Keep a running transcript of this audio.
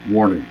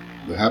Warning.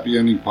 The Happy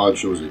Ending Pod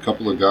Show is a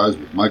couple of guys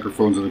with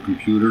microphones and a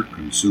computer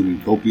consuming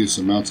copious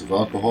amounts of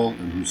alcohol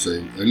and who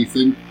say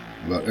anything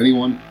about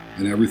anyone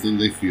and everything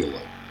they feel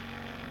like.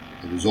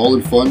 It is all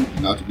in fun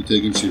and not to be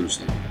taken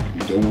seriously.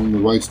 We don't own the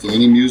rights to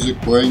any music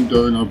playing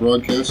during our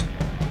broadcast.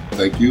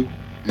 Thank you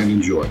and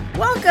enjoy.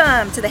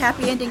 Welcome to the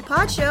Happy Ending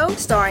Pod Show,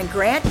 starring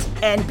Grant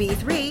and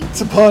B3. Once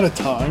upon a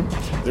time,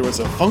 there was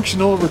a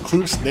functional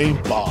recluse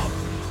named Bob,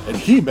 and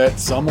he met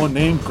someone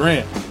named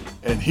Grant,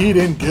 and he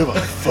didn't give a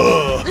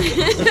fuck.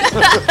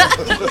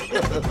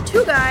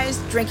 Two guys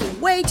drinking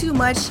way too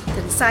much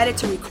decided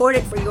to record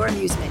it for your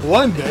amusement.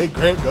 One day,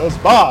 Grant goes,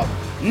 Bob,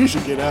 you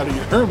should get out of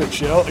your hermit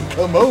shell and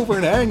come over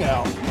and hang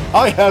out.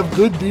 I have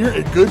good beer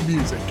and good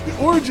music. The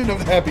origin of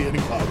the Happy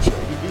Ending Pod Show.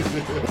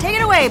 Take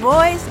it away,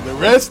 boys. The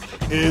rest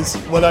is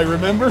what I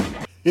remember.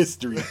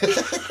 History.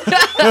 That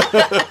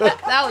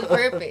was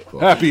perfect.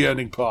 Happy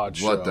Ending Pod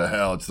Show. What the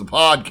hell? It's the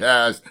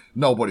podcast.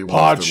 Nobody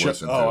wants to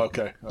listen to. Oh,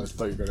 okay. I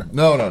thought you were going to.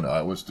 No.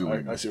 I was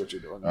doing. I see what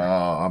you're doing.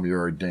 I'm your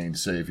ordained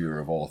savior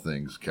of all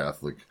things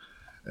Catholic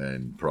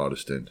and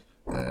Protestant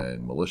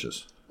and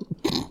malicious.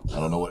 I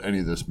don't know what any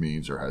of this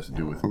means or has to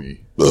do with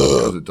me.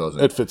 Because it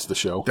doesn't. It fits the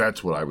show.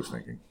 That's what I was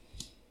thinking.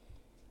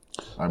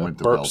 I went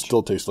to burp belch.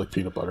 still tastes like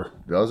peanut butter.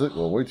 Does it?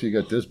 Well, wait till you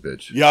get this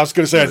bitch. Yeah, I was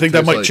going to say, I It think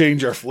that tastes might like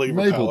change our flavor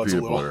Maple palettes a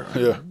peanut little. butter.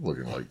 Yeah. I'm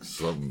looking like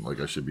something like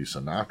I should be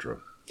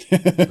Sinatra.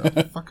 What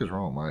the fuck is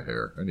wrong with my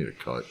hair? I need a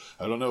cut.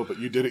 I don't know, but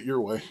you did it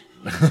your way.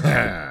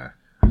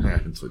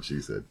 That's what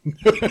she said.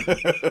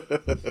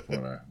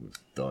 When I was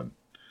done.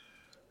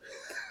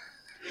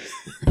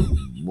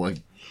 Like,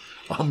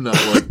 I'm not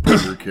like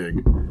Burger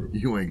King.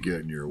 You ain't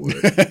getting your way.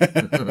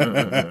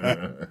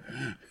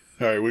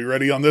 All right, we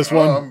ready on this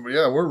one?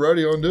 Yeah, we're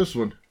ready on this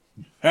one.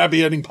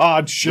 Happy Ending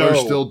Pod Show. We're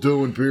still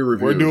doing peer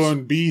reviews. We're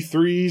doing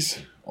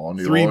B3s. on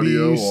the 3Bs,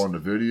 audio, on the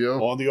video.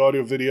 On the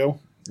audio video.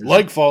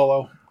 Like,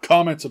 follow,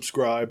 comment,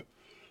 subscribe,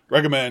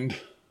 recommend.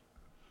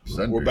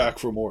 Send We're beer. back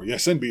for more. Yeah,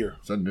 send beer.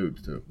 Send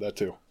nudes, too. That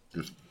too.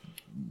 Just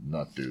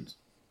not dudes.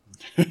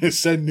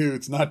 Send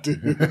nudes, not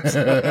dudes.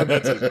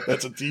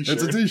 That's a t-shirt.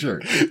 It's a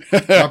t-shirt.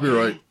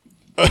 Copyright.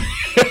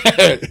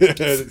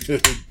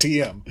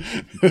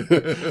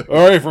 TM.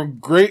 All right, from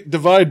Great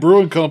Divide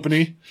Brewing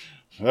Company.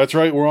 That's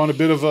right. We're on a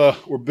bit of a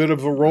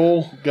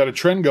roll. Got a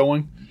trend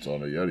going. It's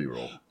on a Yeti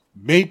roll.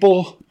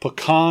 Maple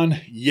Pecan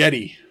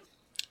Yeti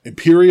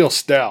Imperial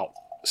Stout.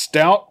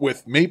 Stout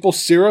with maple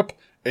syrup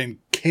and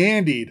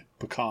candied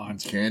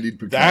pecans. Candied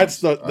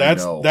pecans.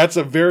 That's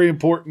a very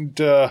important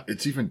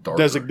It's even darker.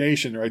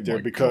 designation right there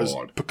My because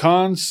God.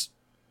 pecans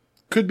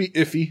could be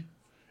iffy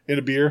in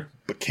a beer,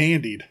 but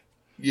candied.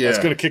 Yeah. That's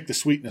going to kick the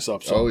sweetness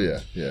up. Some. Oh,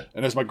 yeah.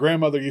 And as my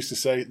grandmother used to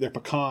say, they're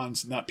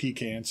pecans, not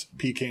pecans.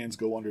 Pecans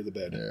go under the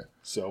bed. Yeah.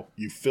 So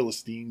you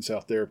Philistines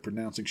out there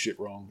pronouncing shit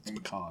wrong, it's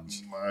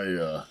pecans.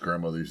 My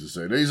grandmother used to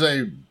say, these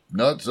ain't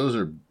nuts, those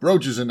are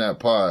roaches in that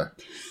pie.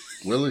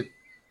 Willie?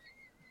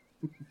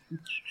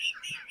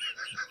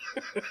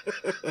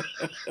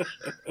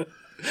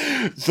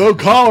 Though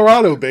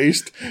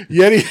Colorado-based,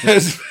 Yeti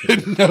has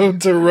been known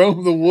to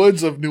roam the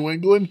woods of New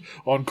England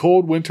on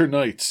cold winter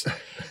nights.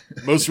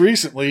 Most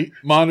recently,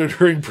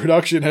 monitoring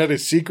production at a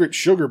secret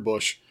sugar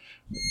bush.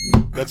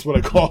 That's what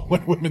I call it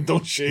when women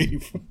don't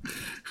shave.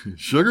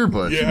 Sugar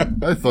bush? Yeah.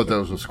 I thought that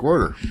was a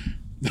squirter.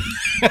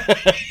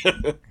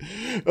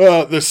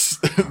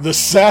 The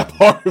sap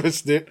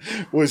harvested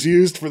was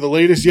used for the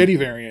latest Yeti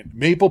variant,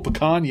 Maple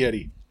Pecan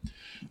Yeti.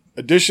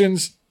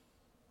 Additions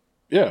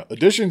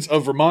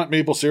of Vermont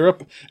maple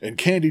syrup and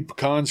candied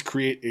pecans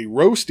create a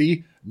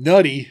roasty,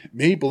 nutty,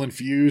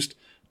 maple-infused,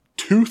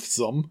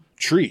 toothsome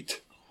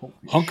treat.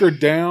 Hunker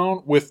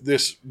down with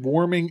this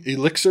warming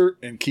elixir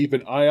and keep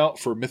an eye out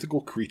for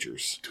mythical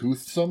creatures.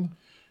 Toothsome?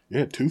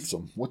 Yeah,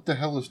 toothsome. What the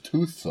hell is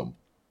toothsome?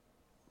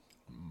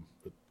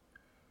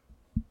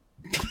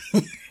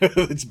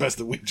 It's best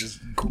that we just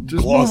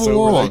Just gloss move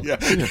over along.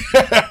 that.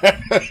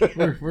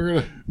 Yeah. We're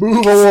gonna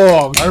Move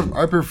along.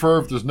 I prefer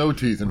if there's no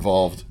teeth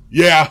involved.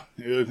 Yeah.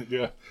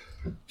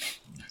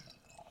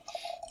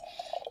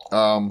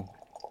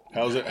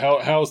 How's it?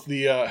 How's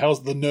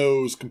the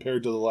nose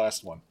compared to the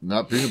last one?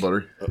 Not peanut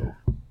butter.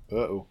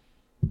 Oh,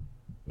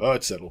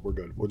 it's settled. We're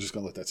good. We're just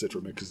gonna let that sit for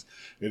a minute because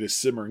it is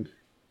simmering.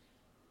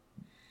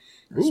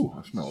 Ooh,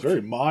 I smell it's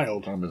very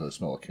mild. Problem is I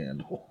smell a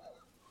candle.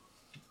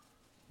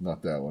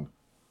 Not that one.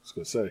 I was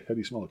gonna say, how do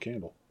you smell a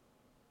candle?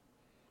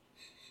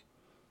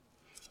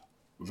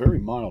 Very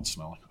mild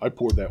smelling. I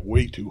poured that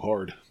way too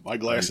hard. My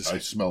glasses. I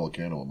smell a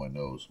candle in my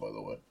nose, by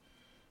the way.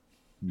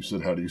 You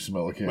said, how do you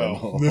smell a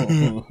candle?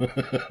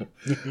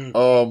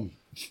 Well.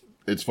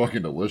 It's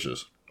fucking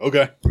delicious.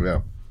 Okay.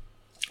 Yeah.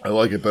 I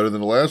like it better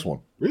than the last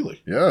one.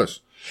 Really? Yes.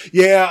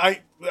 Yeah,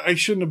 I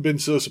shouldn't have been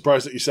so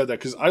surprised that you said that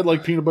because I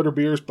like peanut butter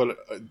beers, but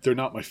they're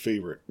not my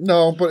favorite.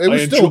 No, but it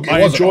was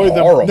I enjoy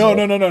them. horrible. No.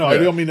 Yeah. I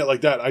don't mean it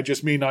like that. I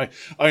just mean I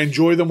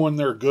enjoy them when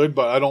they're good,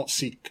 but I don't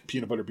seek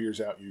peanut butter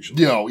beers out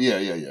usually.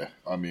 Yeah.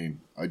 I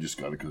mean, I just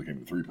got it because it came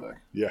in a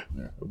 3-pack. Yeah.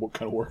 What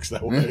kind of works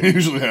that way? It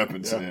usually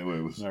happens. Yeah. Anyway,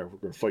 All right, we're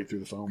going to fight through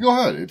the phone. Go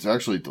ahead. It's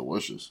actually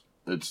delicious.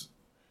 Is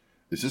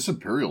this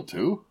Imperial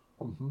too?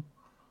 Mm-hmm.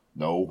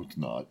 No, it's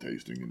not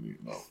tasting in the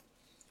no.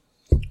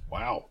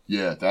 Wow.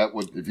 Yeah, that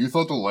would. If you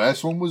thought the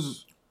last one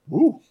was,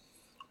 Ooh.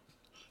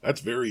 That's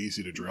very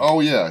easy to drink. oh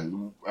yeah,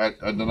 at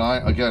the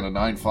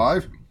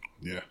 9.5.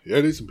 Yeah,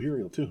 it is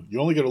Imperial too. You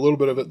only get a little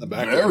bit of it in the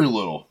back. Very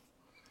little.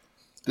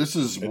 This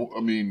is, I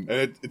mean,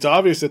 And it's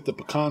obvious that the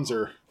pecans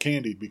are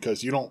candied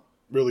because you don't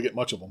really get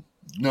much of them.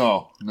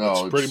 no,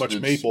 It's pretty much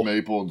maple.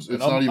 Maple. It's And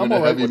not even I'm a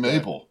all right heavy with that.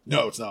 maple.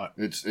 No, it's not.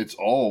 It's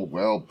all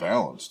well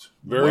balanced.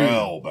 Very,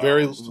 well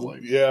very,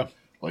 balanced. yeah.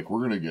 Like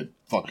we're gonna get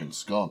fucking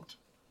skunked.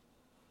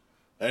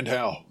 And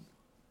how?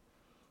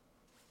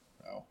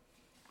 Wow.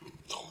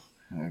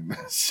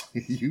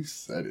 You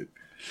said it.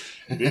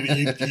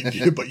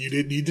 But you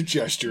didn't need to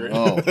gesture it.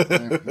 Oh,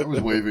 I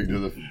was waving to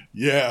the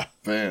Yeah.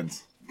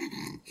 fans.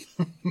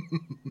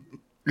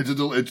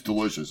 It's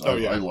delicious. Oh,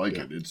 yeah, I like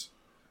yeah. it. It's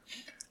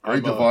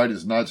Great Divide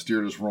has not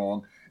steered us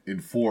wrong in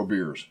 4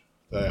 beers.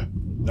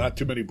 Not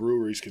too many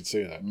breweries can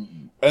say that.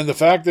 And the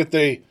fact that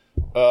they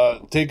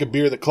take a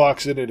beer that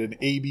clocks in at an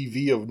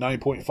ABV of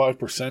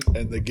 9.5%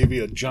 and they give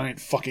you a giant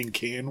fucking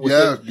can with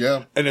it.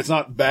 Yeah. And it's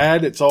not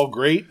bad. It's all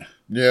great.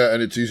 Yeah,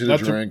 and it's easy to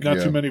drink.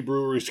 Not too many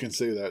breweries can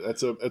say that.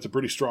 That's a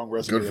pretty strong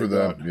recipe. Good for they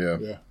them, got. yeah.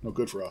 Yeah. No,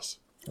 good for us.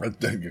 I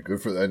think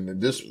good for that. And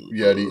this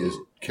Yeti is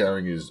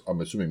carrying his, I'm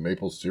assuming,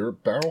 maple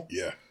syrup barrel.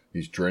 Yeah.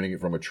 He's draining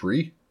it from a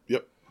tree.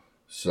 Yep.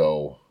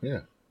 So,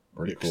 yeah,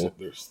 pretty cool.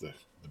 There's the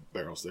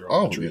barrels there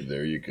on Oh, the tree. yeah,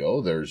 there you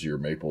go. There's your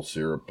maple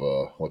syrup,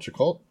 what you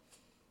call it?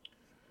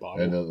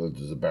 Bottle. And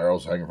there's the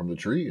barrels hanging from the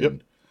tree. Yep.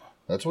 And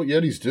that's what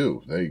Yetis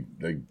do.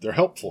 They're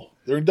helpful.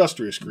 They're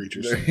industrious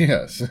creatures.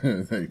 Yes,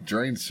 they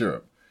drain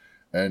syrup.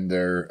 And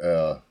they're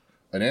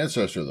an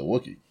ancestor of the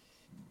Wookiee.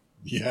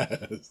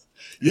 Yes.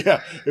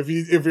 Yeah. If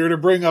you were to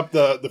bring up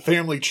the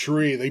family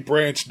tree, they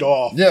branched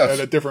off Yes. at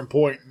a different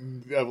point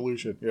in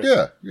evolution.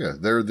 Yeah.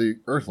 They're the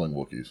Earthling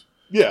Wookiees.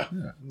 Yeah.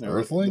 Yeah.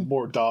 Earthling?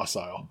 More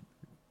docile.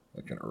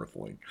 Like an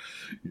Earthling.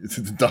 It's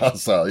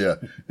docile, yeah.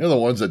 They're the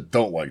ones that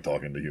don't like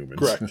talking to humans.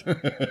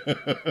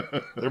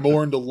 Correct. They're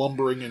more into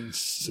lumbering and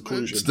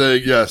seclusion.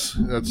 Yes,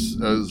 that's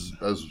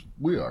as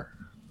we are.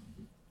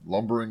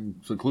 Lumbering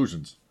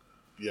seclusions.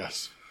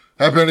 Yes.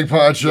 Happy Ending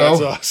Pod Show.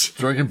 That's us.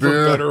 Drinking For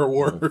beer. better or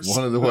worse.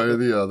 One of the way or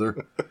the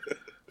other.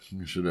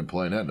 You should have been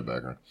playing that in the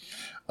background.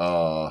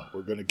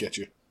 We're going to get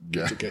you.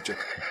 Yeah. Get you.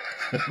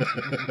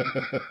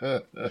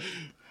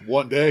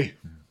 One day.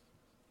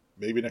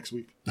 Maybe next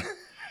week.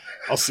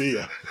 I'll see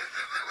you.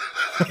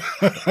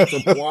 It's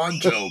a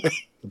blonde joke.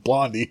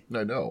 Blondie.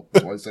 I know.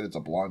 That's why I said it's a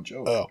blonde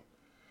joke. Oh.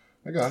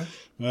 I got it.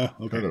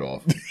 Okay. Turn it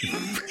off.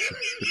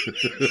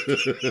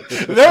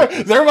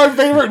 They're my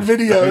favorite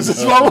videos.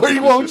 It's one where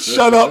you won't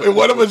shut up and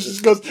one of us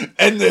just goes,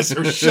 end this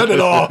or shut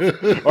it off.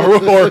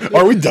 Or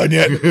are we done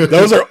yet?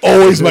 Those are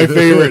always my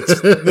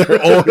favorites.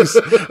 They're always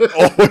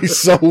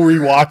so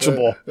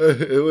rewatchable.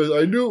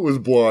 I knew it was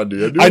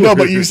Blondie. I know,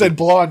 but you said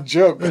blonde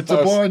joke. It's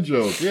a blonde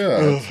joke. Yeah,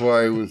 that's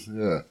why it was.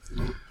 Yeah.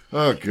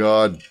 Oh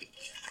God.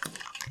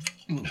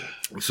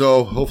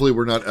 So hopefully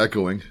we're not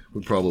echoing.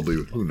 We probably.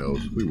 Who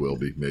knows? We will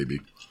be.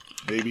 Maybe.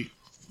 Maybe.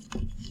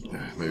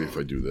 Maybe if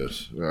I do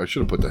this, I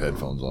should have put the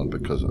headphones on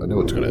because I know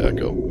it's going to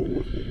echo.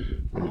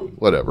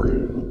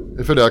 Whatever.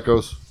 If it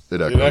echoes, it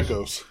echoes. It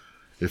echoes.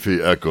 If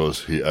he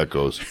echoes, he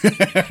echoes.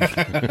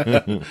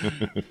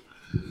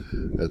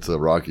 That's a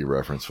Rocky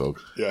reference,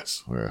 folks.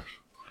 Yes. Yeah.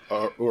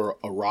 Or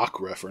a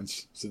rock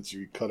reference, since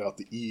you cut out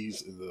the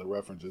E's in the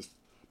references.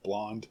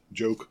 Blonde,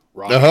 joke,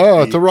 rock.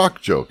 It's a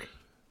rock joke.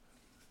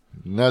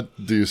 Not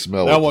do you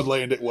smell That it? one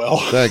landed well.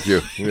 Thank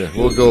you. Yeah,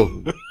 we'll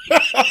go.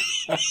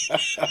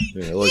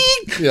 I like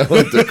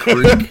the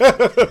creek.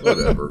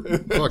 Whatever.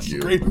 Fuck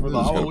you. great for the I'm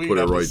just gonna Halloween put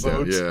it right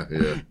down. episodes.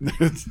 Yeah.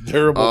 It's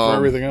terrible for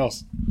everything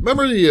else.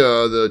 Remember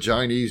the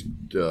Chinese?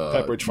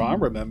 Pepperidge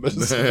Farm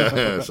remembers.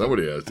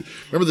 Somebody has to.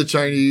 Remember the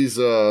Chinese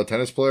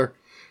tennis player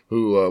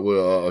who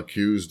was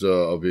accused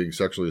of being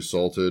sexually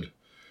assaulted?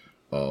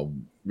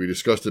 We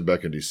discussed it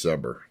back in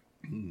December.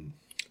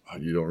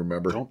 You don't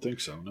remember? I don't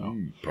think so, no.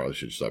 You probably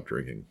should stop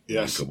drinking.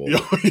 Yes. Come over.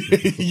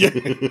 Yeah.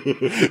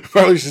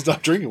 Probably should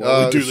stop drinking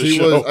while we do the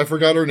show. I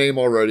forgot her name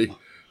already,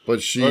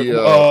 but she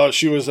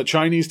was a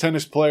Chinese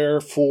tennis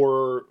player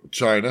for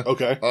China.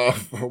 Okay.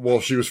 Well,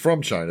 she was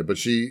from China, but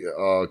she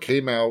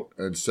came out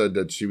and said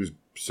that she was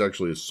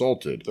sexually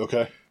assaulted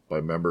Okay.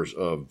 by members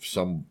of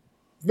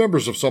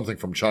something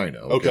from China.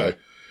 Okay.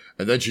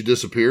 And then she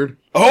disappeared.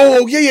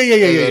 Oh, yeah.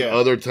 And then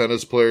other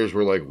tennis players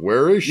were like,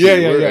 "Where is she?"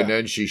 Yeah. And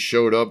then she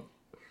showed up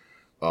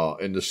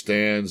in the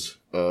stands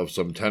of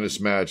some tennis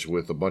match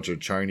with a bunch of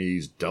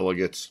Chinese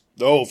delegates.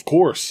 Oh, of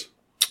course.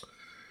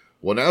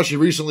 Well, now she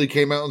recently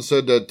came out and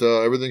said that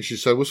everything she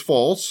said was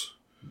false,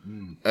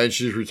 and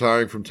she's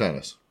retiring from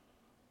tennis.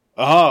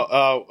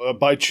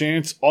 By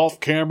chance, off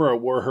camera,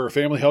 were her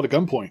family held at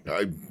gunpoint?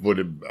 I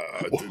would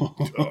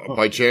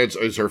by chance,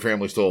 is her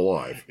family still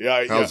alive?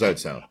 Yeah. How's that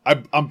sound?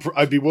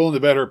 I'd be willing to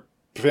bet her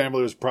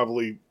family was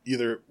probably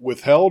either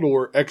withheld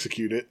or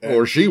executed.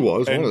 Or she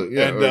was. And, one of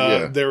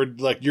the, they were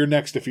like, "You're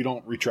next if you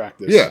don't retract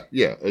this."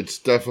 Yeah. It's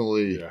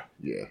definitely.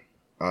 Yeah.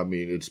 I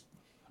mean, it's.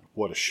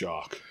 What a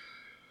shock.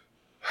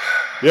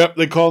 Yep,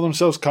 they call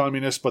themselves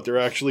communists, but they're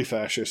actually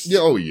fascists. Yeah.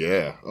 Oh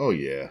yeah. Oh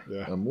yeah.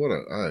 Yeah.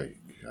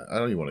 I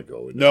don't even want to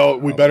go into No,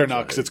 that. we better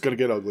not, because it's going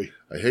to get ugly.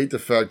 I hate the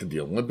fact that the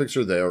Olympics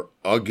are there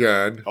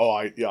again. Oh,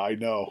 I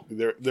know.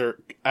 They're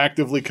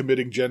actively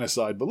committing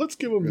genocide, but let's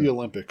give them the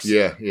Olympics.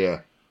 Yeah,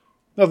 yeah.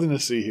 Nothing to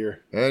see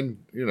here. And,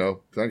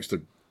 thanks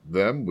to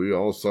them, we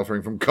all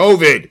suffering from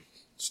COVID.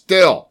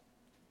 Still.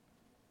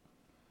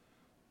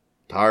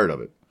 Tired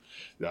of it.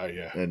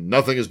 Yeah. And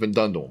nothing has been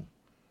done to them.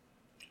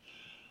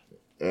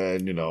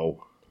 And,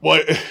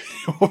 What?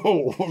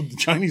 The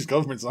Chinese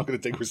government's not going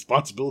to take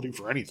responsibility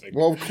for anything.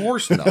 well, of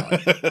course not.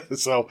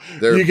 So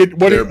They're- you get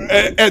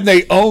they're- and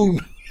they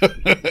own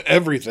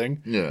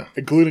everything, Yeah.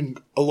 including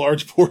a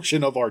large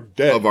portion of our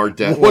debt. Of our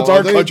debt. What's Well,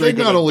 our country They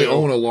not gonna only do?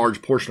 own a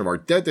large portion of our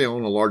debt, they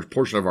own a large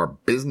portion of our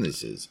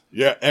businesses.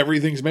 Yeah,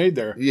 everything's made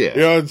there. Yeah.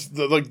 It's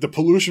the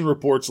pollution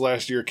reports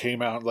last year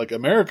came out. Like,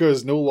 America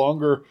is no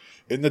longer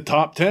in the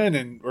top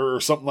 10 or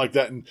something like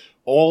that. And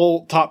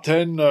all top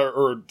 10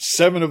 or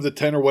 7 of the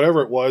 10 or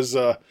whatever it was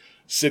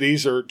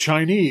cities are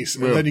Chinese.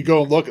 And Yeah. then you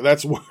go and look,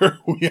 that's where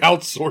we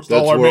outsourced That's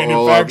all our where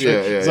all our- manufacturing.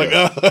 yeah, It's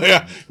yeah, like,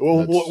 yeah.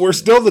 Well, we're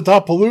still the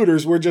top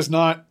polluters. We're just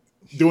not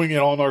doing it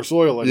on our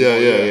soil anymore.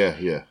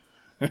 Yeah.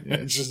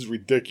 It's just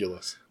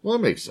ridiculous. Well,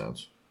 that makes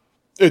sense.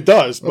 It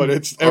does, but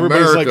it's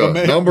everybody's America,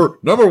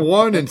 like number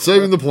one in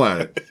saving the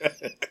planet.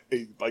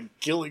 by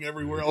killing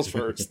everywhere else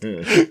first.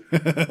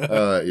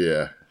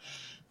 Yeah.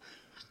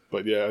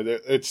 But yeah,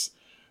 it's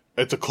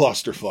a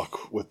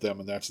clusterfuck with them,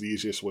 and that's the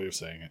easiest way of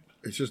saying it.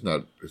 It's just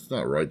not. It's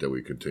not right that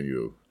we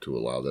continue to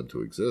allow them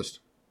to exist.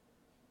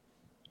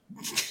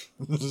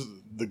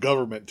 The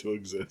government to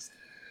exist.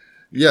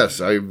 Yes,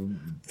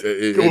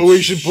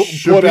 We should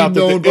put be out that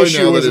known the by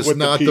issue now that isn't it's with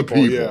the not the people.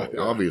 people. Yeah.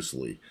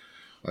 Obviously,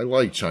 I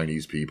like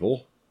Chinese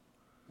people.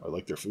 I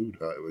like their food.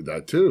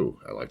 That too.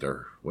 I like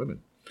their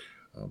women.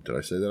 Did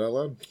I say that out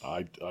loud?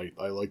 I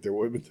like their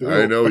women too.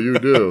 I know you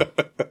do.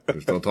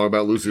 Just don't talk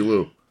about Lucy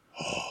Liu.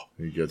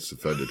 He gets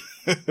offended.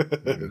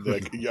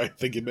 I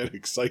think you meant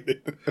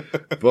excited.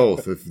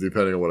 Both,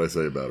 depending on what I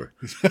say about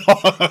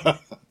her.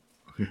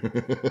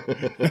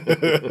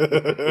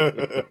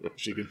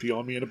 She can pee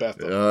on me in a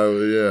bathtub.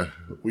 Yeah.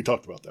 We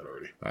talked about that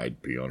already.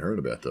 I'd pee on her in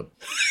a bathtub.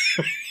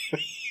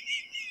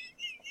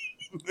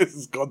 This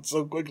has gone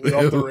so quickly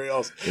off the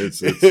rails. It's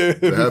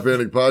the Happy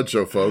Ending Pod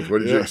Show, folks. What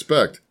did you Yeah.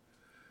 expect?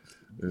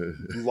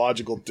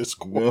 Logical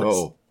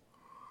discourse.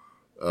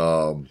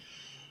 No.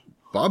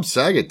 Bob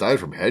Saget died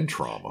from head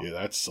trauma. Yeah,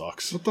 that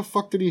sucks. What the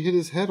fuck did he hit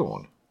his head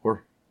on?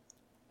 Or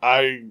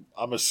I'm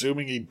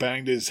assuming he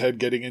banged his head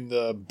getting in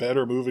the bed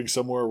or moving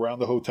somewhere around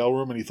the hotel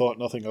room, and he thought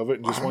nothing of it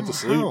and just went to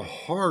sleep. How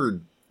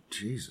hard?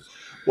 Jesus.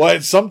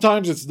 Well,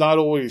 sometimes it's not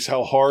always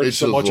how hard, It's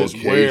so the much as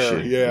where.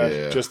 location. Yeah,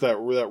 Yeah. just that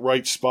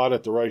right spot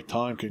at the right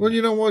time. Well,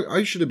 you know what?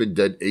 I should have been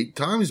dead 8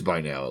 times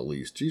by now, at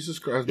least. Jesus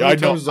Christ! Yeah, How I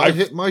many know. times did I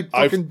hit my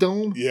fucking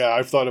dome? Yeah,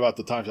 I've thought about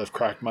the times I've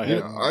cracked my head.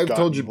 Yeah, and I've gotten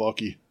told you-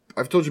 lucky.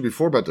 I've told you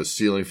before about the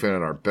ceiling fan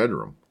in our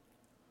bedroom.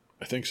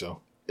 I think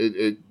so.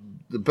 The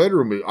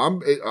bedroom.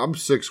 I'm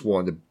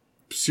 6'1". The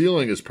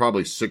ceiling is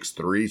probably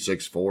 6'3",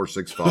 6'4",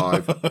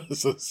 6'5".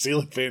 So the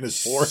ceiling fan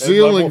is forehead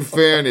Ceiling level.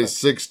 fan is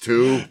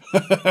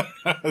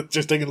 6'2".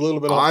 Just taking a little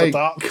bit off I the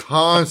top.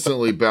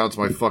 constantly bounce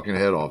my fucking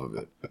head off of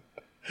it.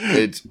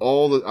 It's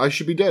all that I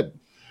should be dead.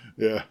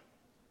 Yeah.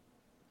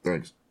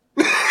 Thanks.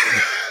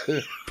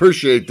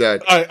 Appreciate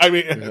that. I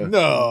mean,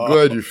 no.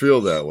 Glad you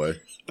feel that way.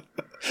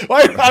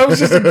 I was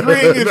just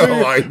agreeing with No,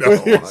 your, I know,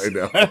 with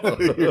your, I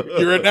know.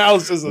 your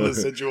analysis of the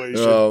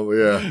situation. Oh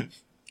yeah,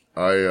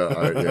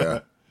 yeah.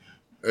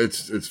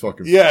 It's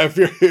fucking Yeah,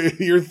 if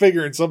you're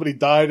figuring somebody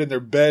died in their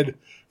bed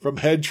from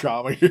head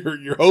trauma,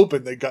 you're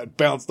hoping they got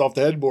bounced off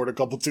the headboard a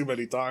couple too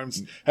many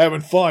times, having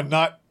fun,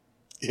 not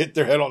hit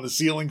their head on the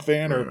ceiling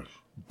fan or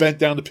bent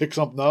down to pick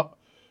something up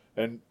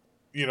and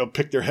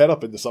pick their head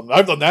up into something.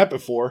 I've done that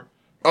before.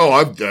 Oh,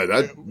 I've done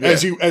that.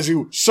 Yeah. As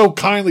you so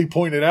kindly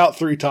pointed out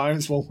 3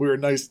 times when we were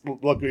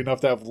lucky enough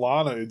to have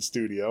Lana in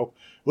studio.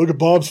 Look at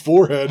Bob's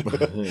forehead.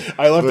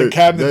 I left the But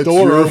cabinet that's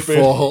door your open.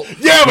 fault.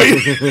 Yeah, but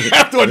you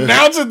have to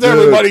announce it to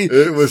everybody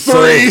It was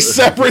 3 so-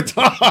 separate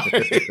times.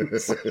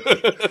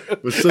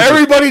 It was such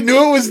Everybody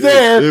knew it was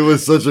there. it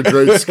was such a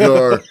great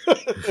scar.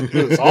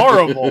 It was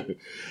horrible.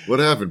 What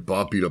happened?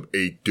 Bob beat up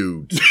 8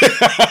 dudes,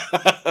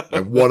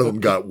 and one of them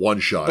got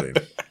 1 shot in.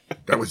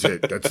 That was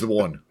it. That's the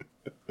one.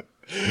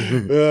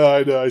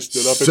 I know. I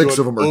stood up. 6 and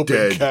of them are open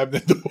dead.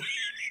 Cabinet door.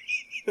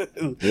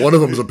 One of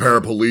them's a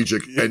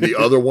paraplegic, and the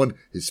other one,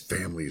 his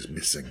family is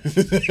missing.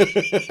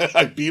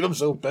 I beat him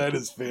so bad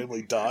his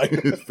family died.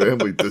 His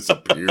family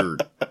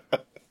disappeared.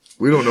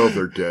 We don't know if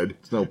they're dead.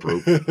 It's no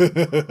proof.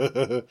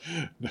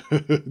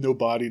 No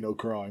body, no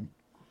crime.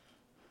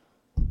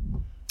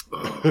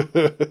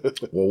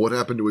 Well, what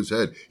happened to his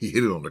head? He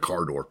hit it on the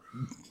car door.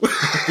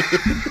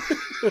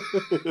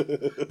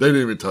 They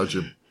didn't even touch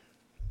him.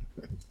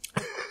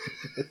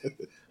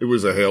 It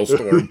was a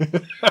hailstorm.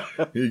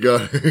 He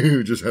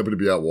just happened to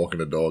be out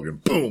walking a dog,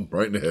 and boom,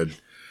 right in the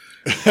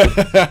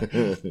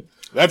head.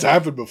 That's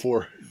happened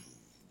before.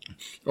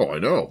 Oh, I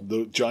know.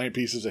 The giant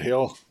pieces of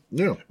hail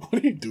Yeah. What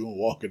are you doing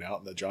walking out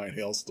in the giant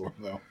hailstorm,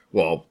 though?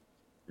 Well,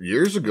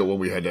 years ago when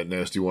we had that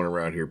nasty one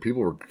around here,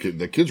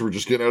 the kids were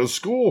just getting out of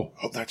school.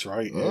 Oh, that's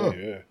right. Oh.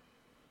 Yeah.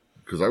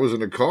 Because I was in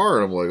the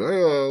car and I'm like,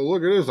 hey,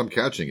 look at this. I'm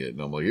catching it.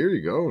 And I'm like, here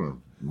you go.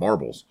 And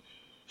marbles.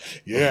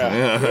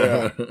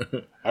 Yeah.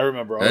 I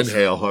remember. And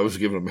hail. I was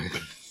giving them.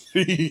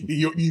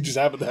 you just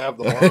happen to have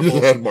the I marbles.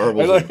 just had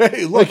marbles. I'm like,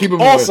 hey, look, keep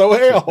 'em also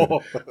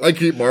hail. I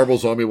keep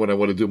marbles on me when I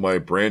want to do my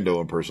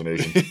Brando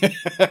impersonation.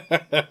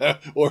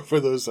 Or for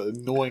those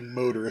annoying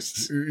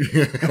motorists.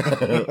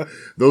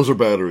 Those are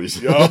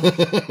batteries. Yup.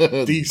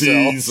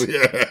 D-cells. Ds,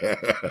 yeah.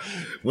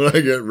 When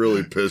I get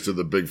really pissed at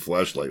the big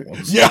flashlight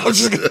ones. Yeah, I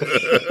was just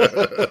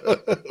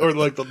or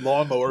like the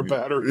lawnmower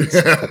batteries.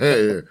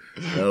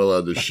 Not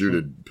allowed to shoot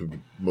at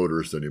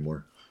motorists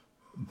anymore.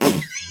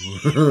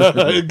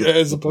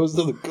 As opposed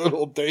to the good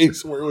old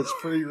days where it was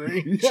free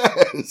range.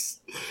 Yes.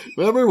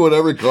 Remember when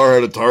every car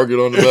had a target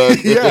on the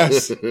back?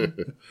 Yes.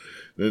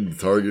 Then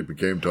Target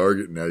became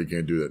Target, and now you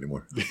can't do that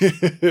anymore. Think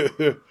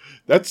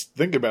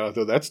about it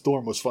though. That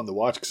storm was fun to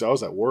watch because I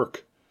was at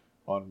work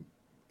in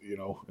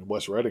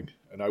West Reading,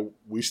 and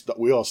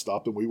we all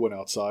stopped and we went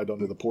outside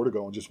under the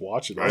portico and just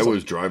watched it. I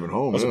was driving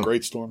home. It was a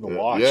great storm to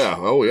watch. Yeah.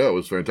 Oh yeah, it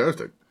was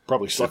fantastic.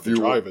 Probably sucked to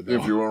drive it.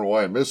 If you wonder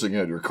why I'm missing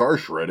it, your car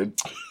shredded.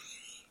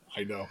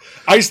 I know.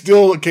 I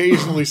still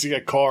occasionally see a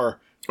car.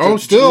 Oh,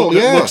 still, it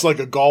yeah. looks like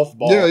a golf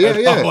ball.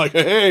 Yeah. I'm like,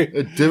 hey.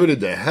 It divoted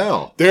to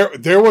hell.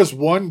 There was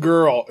one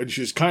girl, and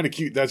she's kind of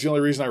cute. That's the only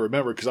reason I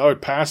remember, because I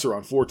would pass her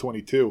on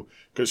 422,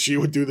 because she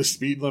would do the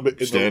speed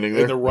limit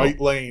in the right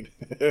lane.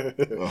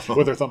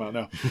 With her thumb out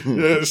now.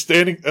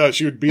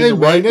 She would be in the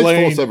right lane.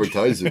 That's false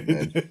advertising,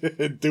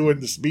 man. Doing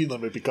the speed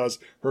limit because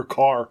her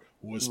car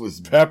was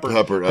peppered.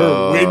 Peppered.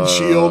 Her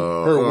windshield,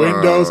 her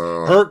windows,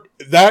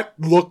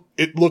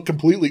 it looked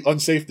completely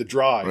unsafe to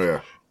drive.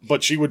 Yeah.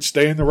 But she would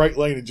stay in the right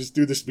lane and just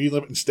do the speed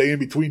limit and stay in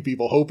between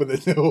people, hoping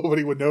that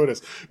nobody would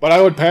notice. But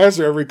I would pass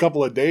her every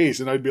couple of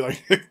days, and I'd be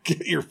like,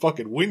 "Get your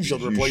fucking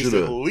windshield replaced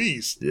at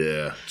least."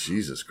 Yeah,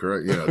 Jesus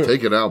Christ!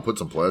 Take it out, put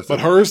some plastic.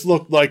 But hers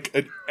looked like,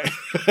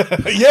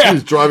 yeah,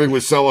 she's driving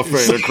with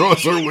cellophane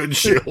across her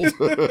windshield.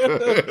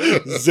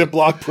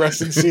 Ziploc press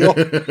and seal,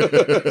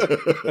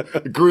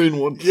 green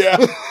one. Yeah.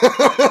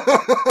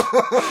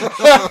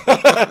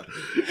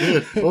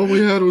 All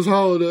we had was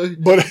holiday.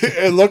 But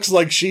it looks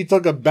like she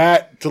took a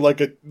bat to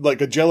like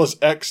a jealous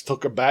ex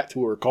took a bat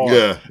to her car.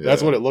 Yeah,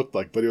 That's what it looked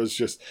like. But it was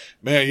just,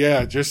 man,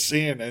 yeah, just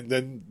seeing, and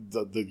then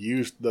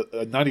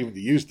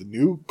the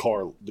new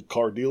car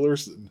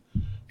dealers.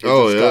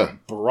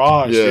 Got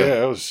barrage.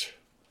 Yeah,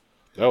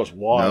 that was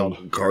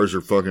wild. Now, cars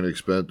are fucking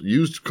expensive.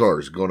 Used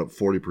cars going up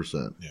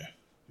 40%.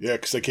 Yeah,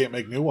 because they can't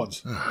make new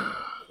ones.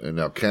 And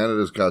now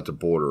Canada's got the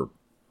border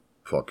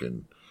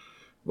fucking.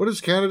 What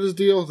is Canada's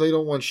deal? They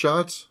don't want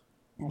shots?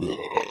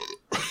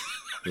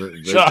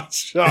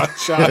 Shots. Canada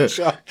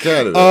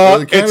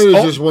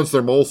just wants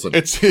their Molson.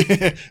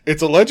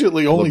 It's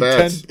allegedly only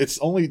Labatt's. 10. It's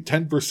only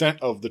 10%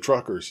 of the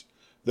truckers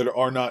that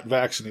are not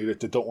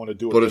vaccinated that don't want to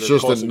do it. But it's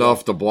just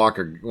enough to block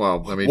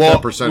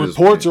 10% is.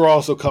 Reports are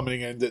also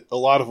coming in that a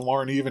lot of them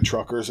aren't even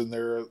truckers, and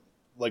they're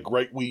like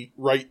right wing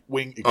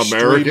extremists.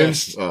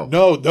 Americans? Oh.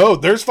 No,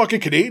 there's fucking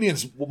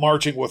Canadians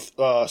marching with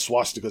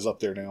swastikas up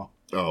there now.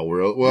 Oh,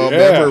 well,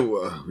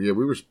 remember, we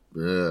were.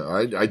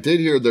 I did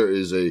hear there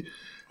is a.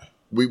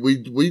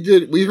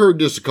 We heard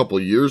this a couple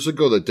of years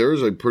ago that there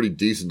is a pretty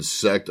decent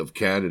sect of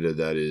Canada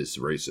that is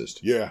racist.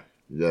 Yeah,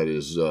 that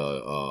is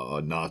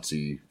a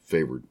Nazi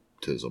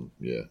favoritism.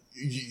 Yeah,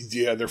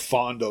 yeah, they're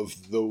fond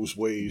of those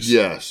ways.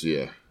 Yes,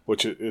 yeah.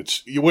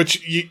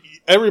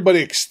 Everybody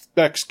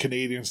expects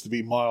Canadians to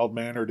be mild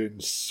mannered and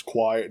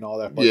quiet and all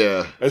that. But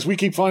as we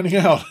keep finding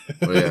out,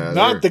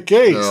 not the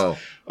case. No.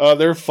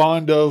 They're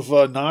fond of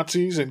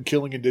Nazis and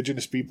killing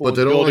indigenous people, but and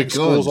they don't building like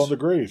schools guns on the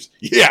graves.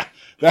 Yeah,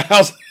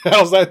 how's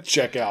that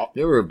check out?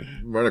 You ever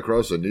run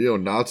across a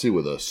neo-Nazi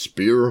with a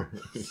spear?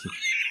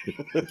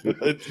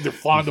 They're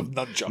fond of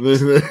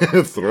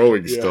nunchucks,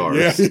 throwing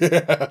stars.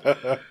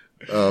 Yeah.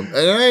 And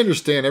I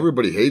understand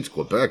everybody hates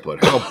Quebec,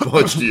 but how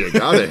much do you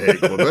gotta hate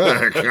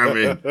Quebec? I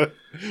mean,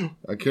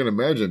 I can't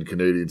imagine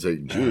Canadians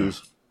hating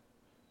Jews.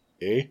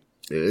 Eh?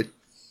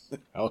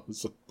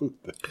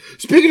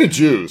 Speaking of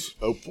Jews,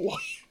 oh boy,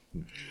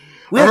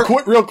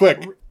 real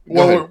quick.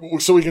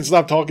 So we can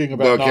stop talking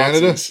about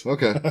Nazis.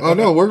 Canada. Okay. Oh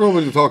no, we're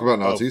going to talk about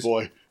Nazis. Oh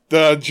boy.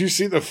 Did you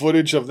see the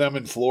footage of them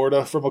in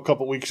Florida from a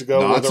couple weeks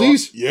ago?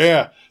 Nazis?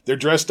 They're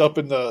dressed up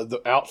in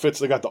the outfits.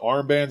 They got the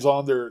armbands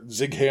on. They're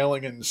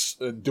zig-hailing and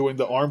doing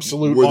the arm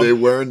salute. Were they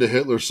wearing the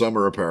Hitler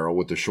summer apparel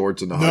with the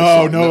shorts and the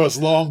high socks? No, it's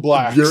long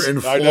blacks. You're in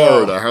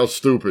Florida. How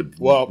stupid.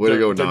 Well, way to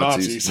go,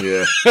 Nazis.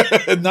 Yeah.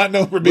 Not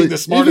known for being the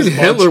smartest Even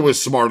Hitler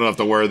was smart enough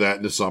to wear that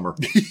in the summer.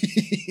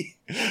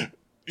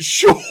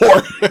 Sure.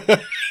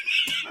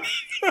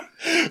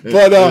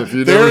 But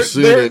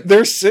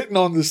they're sitting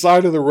on the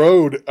side of the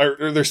road,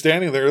 or they're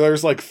standing there.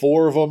 There's like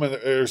four of them, and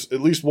there's at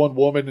least one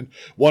woman, and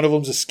one of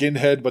them's a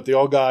skinhead, but they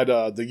all got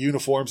the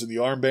uniforms and the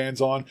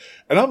armbands on.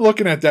 And I'm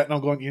looking at that, and I'm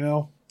going,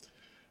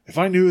 if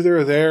I knew they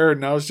were there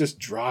and I was just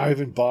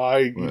driving by,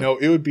 you know,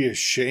 it would be a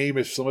shame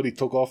if somebody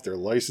took off their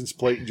license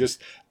plate and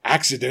just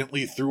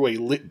accidentally threw a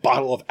lit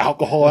bottle of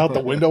alcohol out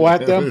the window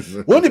at them.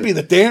 Wouldn't it be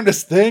the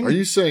damnedest thing? Are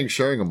you saying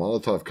sharing a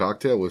Molotov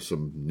cocktail with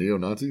some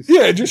neo-Nazis?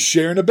 Yeah, just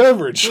sharing a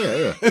beverage.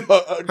 Yeah.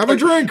 Have a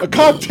drink. A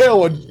cocktail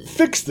would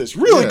fix this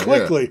really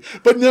quickly.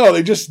 But no,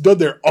 they just stood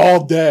there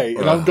all day.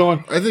 And I'm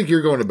going... I think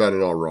you're going about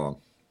it all wrong.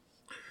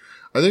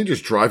 I think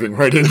just driving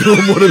right into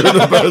them would have been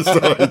the best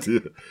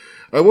idea.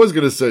 I was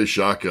going to say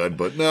shotgun,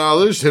 but no,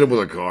 they just hit him with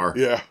a car.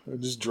 Yeah,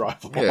 just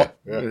drive them off.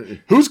 Yeah.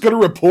 Who's going to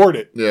report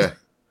it? Yeah.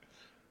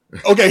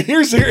 Okay,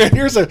 here's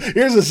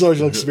a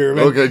social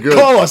experiment. Okay, good.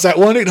 Call us at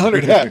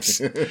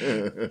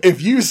 1-800-HEPS.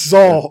 If you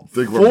saw I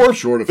think we're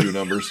short a few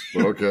numbers,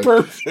 but okay.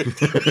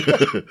 Perfect.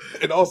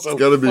 And also, it's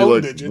got to be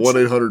phone like digits.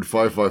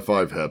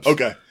 1-800-555-HEPS.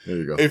 Okay. There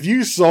you go. If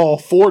you saw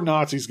 4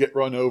 Nazis get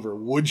run over,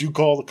 would you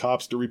call the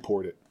cops to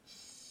report it?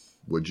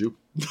 Would you?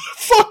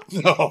 Fuck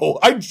no.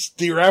 I'd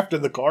steer after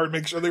the car and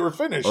make sure they were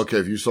finished. Okay,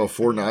 if you saw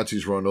 4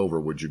 Nazis run over,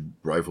 would you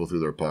rifle through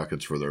their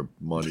pockets for their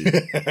money?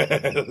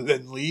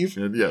 Then leave?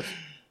 And yes.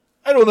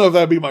 I don't know if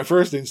that'd be my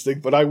first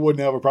instinct, but I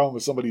wouldn't have a problem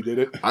if somebody did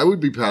it. I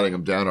would be patting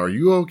them down. Are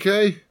you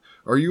okay?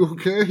 Are you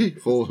okay?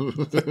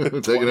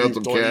 Taking out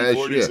some cash.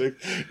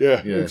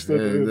 Yeah. And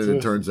then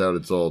it turns out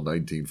it's all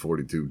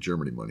 1942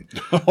 Germany money.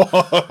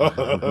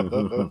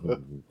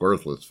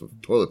 Worthless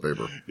toilet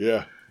paper.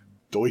 Yeah.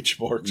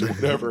 Deutschmarks or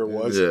whatever it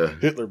was. Yeah.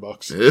 Hitler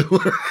bucks.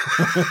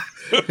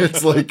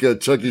 It's like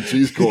Chuck E.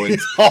 Cheese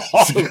coins.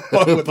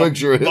 With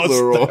Picture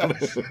Hitler on.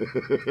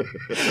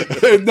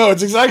 No,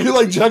 it's exactly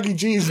like Chuck E.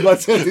 Cheese,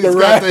 but the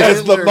rat rat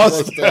has the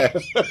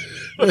mustache.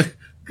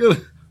 Gonna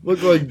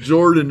look like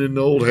Jordan in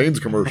the old Hanes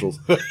commercials.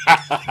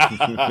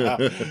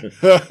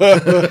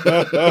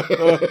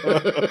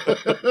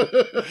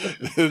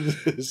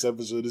 This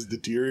episode is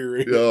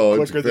deteriorating.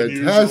 Oh, it's quicker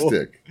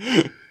fantastic.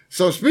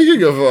 So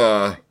speaking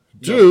of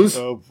Jews,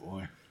 oh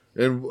boy,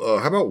 and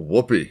how about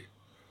Whoopi?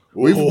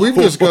 We've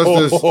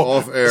discussed this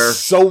off air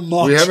so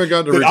much. We haven't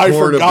gotten to that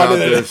record about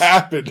that this. It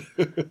happened.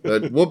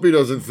 That Whoopi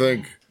doesn't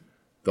think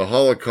the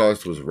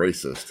Holocaust was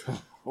racist.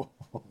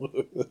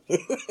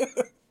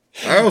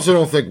 I also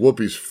don't think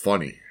Whoopi's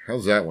funny.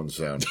 How's that one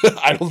sound?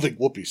 I don't think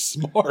Whoopi's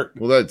smart.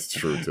 Well, that's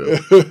true too.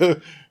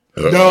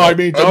 No, I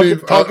mean,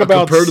 talk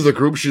about compared to the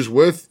group she's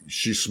with,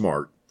 she's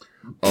smart.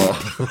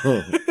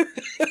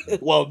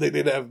 Well, they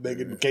did have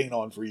Meghan McCain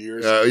on for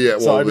years. Yeah, well,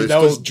 so I mean,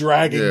 that was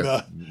dragging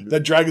yeah. the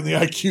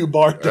IQ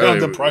bar down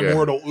to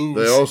primordial ooze.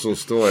 They also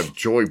still have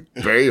Joy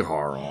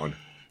Behar on,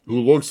 who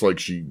looks like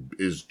she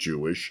is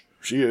Jewish.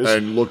 She is,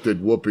 and looked at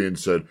Whoopi and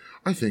said,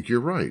 "I think you're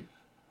right."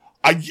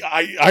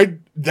 I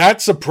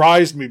that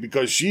surprised me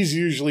because she's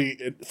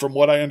usually, from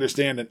what I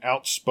understand, an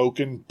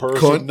outspoken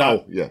person,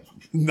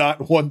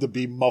 not one to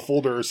be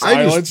muffled or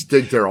silenced. I just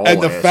think they're all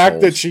and the assholes. fact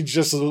that she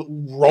just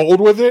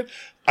rolled with it,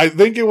 I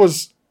think it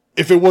was,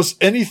 if it was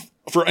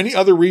for any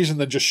other reason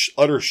than just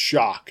utter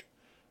shock.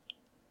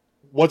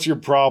 What's your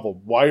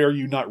problem? Why are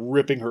you not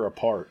ripping her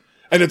apart?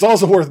 And it's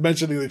also worth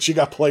mentioning that she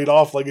got played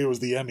off like it was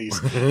the Emmys.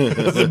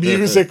 The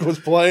music was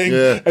playing,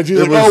 and she's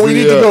like, "Oh, we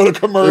need to go to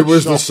commercial." It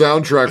was the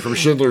soundtrack from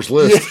Schindler's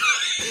List.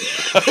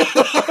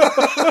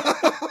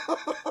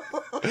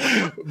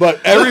 But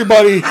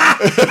everybody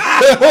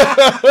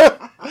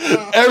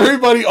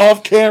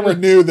off camera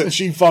knew that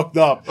she fucked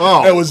up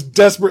and was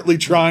desperately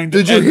trying to.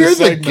 Did you hear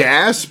the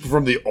gasp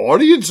from the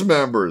audience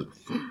members?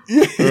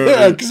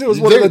 Yeah, because it was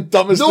one of the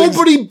dumbest things.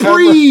 Nobody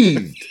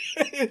breathed.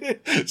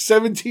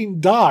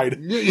 17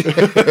 died.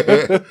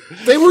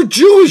 They were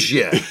Jewish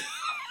yet.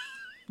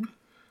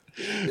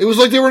 It was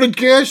like they were in a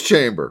gas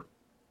chamber.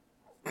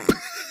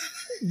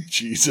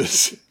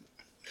 Jesus.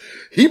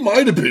 He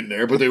might have been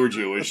there, but they were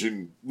Jewish.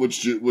 And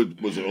was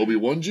it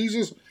Obi-Wan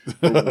Jesus?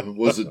 Or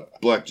was it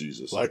Black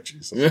Jesus? Black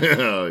Jesus.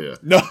 Yeah.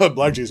 No,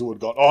 Black Jesus would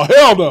have gone, "Oh,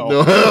 hell no."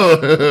 No,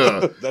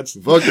 hell. That's,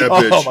 fuck that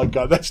bitch. Oh, my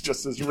God. That's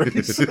just as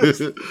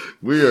racist.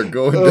 We are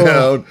going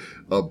down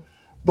a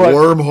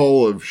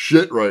wormhole of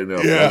shit right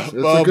now. Yeah. It's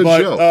a good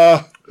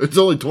show. It's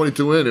only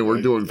 22 in, and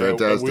we're doing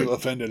fantastic. We've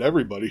offended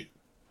everybody.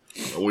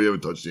 We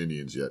haven't touched the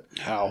Indians yet.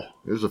 How?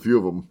 There's a few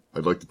of them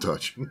I'd like to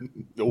touch.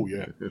 Oh,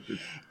 yeah.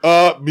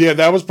 Yeah,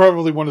 that was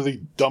probably one of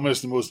the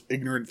dumbest and most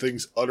ignorant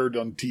things uttered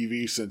on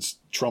TV since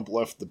Trump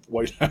left the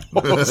White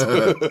House.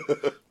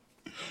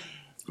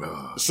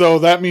 So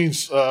that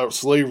means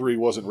slavery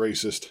wasn't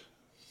racist.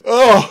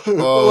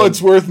 Well,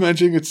 it's worth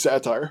mentioning it's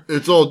satire.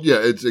 It's all,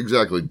 it's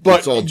exactly, but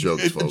it's all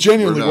jokes, folks.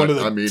 Genuinely one of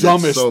the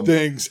dumbest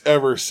things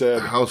ever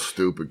said. How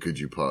stupid could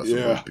you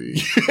possibly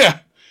be? Yeah.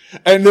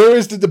 And there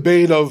is the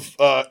debate of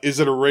is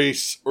it a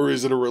race or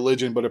is it a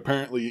religion? But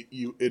apparently,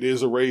 it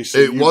is a race.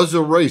 It was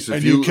a race.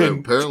 If you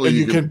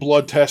can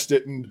blood test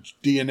it and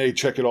DNA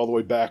check it all the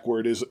way back where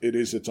it is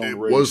its own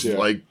race. It was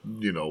like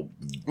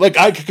like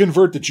I could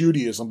convert to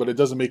Judaism, but it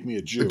doesn't make me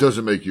a Jew. It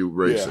doesn't make you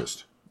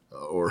racist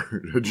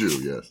or a Jew.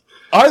 Yes.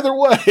 Either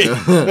way.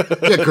 Yeah,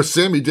 because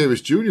Sammy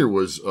Davis Jr.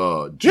 was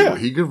Jew. Yeah.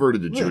 He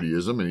converted to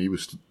Judaism, and he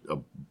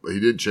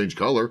didn't change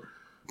color.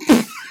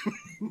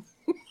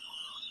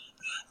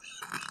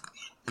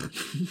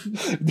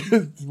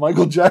 Did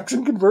Michael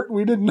Jackson convert?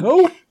 We didn't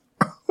know.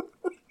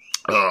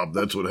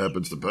 That's what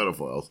happens to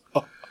pedophiles.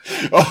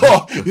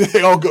 Oh,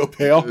 they all go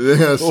pale.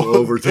 Yes,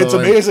 over time. It's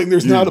amazing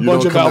there's not a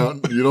bunch of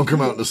you don't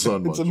come out in the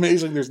sun much. It's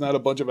amazing there's not a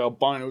bunch of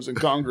albinos in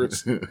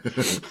Congress.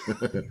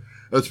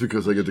 That's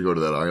because they get to go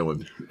to that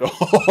island.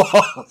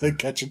 They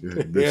catch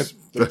them.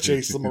 They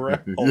chase them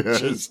around. Oh,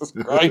 yes. Jesus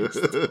Christ.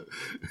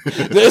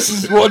 This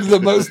is one of the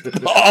most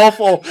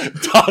awful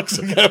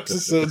toxic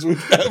episodes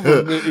we've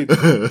ever made.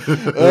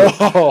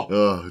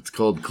 Oh, it's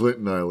called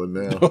Clinton Island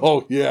now.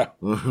 Oh, yeah.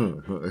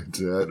 It's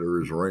that or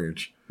his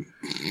ranch.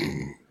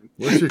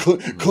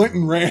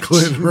 Clinton Ranch.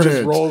 Clinton Ranch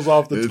just rolls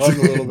off the tongue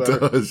a little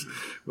better. It does.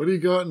 What do you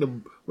got in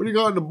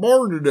the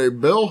barn today,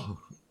 Bill?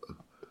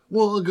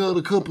 Well, I got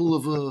a couple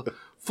of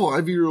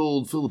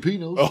 5-year-old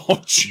Filipinos.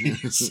 Oh,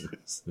 Jesus.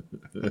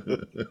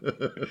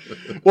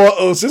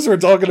 Well, since we're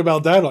talking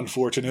about that,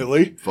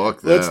 unfortunately,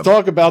 fuck that. Let's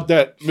talk about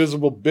that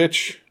miserable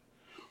bitch,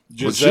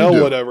 Giselle,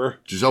 whatever.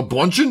 Giselle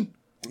Bundchen?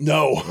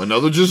 No.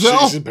 Another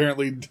Giselle? She's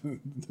apparently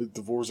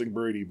divorcing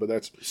Brady, but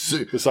that's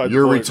beside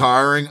You're the point.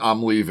 retiring,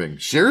 I'm leaving.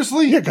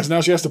 Seriously? Yeah, because now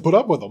she has to put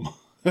up with him.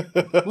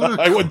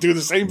 I would do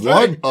the same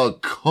What thing. a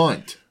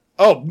cunt.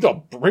 Oh,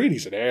 no,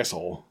 Brady's an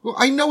asshole. Well,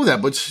 I know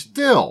that, but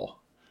still.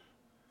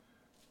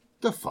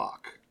 The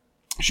fuck?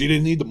 She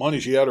didn't need the money.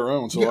 She had her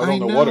own, so Yeah, I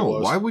don't know what it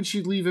was. Why would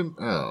she leave him?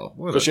 Oh,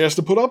 what But she has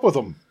to put up with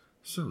him.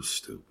 so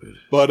stupid.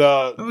 But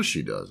No,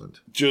 she doesn't.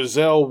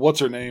 Giselle, what's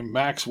her name?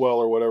 Maxwell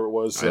or whatever it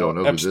was. I don't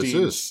know Epstein,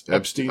 who this is.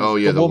 Epstein. Oh,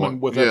 yeah, the woman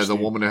with Epstein.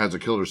 the woman that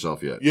hasn't killed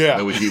herself yet. Yeah.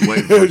 That we keep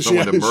waiting for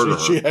someone to murder her.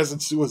 She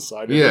hasn't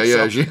suicided Yeah,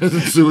 herself. she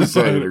hasn't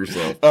suicided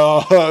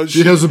herself.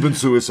 She hasn't been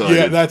suicided.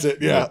 Yeah, that's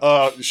it.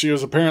 Yeah. She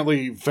was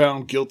apparently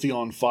found guilty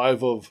on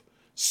 5 of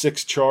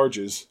 6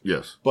 charges.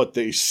 Yes. But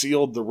they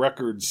sealed the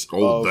records.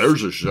 Oh,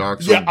 there's a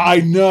shock. So yeah, I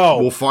know.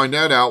 We'll find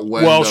that out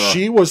when. Well,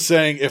 she was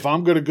saying, if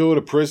I'm going to go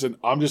to prison,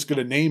 I'm just going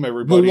to name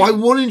everybody. Well, why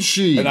wouldn't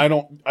she? And I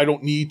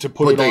don't need to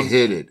put but it on. they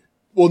hid it.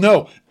 Well,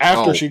 no.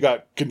 After she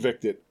got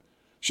convicted,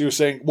 she was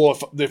saying, well,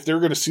 if they're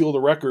going to seal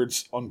the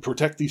records and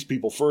protect these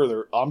people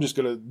further, I'm just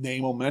going to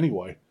name them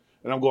anyway.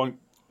 And I'm going,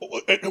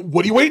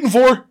 what are you waiting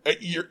for?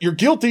 You're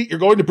guilty. You're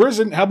going to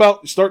prison. How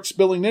about start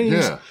spilling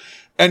names? Yeah.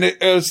 And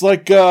it was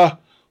like,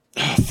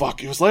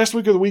 it was last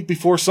week or the week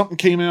before something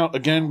came out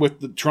again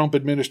with the Trump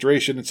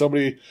administration, and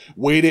somebody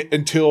waited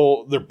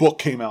until their book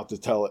came out to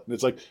tell it. And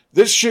it's like,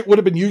 this shit would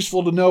have been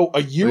useful to know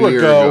a year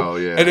ago.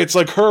 Yeah. And it's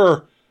like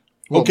her,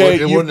 well, okay.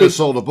 It wouldn't have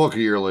sold a book a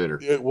year later.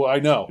 Well, I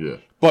know. Yeah.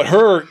 But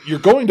her, you're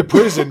going to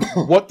prison.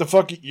 What the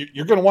fuck?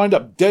 You're going to wind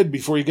up dead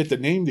before you get to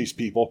name these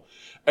people.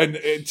 And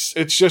it's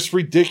just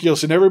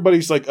ridiculous. And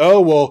everybody's like,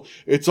 oh, well,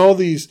 it's all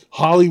these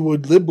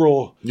Hollywood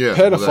liberal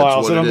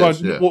pedophiles. And I'm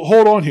going, well,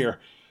 hold on here.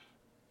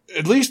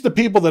 At least the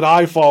people that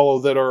I follow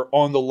that are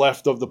on the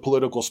left of the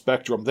political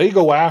spectrum, they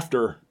go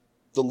after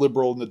the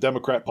liberal and the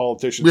Democrat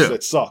politicians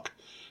that suck.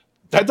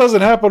 That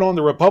doesn't happen on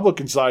the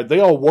Republican side. They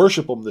all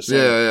worship them the same.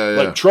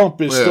 Yeah. Like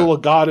Trump is still a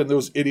god in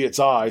those idiots'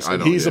 eyes.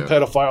 And he's a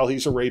pedophile.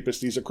 He's a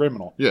rapist. He's a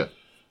criminal. Yeah.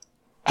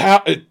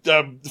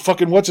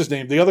 Fucking what's his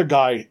name? The other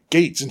guy,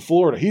 Gates in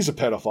Florida. He's a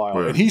pedophile.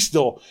 Right. And he's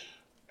still...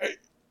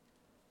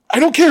 I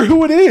don't care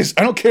who it is.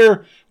 I don't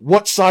care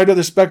what side of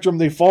the spectrum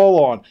they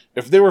fall on.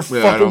 If they were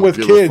fucking with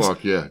kids,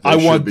 I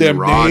want them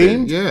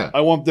named. Yeah.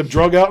 I want them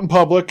drug out in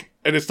public,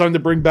 and it's time to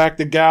bring back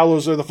the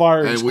gallows or the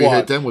firing squad. And we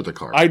hit them with the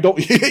car. I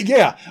don't.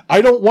 Yeah,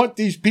 I don't want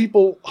these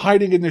people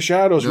hiding in the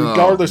shadows,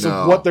 regardless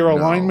of what their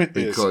alignment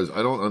is. Because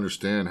I don't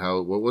understand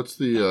how. What's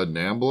the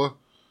NAMBLA?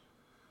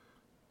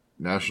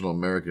 National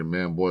American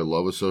Man Boy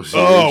Love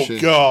Association. Oh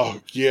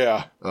God,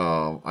 yeah.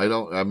 I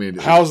don't. I mean,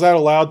 how's that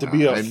allowed to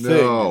be a thing?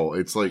 No,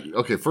 it's like,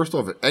 okay. First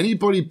off,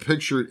 anybody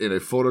pictured in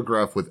a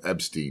photograph with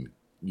Epstein,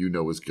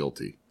 is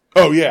guilty.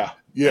 Oh yeah,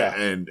 yeah.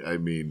 And I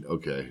mean,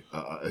 okay,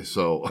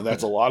 so and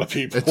that's a lot of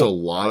people. It's a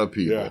lot of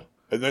people. Yeah.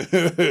 And then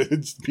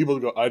it's people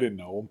go, I didn't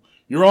know him.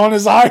 You're on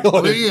his island.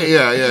 Well,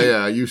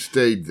 yeah. You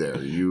stayed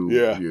there.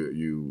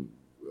 You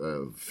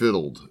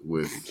fiddled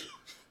with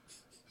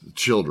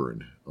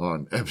children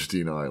on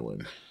Epstein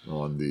Island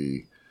on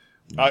the.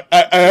 I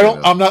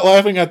don't. I'm not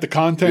laughing at the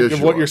content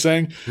of what you're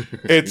saying.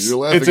 It's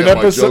it's an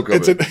episode.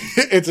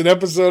 It's an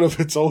episode of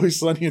It's Always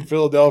Sunny in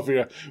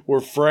Philadelphia where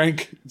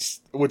Frank,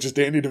 which is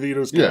Danny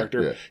DeVito's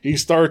character, he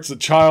starts a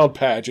child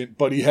pageant,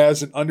 but he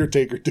has an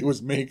undertaker do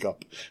his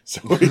makeup, so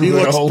he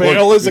looks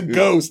pale as a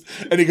ghost.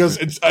 And he goes,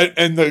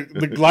 and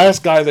the glass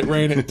guy that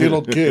ran it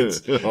diddled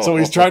kids, so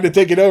he's trying to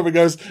take it over. He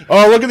goes,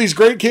 oh, look at these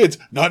great kids,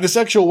 not in a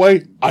sexual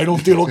way. I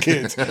don't diddle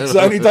kids. So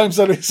anytime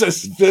somebody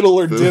says fiddle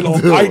or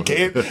diddle, I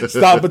can't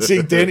stop but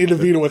see Danny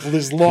DeVito with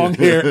his long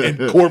hair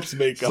and corpse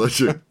makeup.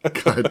 Such a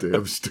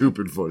goddamn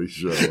stupid funny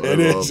show.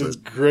 It's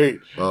great.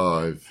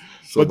 I've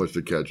much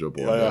to catch up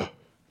on. Yeah.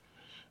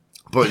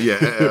 But yeah,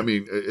 I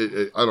mean,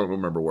 I don't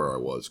remember where I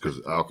was because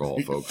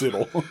alcohol, folks.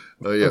 Fiddle.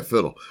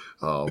 Fiddle.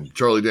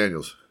 Charlie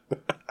Daniels.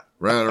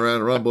 Round and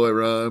round, run, boy,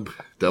 run.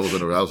 Devil's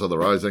in the house of the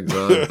rising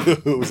sun.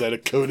 Was that a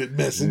coded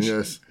message?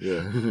 Yes,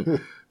 yeah.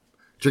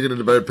 Chicken in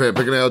the bed pan,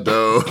 picking out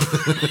dough.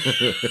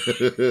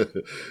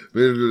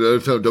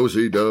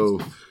 Do-see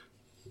dough.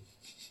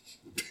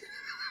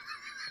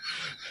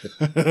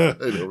 I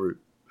know.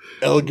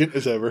 Elegant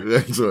as ever.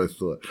 That's what I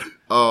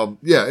thought.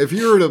 Yeah, if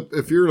you're in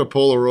a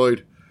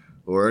Polaroid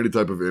or any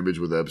type of image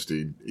with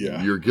Epstein,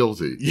 you're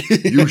guilty.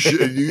 You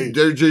should.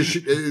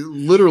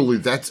 Literally,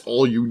 that's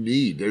all you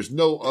need. There's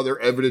no other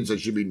evidence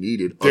that should be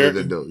needed other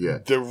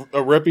than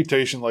a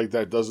reputation like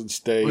that doesn't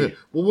stay. Yeah.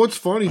 Well, what's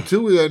funny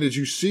too then is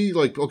you see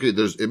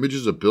there's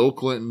images of Bill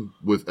Clinton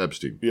with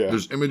Epstein. Yeah.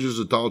 There's images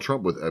of Donald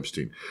Trump with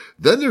Epstein.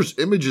 Then there's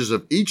images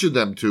of each of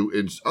them two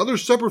in other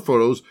separate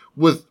photos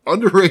with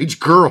underage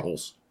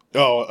girls.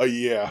 Oh,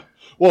 yeah.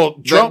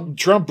 Well,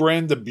 Trump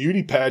ran the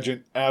beauty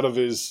pageant out of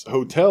his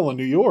hotel in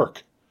New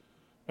York.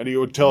 And he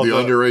would tell the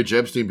underage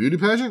Epstein beauty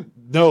pageant?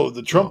 No,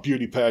 the Trump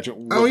beauty pageant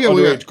with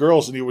underage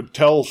girls, and he would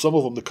tell some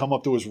of them to come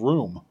up to his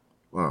room.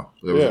 Wow.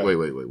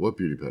 Wait. What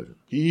beauty pageant?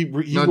 He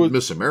Not would,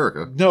 Miss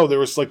America. No, there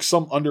was like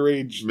some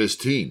underage... Miss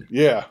Teen.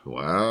 Yeah.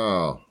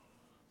 Wow.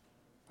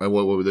 And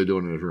what were they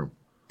doing in his room?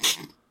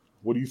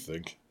 What do you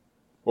think?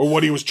 Or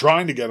what he was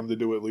trying to get them to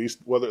do, at least.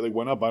 Whether they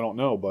went up, I don't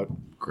know, but...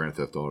 Grand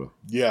Theft Auto.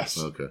 Yes.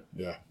 Okay.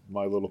 Yeah,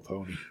 My Little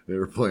Pony. They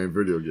were playing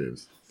video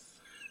games.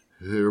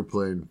 They were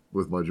playing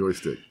with my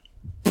joystick.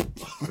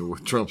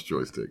 With Trump's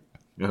joystick.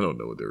 I don't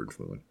know what they were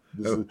doing.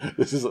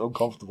 This is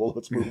uncomfortable.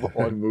 Let's move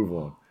on. Move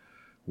on.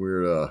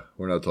 We're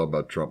not talking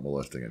about Trump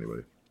molesting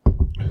anybody.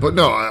 But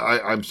no,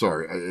 I'm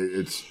sorry.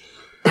 It's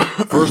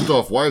first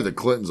off, why have the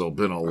Clintons all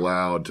been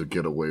allowed to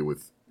get away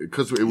with?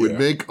 Because it would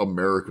make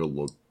America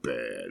look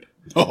bad.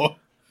 Oh,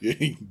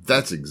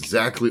 that's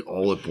exactly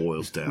all it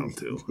boils down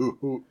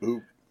to.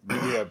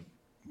 Yeah,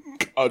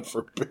 God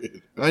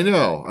forbid. I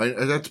know.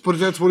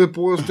 That's what it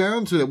boils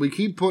down to. That we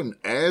keep putting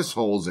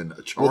assholes in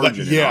charge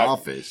in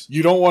office.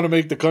 You don't want to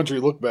make the country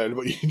look bad,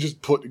 but you can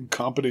just put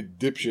incompetent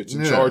dipshits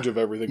in charge of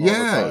everything all the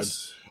time.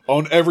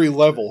 On every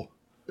level.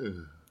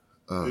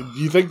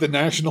 You think the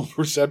national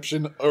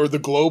perception or the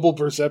global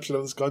perception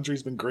of this country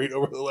has been great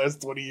over the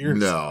last 20 years?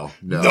 No.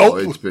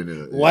 Nope. It's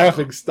been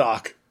laughing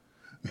stock.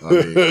 I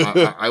mean,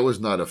 I was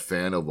not a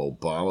fan of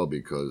Obama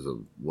because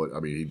of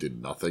he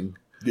did nothing.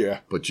 Yeah.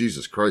 But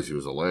Jesus Christ, he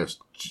was the last,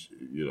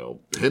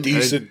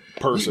 decent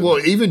person. Well,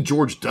 even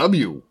George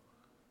W.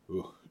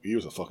 Ooh, he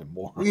was a fucking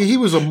moron. He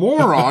was a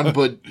moron,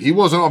 but he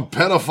wasn't on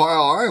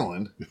Pedophile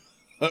Island.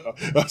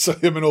 So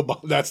him and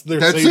Obama, that's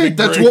it.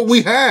 That's what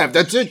we have.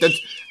 That's it. That's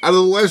out of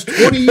the last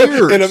 20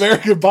 years. In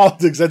American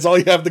politics, that's all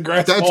you have to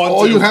grasp onto. That's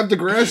all you have to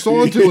grasp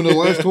onto in the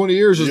last 20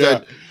 years is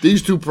that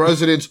these two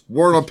presidents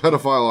weren't on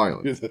Pedophile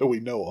Island. That we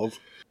know of.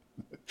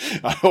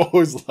 I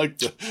always like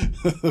the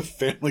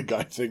Family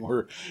Guy thing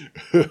where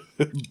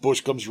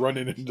Bush comes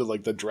running into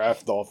the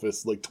draft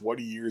office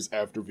 20 years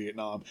after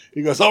Vietnam.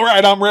 He goes, "All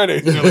right, I'm ready."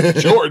 And you're like,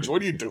 "George,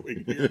 what are you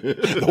doing here?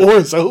 The war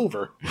is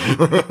over."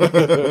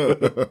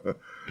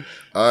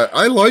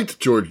 I liked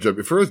George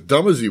W. For as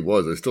dumb as he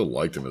was, I still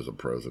liked him as a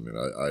president.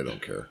 I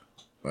don't care.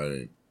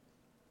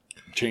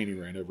 Cheney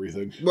ran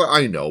everything. Well,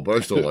 I know, but I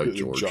still like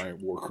George.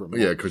 Giant war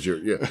criminal. Yeah, because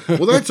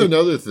Well, that's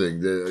another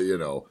thing.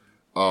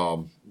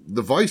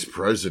 The vice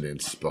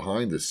presidents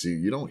behind the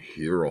scene, you don't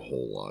hear a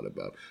whole lot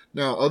about.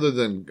 Now, other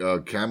than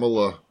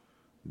Kamala,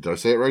 did I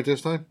say it right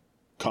this time?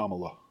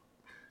 Kamala.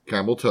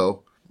 Camel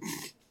Toe.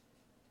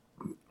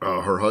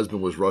 Her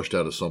husband was rushed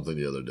out of something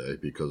the other day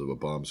because of a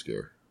bomb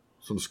scare.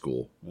 Some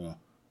school. Yeah.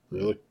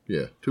 Really?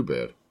 Yeah, too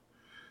bad.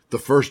 The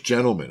First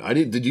Gentleman.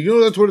 Did you know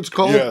that's what it's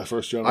called? Yeah,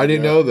 First Gentleman. I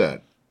didn't know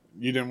that.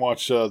 You didn't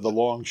watch The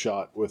Long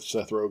Shot with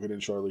Seth Rogen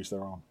and Charlize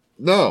Theron?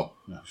 No.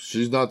 Yeah.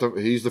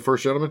 He's the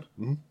First Gentleman?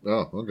 Mm-hmm.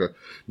 Oh, okay.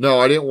 No,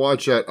 I didn't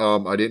watch that.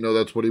 I didn't know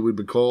that's what he would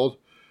be called.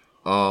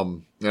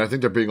 And I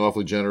think they're being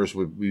awfully generous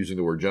with using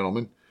the word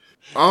gentleman.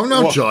 I'm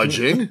not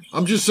judging.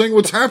 I'm just saying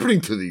what's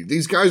happening to these.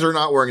 These guys are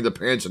not wearing the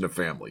pants in the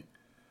family.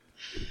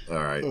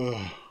 All right.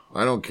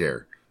 I don't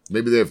care.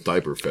 Maybe they have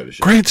diaper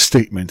fetishes. Grant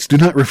statements do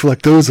not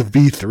reflect those of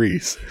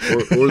B3s.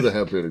 Or the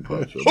Happy Ending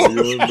Pod Show.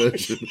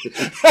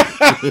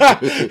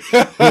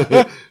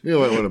 You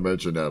might want to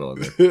mention that on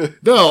there.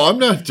 No, I'm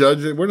not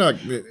judging. We're not.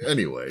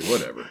 Anyway,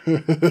 whatever.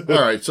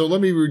 All right, so let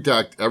me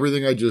redact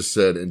everything I just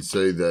said and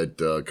say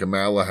that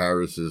Kamala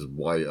Harris's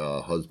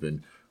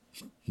husband,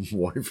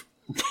 wife.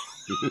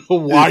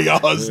 Why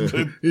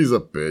husband? He's a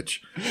bitch.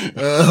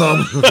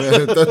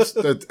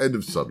 That's end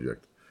of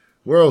subject.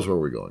 Where else were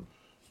we going?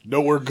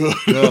 Nowhere good.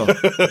 No.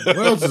 What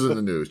else is in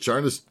the news?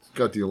 China's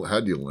had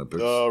the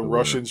Olympics.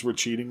 Russians were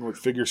cheating with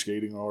figure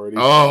skating already.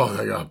 Oh,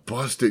 they got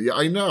busted. Yeah,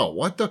 I know.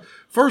 What the?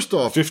 First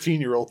off,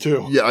 15-year-old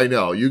too. Yeah, I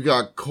know. You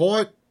got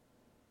caught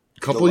a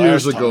couple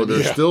years ago.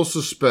 They're still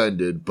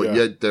suspended, but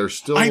yet they're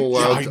still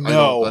allowed. I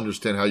don't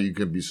understand how you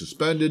can be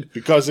suspended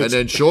and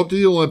then show up to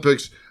the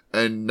Olympics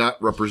and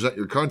not represent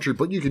your country,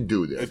 but you can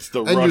do that. It's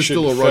the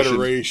Russian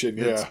Federation.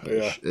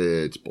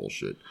 It's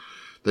bullshit.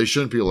 They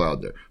shouldn't be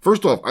allowed there.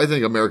 First off, I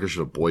think America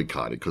should have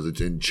boycotted because it's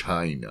in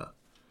China.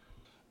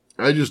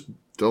 I just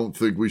don't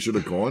think we should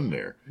have gone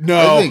there.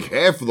 No. I think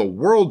half of the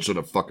world should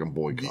have fucking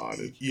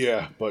boycotted.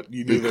 Yeah, but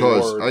you knew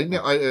because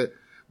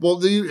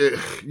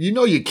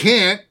you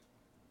can't.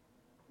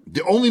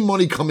 The only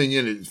money coming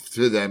in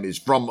to them is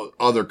from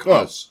other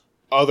countries.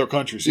 Other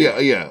countries.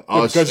 Yeah.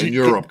 Us Because and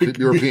you- Europe, be-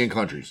 European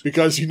countries.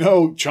 Because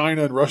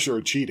China and Russia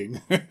are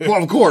cheating,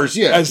 Well, of course,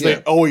 yeah. as they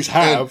always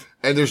have.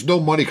 And there's no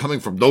money coming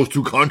from those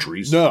two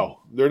countries. No,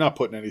 they're not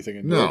putting anything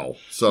in. No.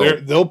 So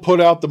They'll put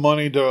out the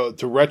money to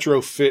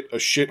retrofit a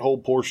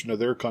shithole portion of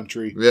their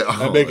country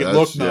and make it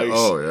look that's- yeah. nice.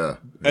 Oh, yeah.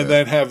 And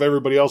then have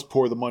everybody else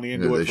pour the money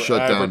into Yeah, it they for shut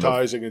down the-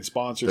 advertising and They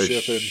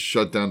sponsorship. And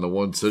shut down the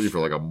one city for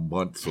like a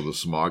month so the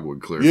smog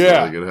would clear.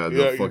 Yeah, So they could have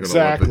yeah, the fucking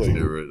exactly.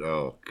 Olympics near it.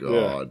 Oh,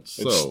 God.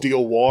 and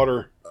steal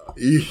water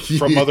So.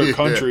 from other Yeah.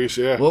 countries.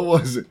 Yeah. What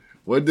was it?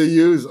 What did they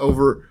use?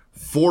 Over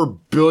 4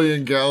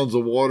 billion gallons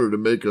of water to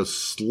make a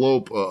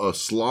slope, a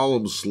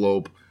slalom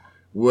slope,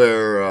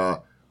 where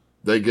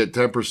they get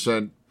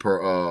 10%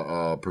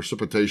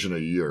 precipitation a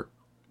year.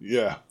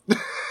 Yeah.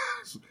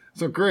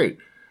 So great,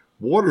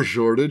 water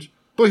shortage.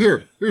 But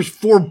here's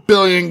 4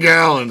 billion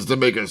gallons to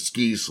make a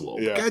ski slope.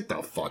 Yeah. Get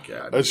the fuck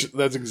out of here.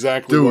 That's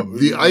exactly what Dude,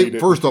 we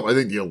needed. first off, I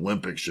think the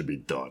Olympics should be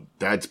done.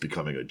 That's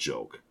becoming a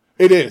joke.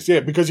 It is, yeah,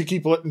 because you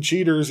keep letting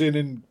cheaters in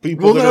and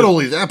people. Well, that not are-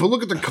 only that, but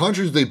look at the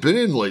countries they've been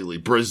in lately.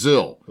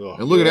 Brazil. Oh,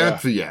 And look at yeah.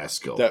 that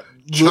fiasco. That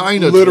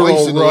China literal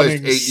twice in the last 8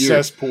 running years.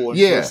 cesspool in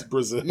Yeah.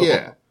 Brazil.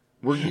 Yeah.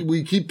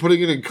 We keep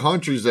putting it in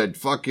countries that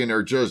fucking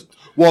are just...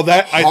 Well,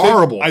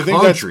 Horrible I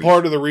think that's countries.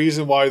 part of the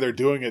reason why they're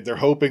doing it. They're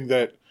hoping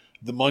that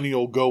the money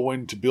will go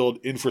in to build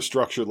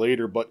infrastructure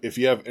later. But if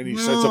you have any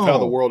sense of how the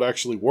No. world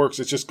actually works,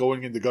 it's just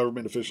going into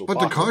government official. But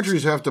pockets. the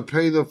countries have to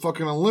pay the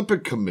fucking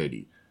Olympic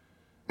Committee.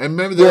 And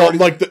remember, they well, already...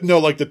 like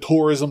the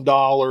tourism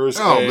dollars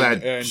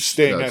and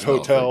staying that's at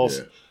hotels.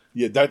 nothing,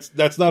 Yeah,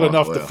 that's not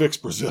enough to well. fix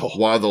Brazil.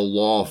 While the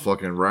law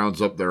fucking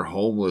rounds up their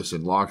homeless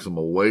and locks them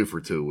away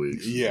for 2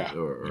 weeks. Yeah.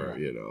 Or,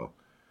 you know.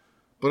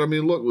 But I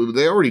mean, look,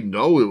 they already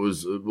know it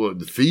was.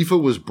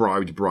 FIFA was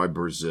bribed by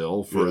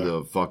Brazil for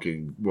the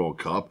fucking World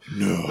Cup.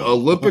 No. The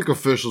Olympic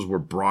officials were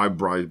bribed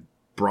by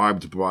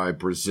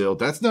Brazil.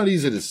 That's not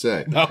easy to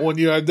say. Not when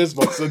you had this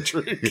much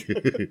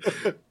intrigue.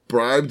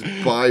 Bribed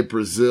by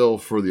Brazil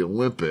for the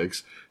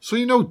Olympics. So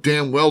you know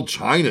damn well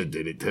China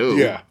did it too.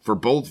 Yeah. For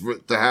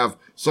to have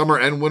summer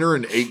and winter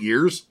in 8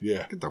 years.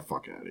 Yeah. Get the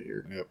fuck out of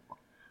here. Yep.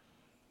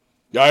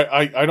 Yeah,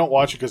 I don't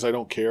watch it because I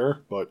don't care,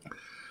 but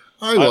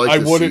I like I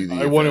to see wouldn't the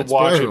I wouldn't events, but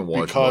I watch haven't it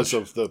watched because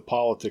much. of the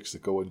politics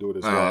that go into it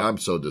as well. I'm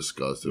so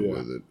disgusted Yeah.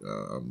 with it.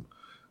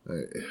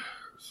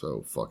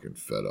 So fucking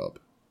fed up.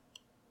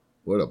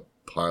 What a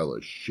pile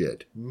of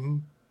shit. Mm-hmm.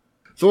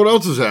 So what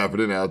else is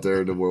happening out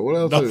there in the world? What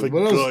else? Nothing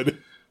what else? good.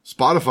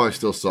 Spotify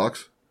still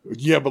sucks.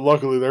 Yeah, but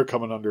luckily they're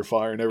coming under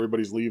fire and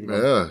everybody's leaving.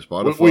 them. Yeah,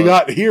 Spotify. We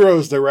got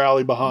heroes to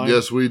rally behind.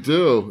 Yes, we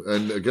do.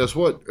 And guess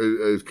what?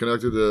 It's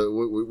connected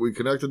to we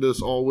connected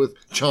this all with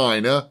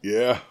China.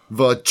 Yeah.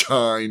 The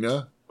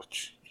China.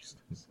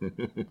 Jesus.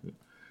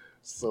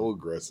 So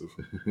aggressive.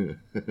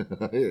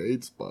 I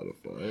hate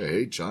Spotify. I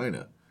hate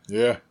China.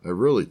 Yeah. I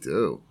really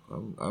do.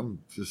 I'm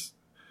just.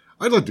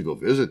 I'd like to go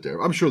visit there.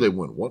 I'm sure they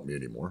wouldn't want me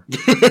anymore.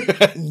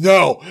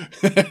 No.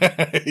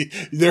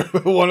 They're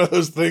one of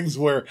those things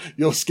where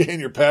you'll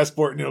scan your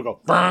passport and it'll go,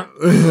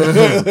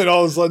 and then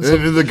all of a sudden,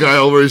 And then the guy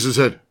will raise his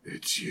head.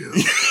 It's you.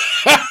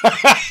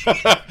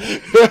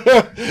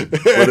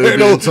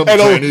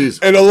 Chinese.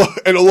 And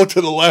it'll look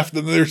to the left,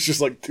 and there's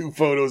just like two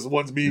photos.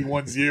 One's me,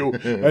 one's you.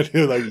 And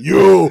you're like,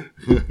 you.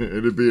 And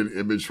it'd be an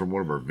image from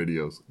one of our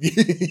videos.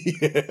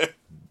 Yeah.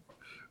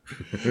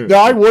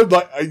 Now, I would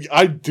like,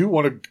 I do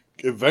want to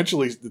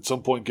eventually at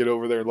some point get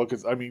over there and look at,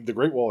 I mean, the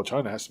Great Wall of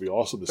China has to be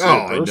awesome to see in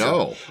I person.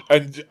 know.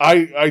 And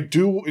I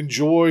do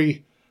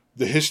enjoy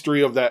the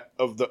history of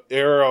the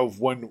era of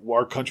when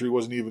our country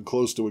wasn't even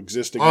close to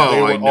existing. And Oh,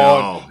 they were I know.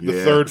 on the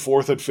Yeah. third,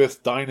 fourth, and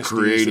fifth dynasties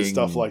Creating and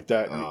stuff like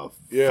that.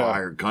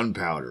 fire,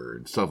 gunpowder,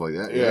 and stuff like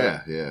that.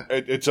 Yeah.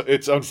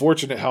 It's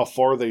unfortunate how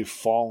far they've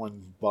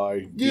fallen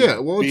by Yeah,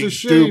 well, it's being a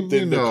shame, duped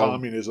into you know.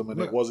 communism,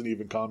 and it wasn't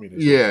even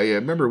communism. Yeah.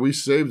 Remember, we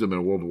saved them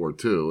in World War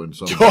II. And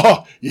some.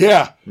 Oh,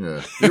 yeah.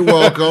 Yeah. You're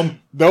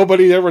welcome.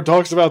 Nobody ever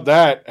talks about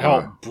that, how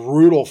Yeah.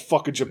 brutal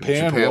fucking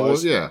Japan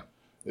was. Yeah.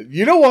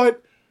 You know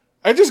what?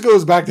 It just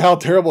goes back to how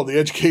terrible the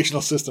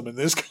educational system in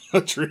this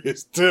country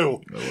is,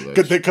 too.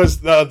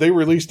 Because they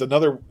released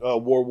another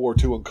World War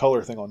II in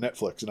color thing on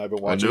Netflix, and I've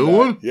been watching new that.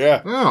 one?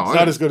 Yeah. Oh, it's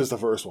not as good as the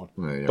first one.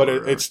 Yeah, but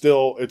right. it's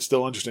still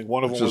interesting.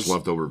 One of It's them just was...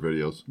 leftover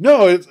videos.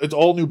 No, it's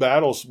all new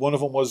battles. One of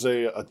them was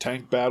a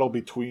tank battle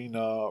between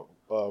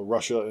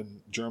Russia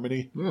and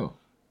Germany. Oh.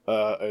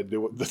 And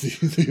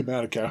the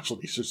amount of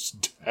casualties are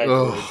staggering.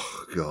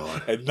 Oh,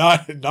 God. And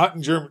not in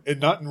Germany, and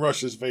not in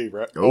Russia's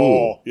favor.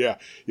 Oh. Yeah.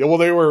 Well,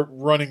 they were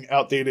running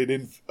outdated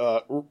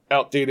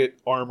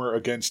armor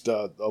against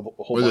a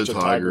whole With bunch the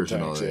of Tiger Tigers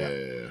and all tanks.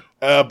 that.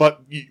 Yeah.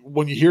 But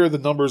when you hear the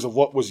numbers of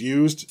what was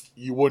used,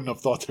 you wouldn't have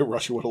thought that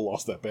Russia would have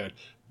lost that bad.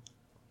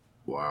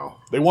 Wow.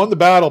 They won the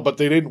battle, but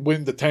they didn't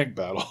win the tank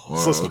battle. Wow,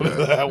 So let's put it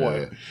okay. that Yeah,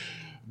 way. yeah.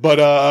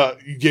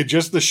 But you get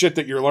just the shit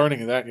that you're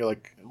learning in that, and you're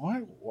like,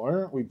 why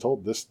aren't we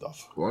told this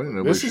stuff? Why didn't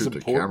nobody This is shoot the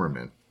important.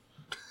 cameraman?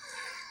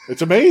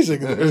 It's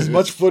amazing. As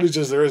much footage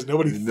as there is,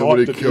 nobody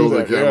Nobody thought to killed do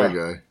the that. camera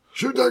Yeah. guy.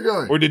 Shoot that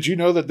guy. Or did you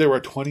know that there were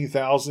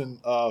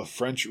 20,000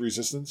 French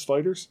resistance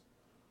fighters?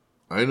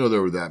 I didn't know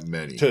there were that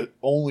many. to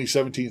only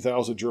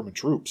 17,000 German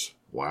troops.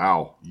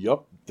 Wow.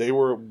 Yep. They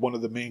were one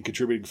of the main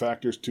contributing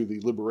factors to the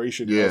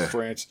liberation Yeah. of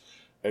France.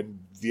 And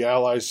the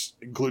Allies,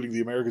 including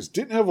the Americans,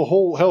 didn't have a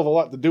whole hell of a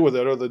lot to do with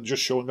it other than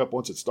just showing up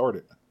once it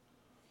started.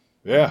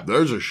 Yeah.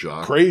 There's a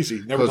shock.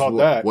 Crazy. Never 'Cause thought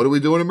that. What do we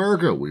do in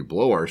America? We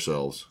blow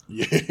ourselves.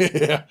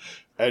 Yeah.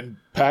 And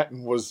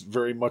Patton was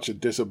very much a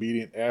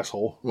disobedient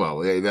asshole.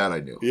 Well, yeah, that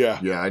I knew. Yeah.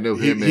 Yeah, I knew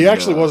He, him. he and,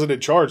 actually wasn't in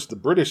charge. The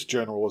British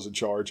general was in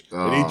charge.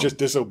 And he Oh. just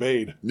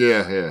disobeyed.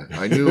 Yeah.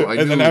 I knew.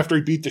 And then after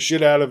he beat the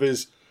shit out of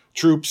his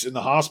troops in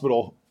the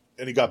hospital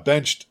and he got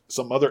benched,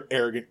 some other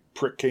arrogant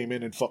prick came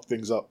in and fucked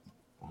things up.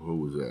 Who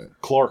was that?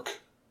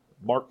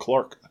 Mark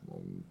Clark.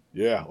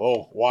 Yeah.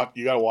 Oh,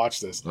 you got to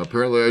watch this.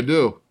 Apparently I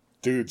do.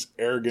 Dude's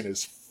arrogant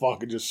as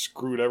fuck and just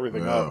screwed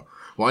everything Yeah. up.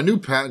 Well, I knew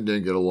Patton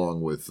didn't get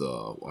along with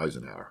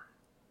Eisenhower.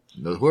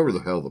 No, whoever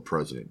the hell the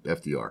president,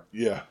 FDR.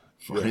 Yeah.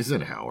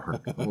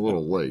 Eisenhower. I'm a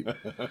little late.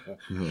 A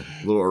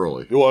little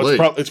early. Well, Late.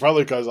 it's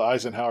probably because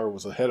Eisenhower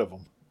was ahead of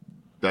him.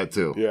 That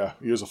too. Yeah.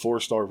 He was a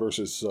 4-star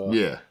versus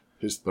Yeah.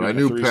 his. But I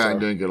knew Patton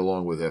didn't get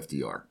along with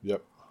FDR.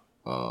 Yep.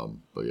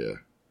 But yeah.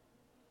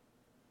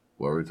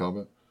 What were we talking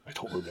about? I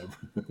don't remember.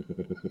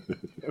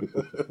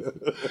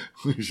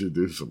 We should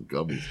do some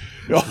gummies.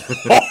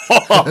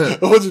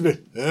 What's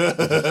it?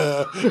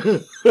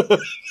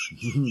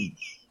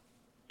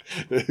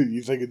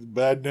 You think it's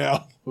bad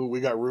now? We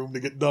got room to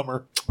get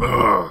dumber.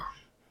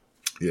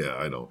 Yeah,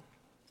 I know.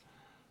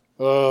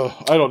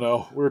 I don't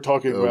know. We were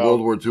talking about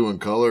World War II in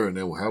color, and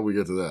then how we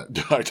get to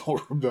that? I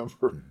don't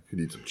remember You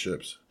need some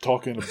chips.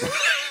 talking about.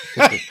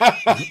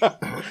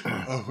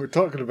 We're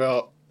talking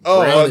about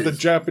Brownies. the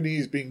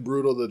Japanese being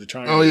brutal to the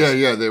Chinese. Oh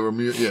yeah, they were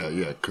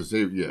because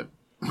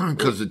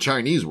because the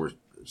Chinese were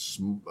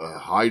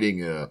hiding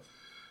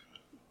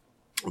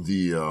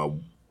the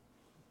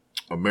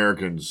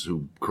Americans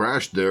who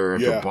crashed there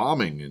after Yeah.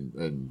 bombing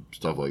and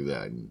stuff like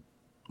that, and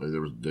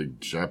the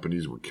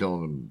Japanese were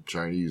killing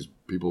Chinese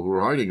people who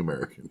were hiding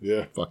Americans.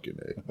 Yeah. Fucking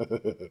A.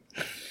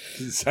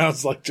 It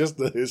sounds like just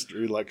a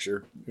history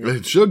lecture.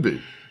 It should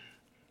be.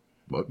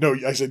 No,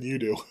 I said you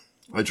do.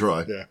 I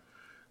try. Yeah.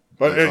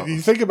 But you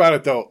think about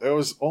it, though. It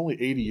was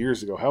only 80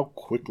 years ago. How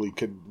quickly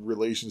can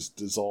relations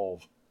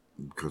dissolve?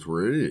 Because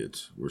we're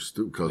idiots. We're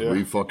stupid. Because Yeah.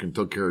 we fucking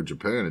took care of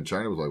Japan, and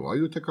China was like, "Why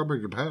you take care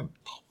of Japan?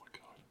 Oh, my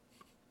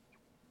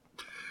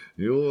God.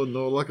 You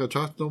know, like a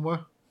chat no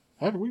more.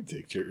 How did we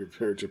take care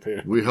of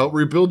Japan? We helped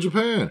rebuild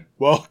Japan."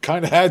 Well,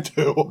 kind of had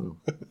to.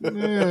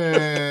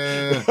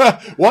 Eh.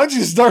 Why don't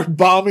you start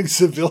bombing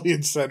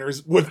civilian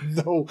centers with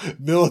no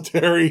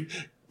military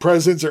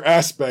presence or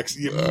aspects?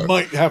 You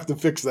might have to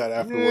fix that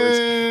afterwards.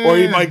 Or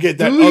you might get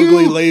that Do you?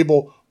 ugly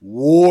label,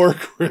 war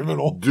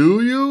criminal.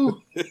 Do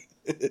you?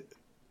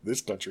 This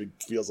country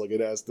feels like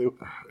it has to.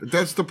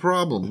 That's the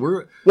problem.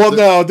 Well,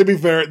 no, to be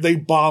fair, they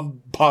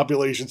bombed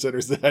population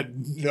centers that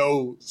had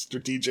no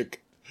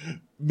strategic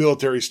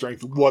military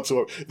strength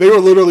whatsoever. They were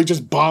literally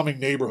just bombing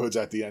neighborhoods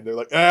at the end. They're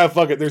like,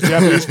 fuck it, there's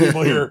Japanese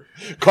people here.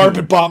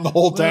 Carpet bomb the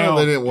whole town.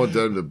 Well, they didn't want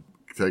them to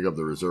take up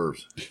the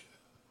reserves.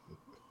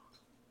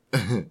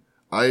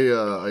 I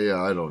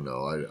don't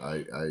know.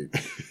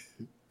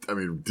 I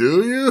mean,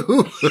 do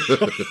you?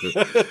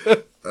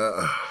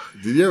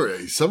 Did you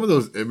ever? Some of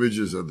those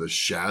images of the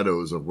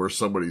shadows of where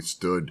somebody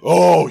stood.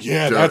 Oh,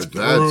 yeah, that's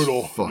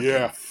brutal. Fucking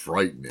Yeah.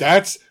 frightening.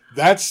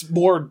 That's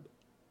more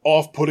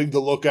off-putting to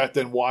look at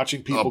than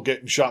watching people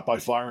getting shot by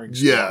firing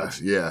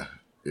squads. yeah.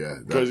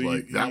 Because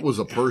That was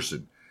a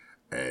person,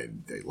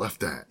 and they left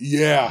that.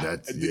 Yeah.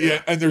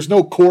 And there's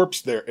no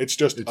corpse there. It's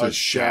just It's a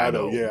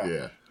shadow. Yeah.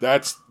 yeah.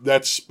 That's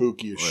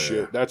shooky as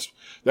shit. yeah.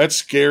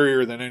 That's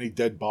scarier than any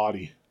dead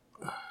body.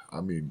 I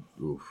mean,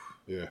 oof.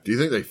 Yeah. Do you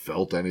think they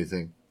felt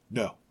anything?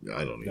 No.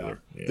 I don't No.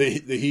 either. Yeah.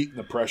 The heat and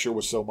the pressure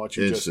was so much.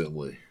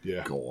 Instantly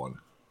Yeah. gone.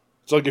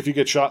 It's like if you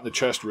get shot in the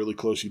chest really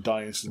close, you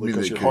die instantly I mean,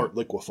 because they your could- heart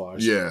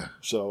liquefies. Yeah.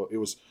 So it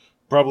was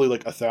probably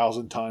like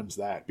 1,000 times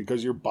that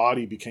because your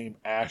body became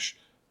ash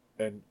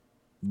and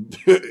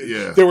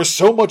Yeah. there was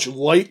so much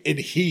light and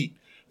heat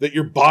that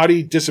your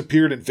body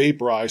disappeared and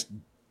vaporized,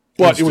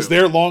 but it was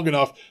there long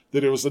enough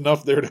that it was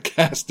enough there to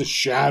cast a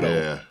shadow.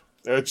 Yeah.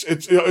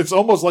 It's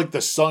almost like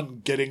the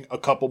sun getting a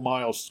couple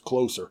miles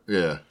closer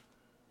Yeah.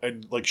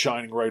 and like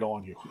shining right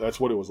on you. That's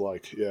what it was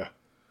like. Yeah.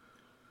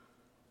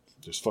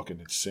 Just fucking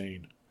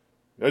insane.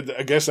 I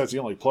guess that's the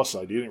only plus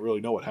side. You didn't really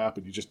know what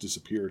happened. You just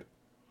disappeared.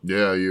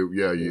 Yeah.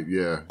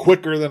 Yeah.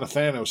 Quicker than a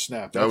Thanos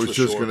snap. I That's was for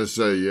just sure. going to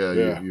say,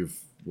 Yeah. you've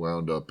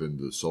wound up in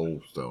the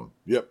Soul Stone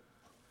Yep.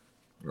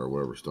 or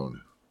whatever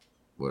stone,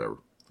 whatever.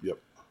 Yep.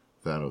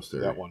 Thanos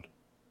theory. That one.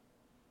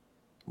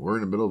 We're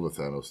in the middle of a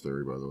Thanos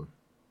theory, by the way.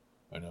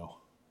 I know.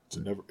 It's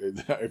a never.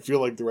 I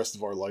feel like the rest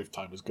of our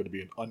lifetime is going to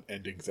be an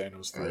unending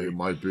Thanos theory. It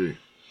might be.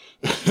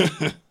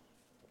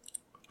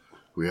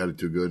 We had it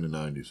too good in the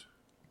 90s.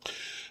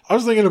 I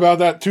was thinking about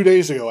that 2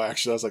 days ago,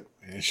 actually. I was like,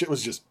 man, shit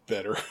was just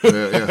better.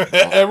 Yeah.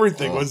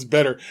 Everything was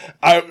better.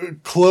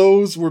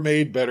 Clothes were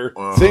made better.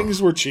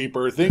 Things were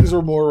cheaper. Things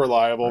were more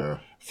reliable. Yeah.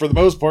 For the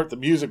most part, the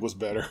music was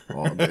better.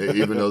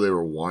 Even though they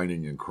were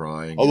whining and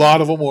crying. A lot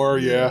of them were,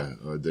 yeah.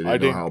 They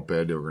didn't know how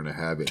bad they were going to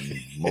have it. And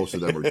most of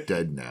them are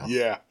dead now.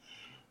 Yeah.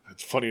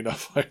 It's funny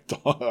enough, I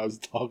was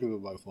talking to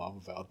my mom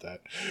about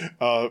that.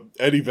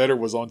 Eddie Vedder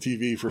was on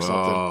TV for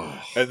something.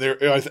 And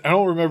I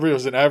don't remember, it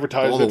was an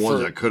advertisement. All the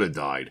ones that could have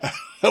died.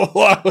 Well,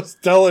 I was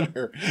telling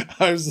her,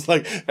 I was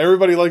like,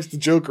 everybody likes to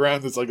joke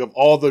around. It's like, of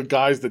all the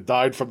guys that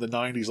died from the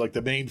 90s, like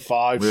the main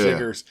 5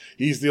 singers,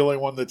 he's the only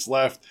one that's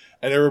left.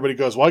 And everybody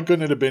goes, why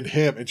couldn't it have been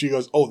him? And she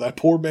goes, oh, that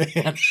poor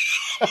man.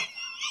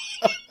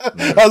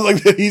 I was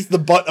like, he's the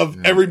butt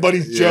of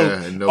everybody's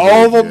joke.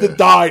 All of them that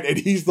died, and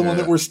he's the one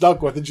that we're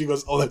stuck with. And she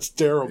goes, oh, that's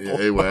terrible.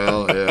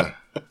 Yeah.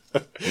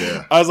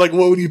 I was like,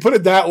 well, when you put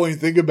it that way and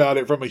think about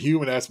it from a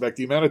human aspect,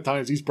 the amount of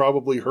times he's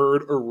probably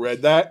heard or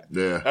read that,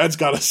 that's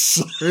got to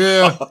suck.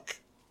 Yeah.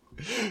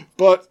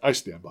 But I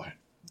stand by it.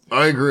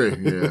 I agree.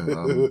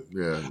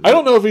 Yeah. I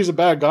don't know if he's a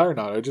bad guy or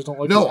not. I just don't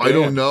like No, I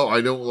don't know.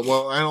 I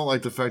don't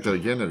like the fact that,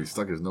 again, that he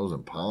stuck his nose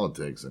in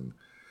politics. And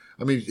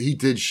I mean, he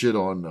did shit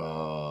on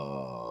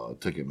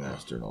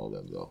Ticketmaster and all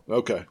them, though.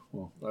 Okay.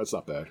 Well, that's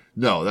not bad.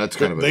 No, that's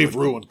kind of they've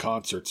ruined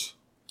concerts.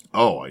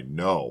 Oh, I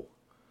know.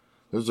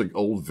 There's an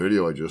old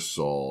video I just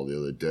saw the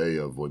other day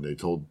of when they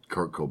told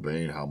Kurt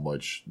Cobain how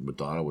much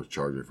Madonna was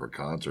charging for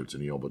concerts,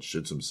 and he almost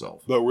shits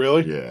himself. But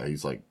really? Yeah,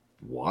 he's like,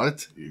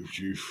 what?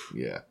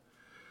 Yeah.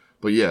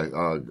 But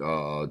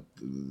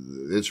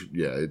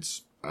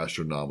it's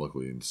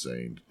astronomically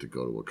insane to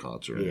go to a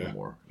concert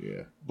anymore.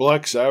 Yeah.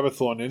 Black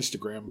Sabbath on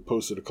Instagram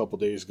posted a couple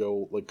days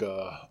ago like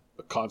a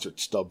concert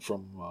stub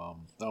from I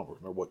don't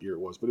remember what year it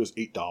was, but it was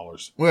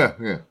 $8.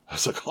 Yeah. I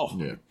was like, oh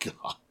my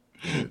god.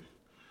 Yeah.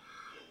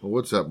 Well,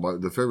 what's that?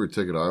 The favorite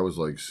ticket I always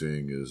like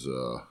seeing is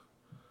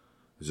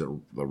it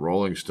the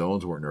Rolling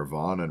Stones were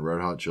Nirvana and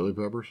Red Hot Chili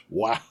Peppers?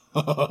 Wow.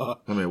 I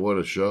mean, what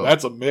a show.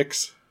 That's a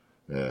mix.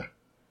 Yeah.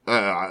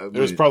 It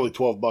was probably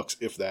 $12,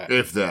 if that.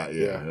 If that,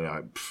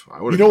 yeah. I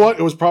you know what?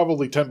 It was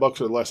probably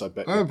 $10 or less, I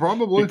bet.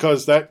 Probably.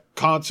 Because that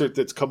concert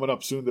that's coming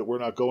up soon that we're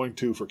not going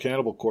to for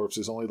Cannibal Corpse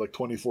is only like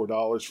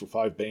 $24 for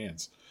 5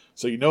 bands.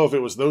 So you know if it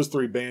was those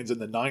 3 bands in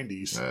the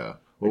 90s. Yeah.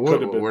 Well,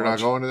 we're not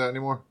going to that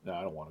anymore? No,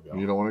 I don't want to go.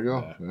 You don't want to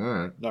go? Nah, all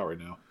right. Not right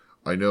now.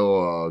 I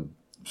know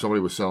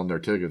somebody was selling their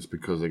tickets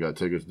because they got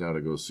tickets now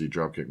to go see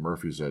Dropkick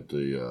Murphys at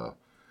the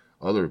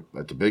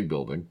big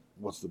building.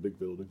 What's the big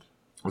building?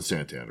 With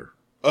Santander.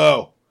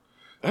 Oh.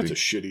 That's a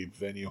shitty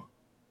venue.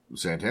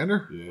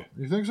 Santander? Yeah.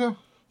 You think so?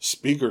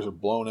 Speakers are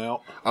blown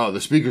out. Oh, the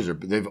speakers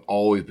they've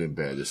always been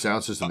bad. The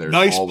sound system there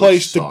nice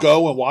place to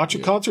go and watch a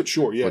concert,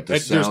 sure, yeah.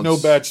 There's no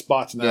bad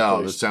spots in that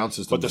place. The sound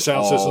system. But the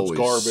sound system's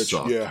garbage.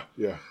 Sucked.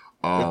 Yeah.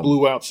 It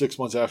blew out 6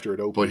 months after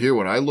it opened. But here,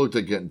 when I looked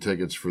at getting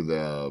tickets for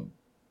the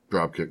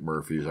Dropkick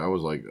Murphys, I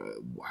was like,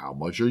 how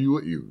much are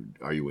you?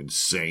 Are you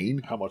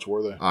insane? How much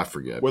were they? I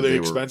forget. Were they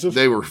expensive?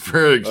 They were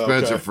very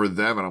expensive for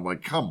them, and I'm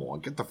like, come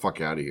on, get the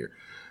fuck out of here.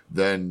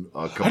 Then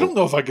I don't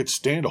know if I could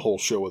stand a whole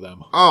show with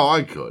them. Oh,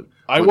 I could.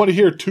 I want to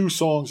hear 2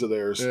 songs of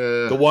theirs.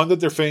 The one that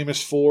they're famous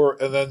for,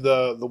 and then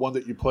the one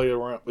that you play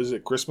around. Is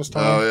it Christmas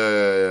time? Oh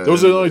yeah.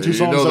 Those are the only 2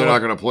 songs. You know they're not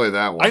going to play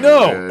that one. I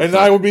know, and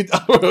I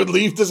would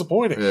leave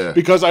disappointed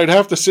because I'd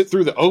have to sit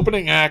through the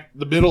opening act,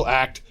 the middle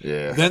act,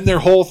 then their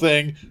whole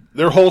thing,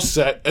 their whole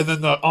set, and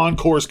then the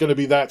encore is going to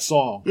be that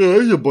song. Yeah,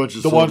 there's a bunch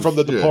of the songs. One from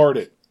The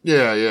Departed.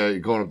 Yeah, you're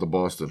going up to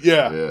Boston.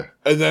 Yeah,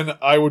 and then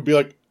I would be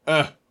like,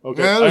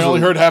 okay, yeah, I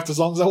only heard half the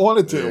songs I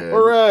wanted to. Yeah,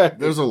 hooray!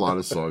 There's a lot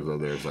of songs on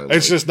there.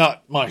 It's just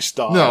not my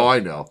style. No, I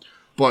know,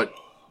 but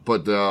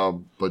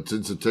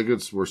since the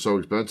tickets were so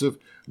expensive,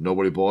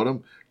 nobody bought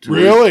them.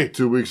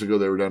 2 weeks ago,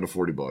 they were down to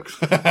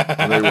 $40,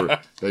 and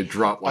they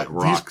dropped like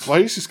rocks. These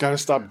places got to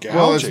stop gouging.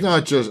 Well, it's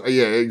not just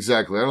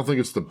exactly. I don't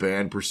think it's the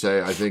band per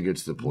se. I think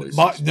it's the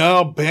places.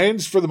 No,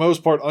 bands for the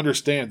most part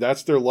understand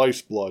that's their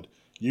life's blood.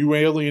 You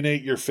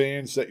alienate your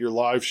fans at your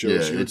live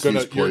shows.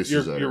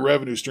 Your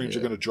revenue streams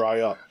are going to dry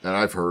up. And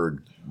I've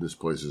heard this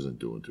place isn't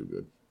doing too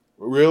good.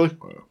 Really?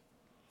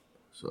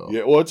 So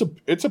yeah, well,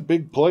 it's a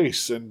big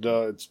place, and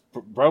it's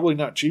probably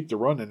not cheap to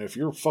run. And if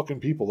you're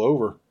fucking people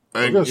over,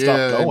 they're going to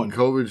stop going. And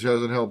COVID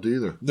hasn't helped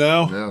either.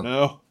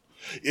 No.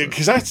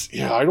 Because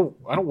I don't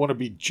want to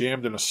be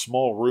jammed in a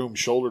small room,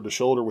 shoulder to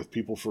shoulder with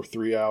people for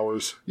 3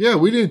 hours. Yeah,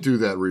 we didn't do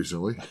that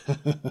recently.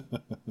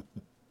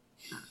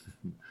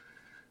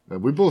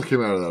 And we both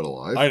came out of that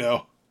alive. I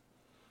know.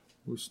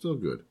 It was still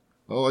good.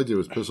 All I did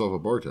was piss off a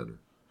bartender.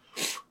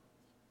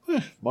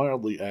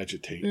 Mildly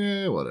agitate.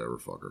 Yeah, whatever,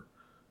 fucker.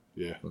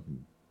 Yeah.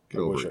 Get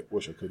over it.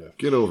 Wish I could have.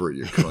 Get over it,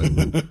 you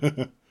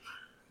cunt.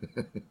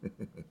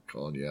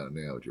 Calling you out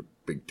now with your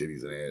big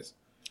titties and ass.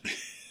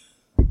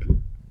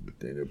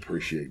 They didn't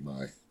appreciate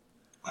my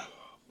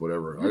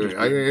whatever.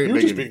 You're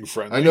just being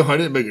friendly. I know I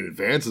didn't make any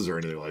advances or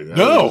anything like that.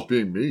 No. I was just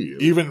being me.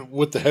 Even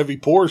with the heavy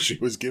pour she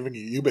was giving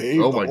you, you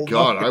behaved. Oh the my whole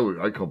God,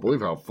 night. I can't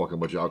believe how fucking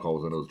much alcohol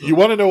was in those. You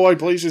want to know why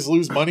places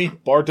lose money?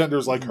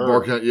 Bartenders like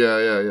her.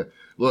 Yeah.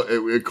 Look,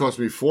 it cost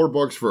me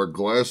 $4 for a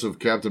glass of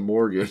Captain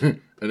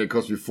Morgan, and it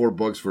cost me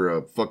 $4 for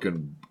a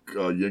fucking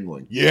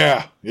Yingling.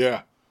 Yeah.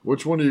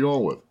 Which one are you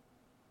going with?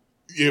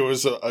 It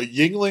was a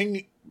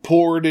Yingling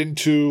poured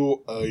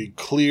into a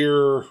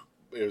clear.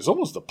 It was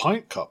almost a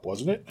pint cup,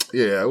 wasn't it?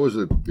 Yeah, it was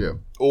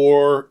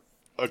Or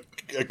a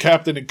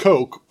Captain and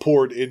Coke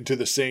poured into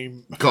the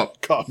same cup.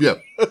 Yeah,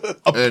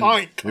 a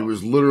pint cup. It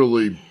was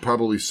literally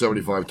probably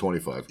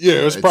 75-25. Yeah,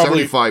 it was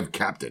probably 75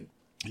 Captain.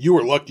 You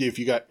were lucky if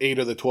you got 8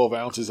 of the 12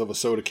 ounces of a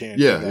soda can.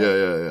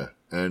 Yeah.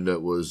 And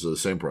it was the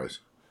same price.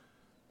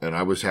 And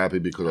I was happy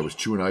because I was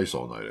chewing ice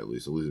all night. At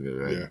least I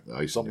had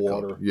ice, some in the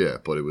water. cup. Yeah,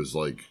 but it was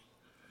like,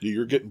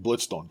 You're getting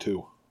blitzed on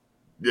 2.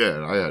 yeah.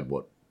 And I had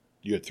what?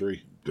 You had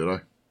 3. Did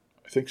I?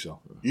 I think so.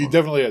 You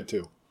definitely had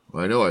 2.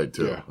 I know I had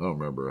 2. Yeah. I don't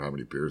remember how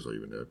many beers I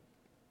even had.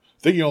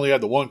 I think you only had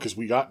the 1 because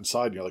we got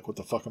inside and you're like, what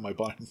the fuck am I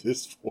buying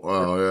this for?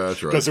 Oh yeah,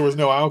 that's right. Because there was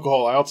no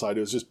alcohol outside.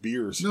 It was just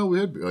beers. No, we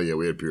had. Oh yeah,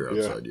 we had beer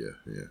outside.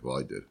 Yeah. Well,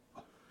 I did.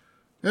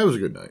 That was a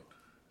good night.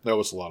 That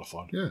was a lot of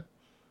fun. Yeah.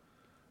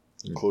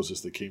 The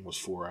closest they came was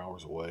 4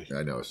 hours away.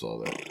 I know. I saw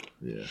that.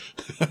 Yeah.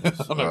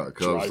 I'm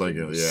not I was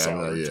thinking. driving Yeah.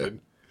 Sourton.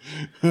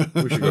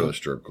 We should go to the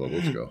strip club.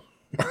 Let's go.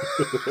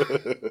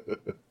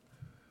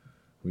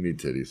 We need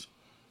titties.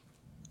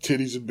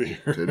 Titties and beer.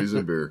 Titties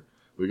and beer.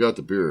 We got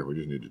the beer. We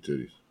just need the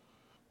titties.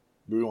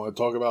 Do we want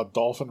to talk about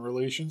dolphin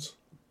relations?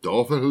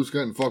 Dolphin? Who's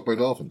getting fucked by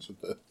dolphins?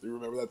 Do you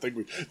remember that thing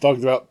we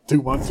talked about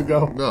 2 months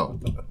ago? No.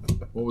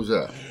 What was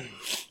that?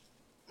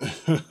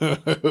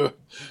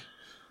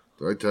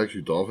 Did I text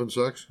you dolphin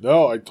sex?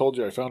 No, I told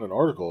you I found an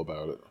article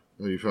about it.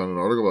 Oh, you found an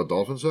article about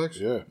dolphin sex?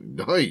 Yeah.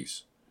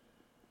 Nice.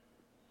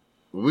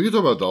 Well, we can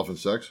talk about dolphin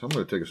sex. I'm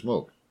going to take a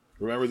smoke.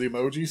 Remember the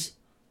emojis?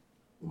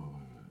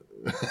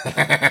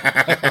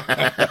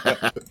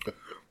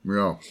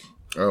 Yeah.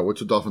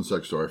 What's a dolphin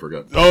sex story? I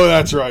forgot. Oh,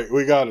 that's right.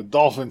 We got a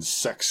dolphin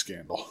sex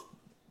scandal.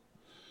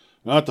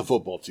 Not the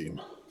football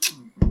team.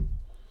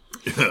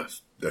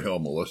 Yes. The hell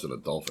molested a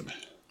dolphin.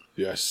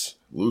 Yes.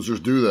 Losers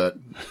do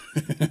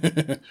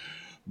that.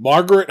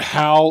 Margaret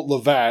Howe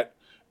Levatt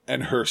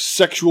and her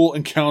sexual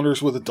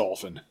encounters with a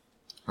dolphin.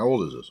 How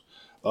old is this?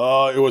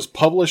 It was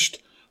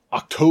published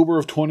October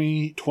of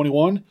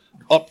 2021,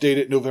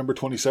 updated November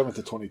 27th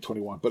of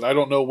 2021. But I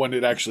don't know when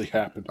it actually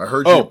happened. I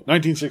heard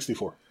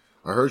 1964.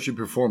 I heard she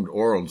performed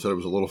oral and said it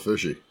was a little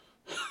fishy.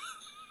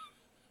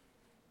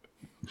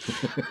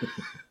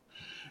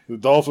 The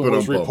dolphin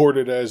was Ba-dum-bum.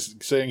 reported as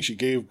saying she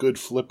gave good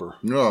flipper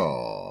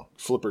No.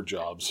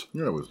 jobs.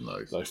 Yeah, it was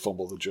nice. I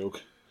fumbled the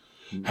joke.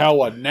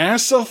 How a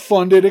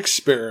NASA-funded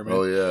experiment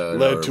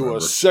led to remember.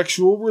 a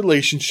sexual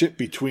relationship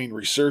between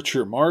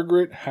researcher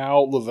Margaret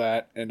Howe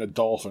Levatt and a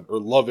dolphin, or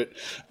Lovett,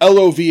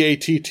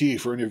 Lovatt,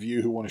 for any of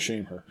you who want to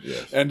shame her,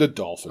 Yes. and a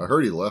dolphin. I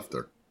heard he left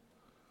her.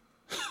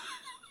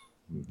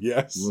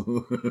 Yes.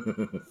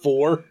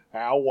 For?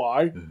 How?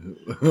 Why?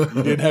 You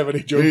didn't have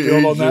any joke He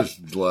build on that?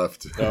 just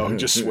left. Oh, he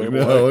just swam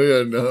No, away.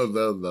 yeah,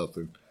 no,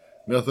 nothing.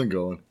 Nothing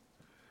going.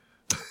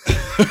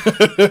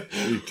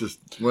 He just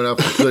went out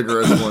for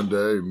cigarettes one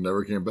day and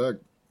never came back.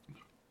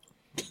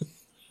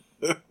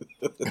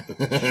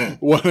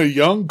 When a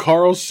young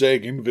Carl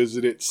Sagan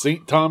visited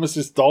St.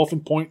 Thomas's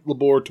Dolphin Point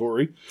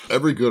Laboratory.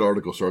 Every good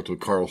article starts with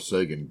Carl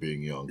Sagan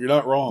being young. You're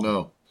not wrong.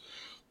 No.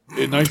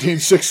 In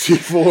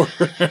 1964,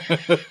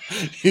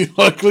 he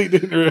likely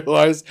didn't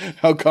realize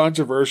how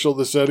controversial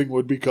the setting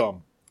would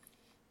become.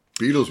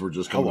 Beatles were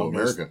just coming to long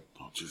is- America.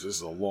 Oh, jeez, this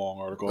is a long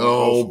article.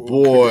 Oh,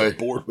 We'll boy. get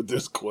bored with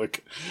this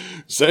quick.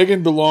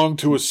 Sagan belonged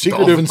to a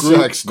secretive Dolphin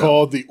group sex, no.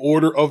 called the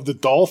Order of the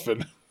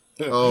Dolphin,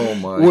 Oh,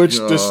 my which,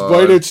 God.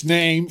 despite its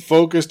name,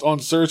 focused on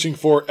searching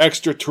for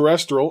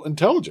extraterrestrial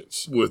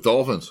intelligence. With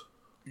dolphins.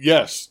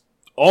 Yes.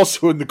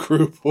 Also in the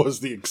group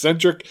was the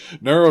eccentric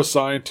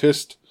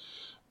neuroscientist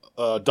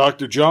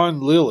Dr. John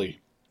Lilly.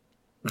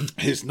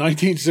 His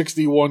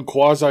 1961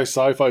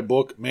 quasi-sci-fi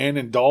book, Man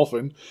and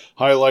Dolphin,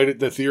 highlighted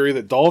the theory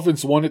that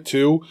dolphins wanted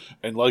to,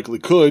 and likely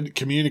could,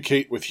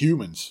 communicate with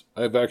humans.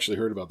 I've actually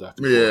heard about that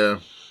before. Yeah.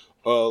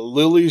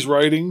 Lilly's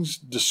writings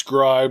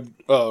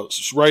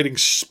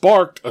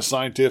sparked a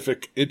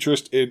scientific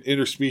interest in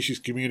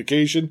interspecies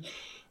communication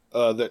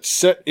that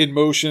set in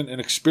motion an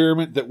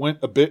experiment that went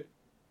a bit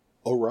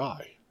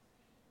awry.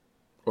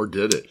 Or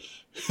did it?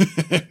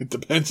 It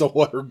depends on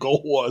what her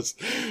goal was.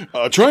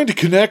 Trying to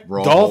connect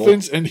Wrong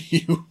dolphins and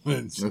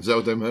humans. Is that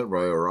what they meant?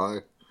 Right or I?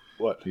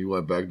 What? You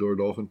went backdoor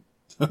dolphin?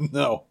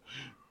 No.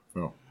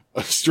 No.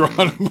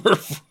 Astronomer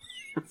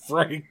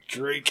Frank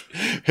Drake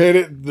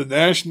headed the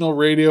National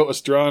Radio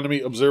Astronomy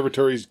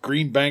Observatory's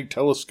Green Bank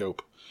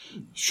Telescope.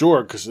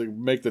 Sure, because they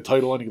make the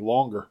title any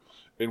longer.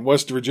 In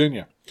West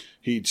Virginia.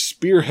 He'd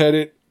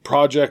spearheaded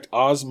Project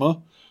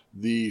Ozma,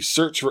 the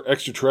search for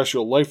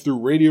extraterrestrial life through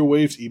radio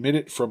waves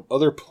emitted from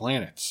other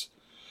planets.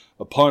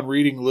 Upon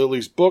reading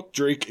Lilly's book,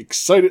 Drake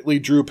excitedly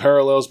drew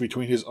parallels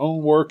between his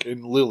own work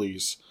and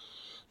Lilly's.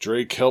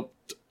 Drake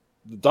helped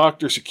the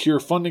doctor secure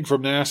funding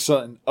from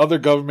NASA and other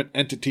government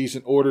entities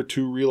in order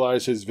to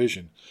realize his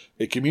vision,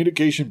 a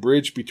communication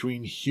bridge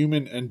between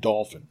human and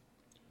dolphin.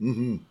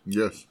 Mm-hmm.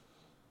 Yes.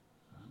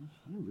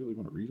 I really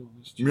want to read all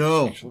this.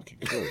 No. Fucking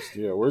Christ.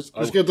 Yeah, where's...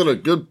 Let's get to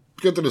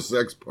the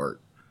sex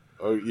part.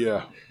 Oh,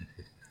 yeah.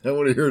 I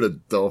want to hear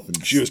the dolphin.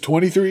 She was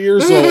 23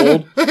 years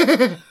old.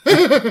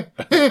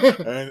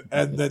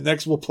 and then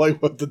next we'll play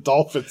what the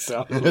dolphin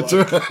sounded like.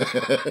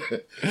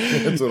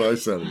 That's what I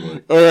sounded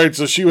like. All right,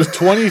 so she was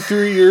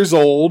 23 years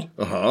old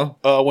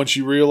Uh-huh. when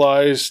she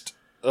realized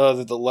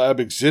that the lab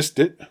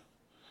existed.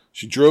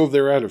 She drove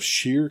there out of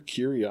sheer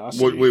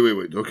curiosity.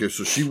 Wait. Okay,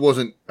 so she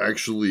wasn't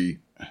actually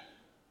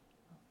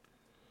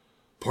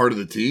part of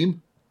the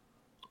team?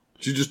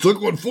 She just took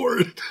one for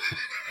it.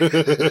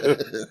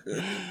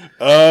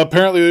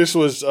 Apparently this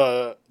was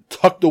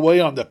tucked away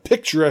on the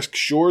picturesque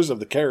shores of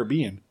the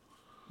Caribbean.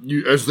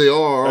 As they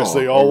are. As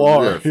they all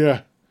are,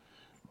 yeah.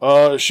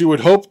 She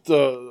would hope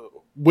to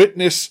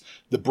witness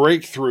the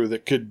breakthrough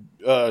that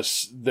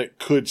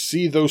could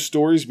see those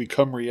stories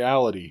become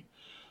reality.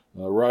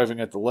 Arriving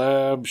at the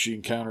lab, she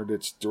encountered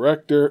its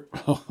director.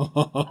 All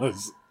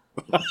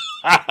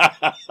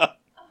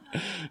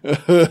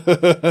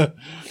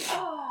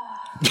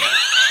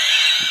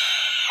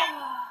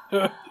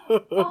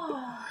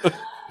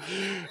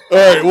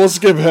right, we'll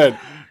skip ahead.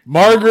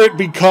 Margaret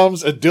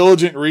becomes a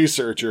diligent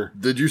researcher.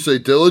 Did you say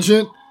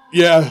diligent?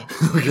 Yeah.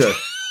 Okay.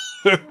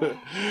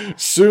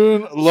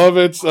 Soon,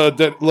 Lovett or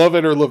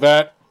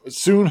Levat,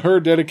 soon her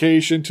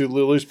dedication to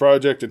Lily's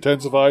project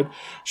intensified.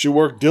 She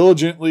worked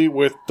diligently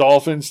with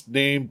dolphins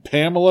named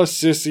Pamela,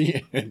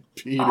 Sissy, and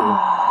Peter.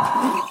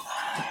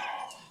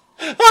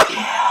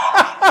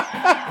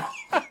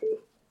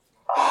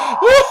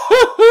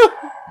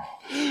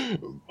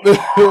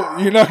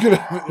 You're not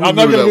gonna. I'm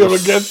not gonna be able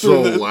to get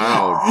through this.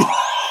 Loud.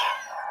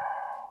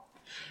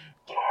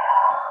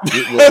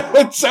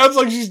 It sounds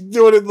like she's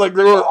doing it like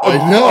they're.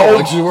 I know,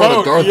 like she's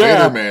wearing a Darth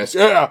Vader mask.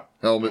 Yeah,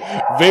 helmet.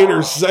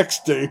 Vader's sex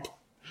tape.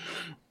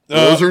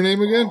 What was her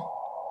name again?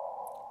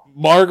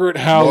 Margaret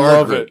Howe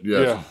Lovett.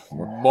 Yes. Yeah,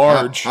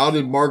 Marge. How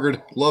did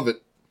Margaret love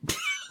it?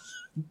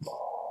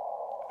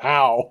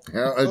 How?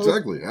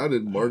 Exactly. How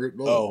did Margaret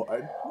love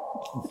it?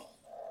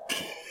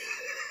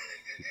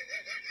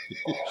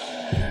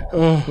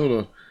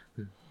 Hold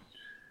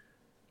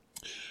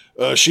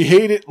on. She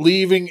hated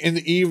leaving in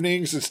the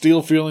evenings and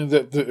still feeling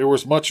that there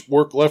was much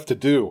work left to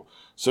do.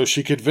 So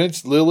she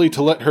convinced Lily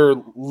to let her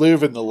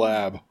live in the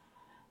lab,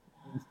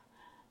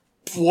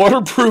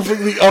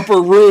 waterproofing the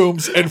upper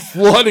rooms and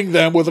flooding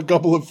them with a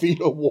couple of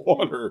feet of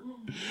water.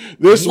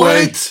 This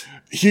way,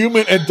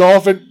 human and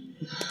dolphin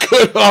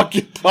could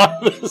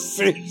occupy the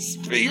same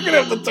space. You're going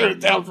to have to turn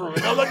it down for a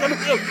minute. I'm not going to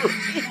be able to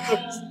read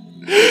this.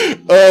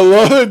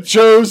 Lovett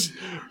chose...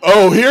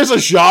 Oh, here's a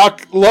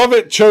shock.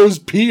 Lovett chose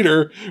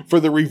Peter for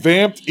the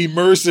revamped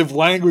immersive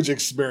language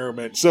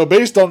experiment. So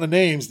based on the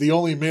names, the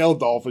only male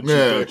dolphin she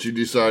picked. She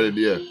decided,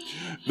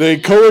 They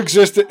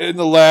coexisted in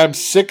the lab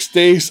 6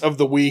 days of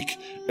the week,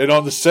 and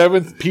on the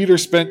 7th, Peter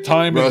spent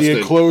time in the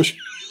enclosure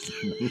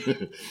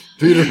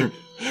Peter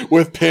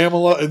with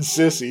Pamela and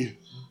Sissy.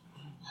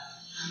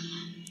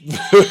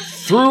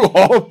 Through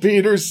all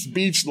Peter's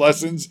speech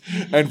lessons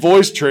and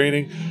voice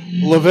training,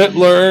 Lovett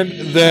learned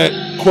that,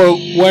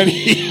 quote, when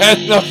he had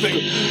nothing...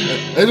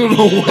 I don't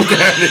know what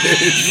that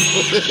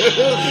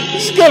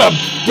is. He's got a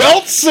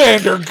belt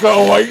sander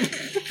going.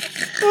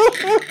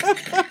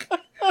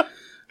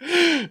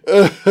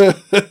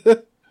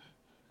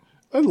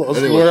 I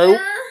lost where I...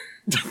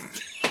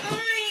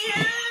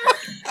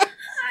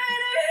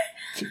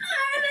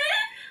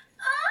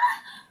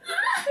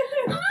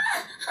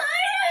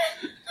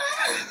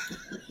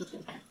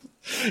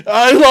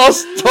 I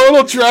lost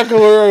total track of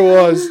where I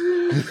was.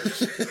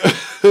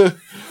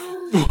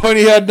 When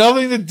he had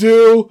nothing to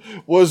do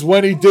was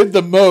when he did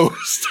the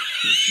most.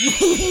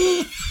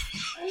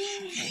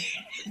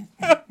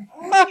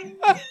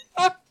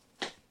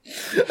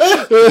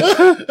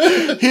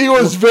 He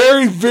was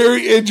very,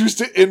 very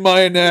interested in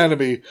my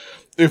anatomy.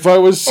 If I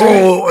was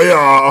sitting,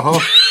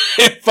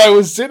 if I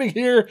was sitting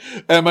here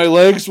and my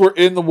legs were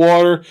in the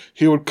water,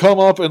 he would come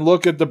up and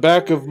look at the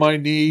back of my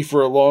knee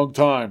for a long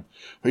time.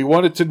 He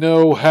wanted to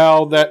know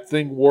how that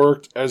thing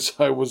worked,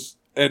 I was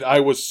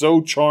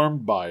so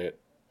charmed by it.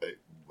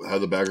 How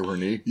the back of her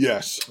knee?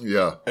 Yes.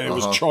 Yeah. And it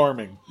was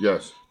charming.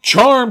 Yes.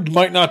 Charmed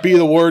might not be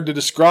the word to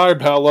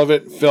describe how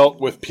Lovett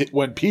felt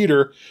when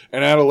Peter,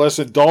 an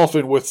adolescent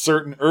dolphin with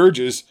certain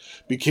urges,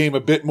 became a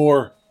bit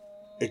more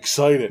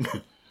excited.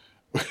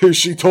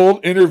 She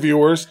told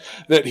interviewers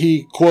that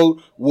he,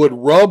 quote, would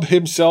rub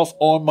himself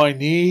on my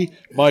knee,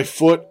 my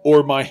foot,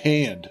 or my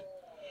hand.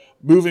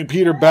 Moving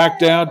Peter back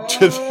down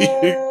to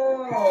the...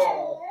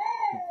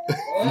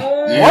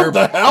 What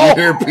the hell? You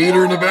hear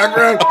Peter in the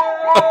background?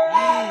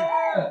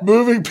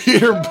 Moving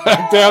Peter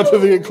back down to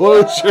the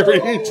enclosure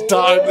each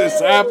time this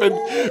happened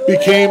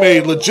became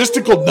a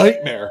logistical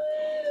nightmare.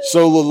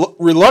 So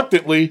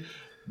reluctantly,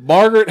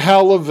 Margaret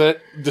Howe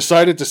Lovett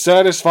decided to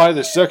satisfy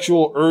the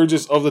sexual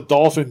urges of the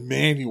dolphin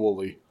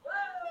manually.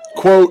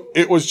 quote,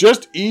 "It was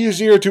just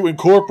easier to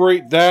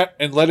incorporate that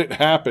and let it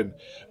happen.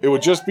 It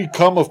would just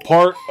become a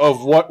part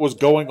of what was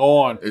going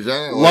on. Is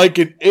that Like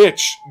an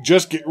itch.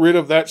 Just get rid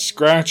of that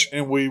scratch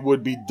and we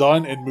would be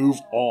done and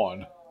moved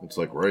on." It's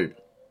like rape.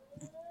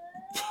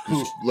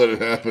 Just let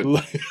it happen.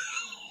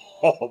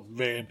 Oh,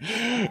 man.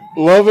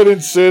 Lovett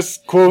insists,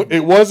 quote,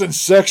 "It wasn't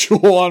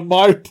sexual on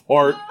my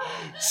part.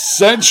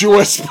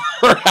 Sensuous,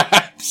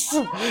 perhaps.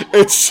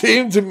 It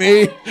seemed to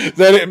me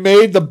that it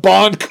made the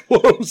bond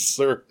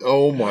closer."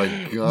 Oh my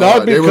god!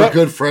 Not They were because-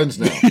 good friends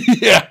now.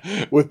 Yeah,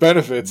 with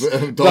benefits.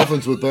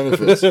 Dolphins with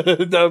benefits.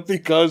 Not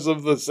because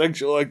of the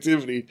sexual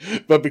activity,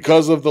 but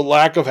because of the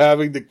lack of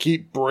having to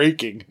keep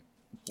breaking.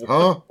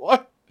 Huh?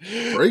 What?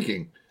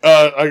 Breaking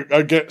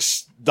I get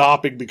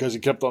stopping because he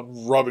kept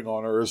on rubbing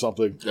on her or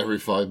something. every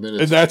 5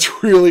 minutes. And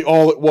that's really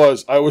all it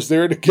was. I was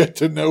there to get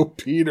to know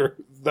Peter.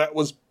 That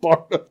was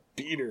part of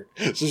Peter.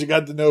 So she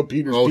got to know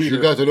Peter's Peter.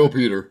 She got to know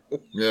Peter.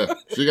 Yeah,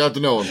 she got to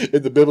know him.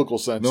 In the biblical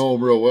sense. Know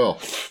him real well.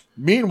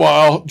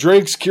 Meanwhile,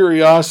 Drake's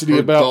curiosity Her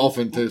about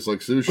dolphin tastes like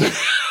sushi.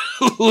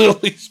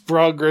 Lily's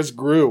progress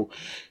grew.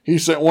 He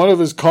sent one of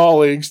his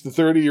colleagues, the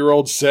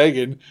 30-year-old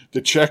Sagan,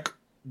 to check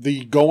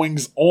the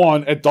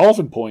goings-on at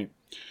Dolphin Point.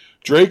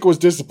 Drake was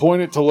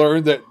disappointed to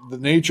learn that the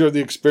nature of the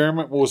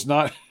experiment was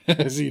not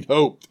as he'd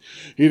hoped.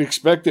 He'd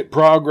expected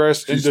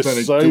progress in She's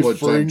spending too much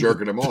deciphering time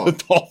jerking him the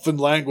off. dolphin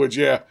language.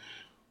 Yeah.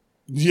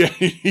 Yeah,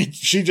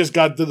 she just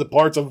got to the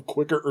parts of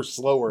quicker or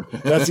slower.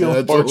 That's the only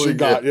That's part all she we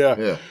got. get.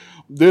 Yeah.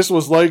 This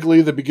was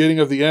likely the beginning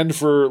of the end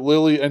for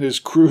Lilly and his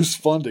crew's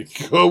funding.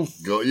 Go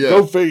figure.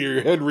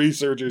 Your head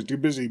researcher is too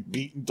busy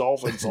beating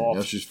dolphins off.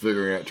 Now she's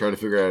trying to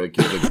figure out how to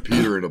keep like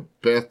Peter in a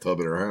bathtub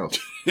in her house.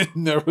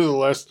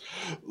 Nevertheless,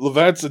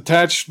 Levat's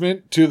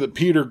attachment to the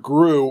Peter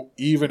grew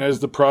even as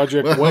the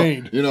project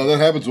waned. You know, that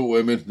happens with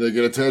women. They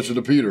get attached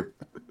to Peter.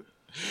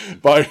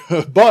 But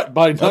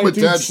by I'm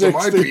attached to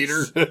my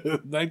 1960s,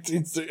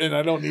 Peter. and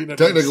I don't need an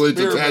Technically, it's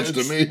attached to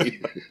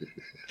experiment. me.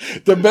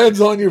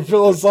 Depends on your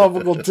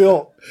philosophical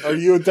tilt. Are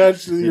you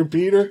attached to your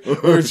Peter,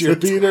 or is your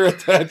Peter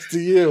attached to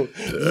you?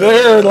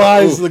 There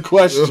lies the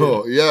question.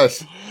 Oh,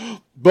 yes.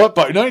 But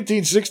by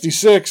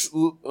 1966,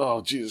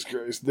 oh Jesus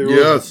Christ,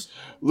 Yes.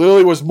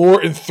 Lilly was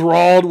more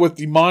enthralled with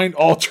the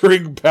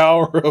mind-altering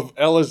power of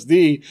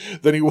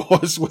LSD than he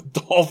was with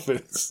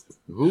dolphins.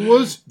 Who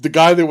was? The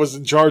guy that was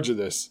in charge of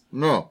this.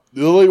 No.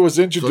 Lilly was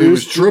So introduced. he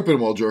was tripping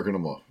while jerking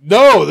him off.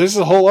 No, this is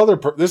a whole other.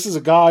 This is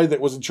a guy that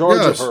was in charge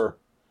Yes. of her,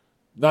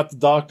 not the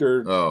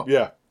doctor. Oh.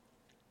 Yeah.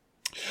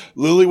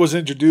 Lilly was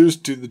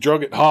introduced to the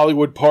Drug at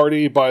Hollywood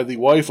party by the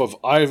wife of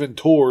Ivan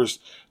Tors,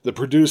 the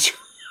producer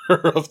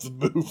of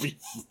the movie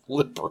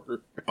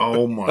Flipper.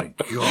 Oh my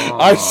god!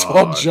 I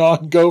saw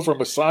John go from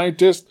a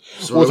scientist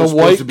So with it was a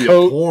white supposed to be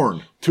coat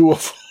porn. to a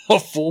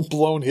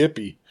full-blown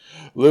hippie.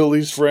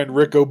 Lily's friend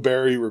Rico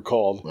Berry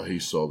recalled. Well, he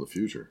saw the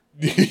future.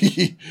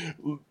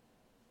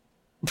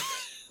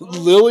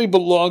 Lily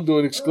belonged to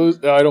an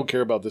exclusive... I don't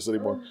care about this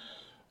anymore.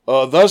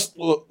 Thus,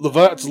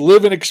 Levat's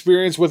living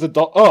experience with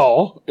adult...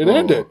 Oh, it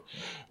ended.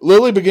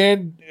 Lily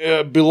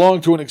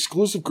belonged to an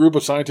exclusive group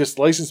of scientists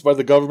licensed by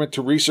the government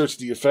to research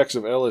the effects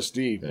of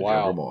LSD. And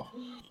Wow. jerk him off.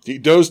 He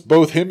dosed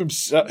both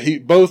himself. He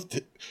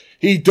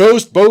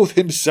dosed both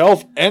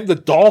himself and the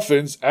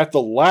dolphins at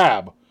the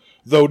lab,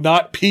 though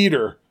not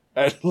Peter,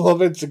 at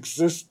Lovett's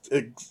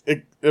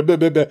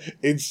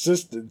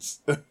insistence.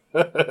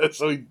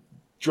 So he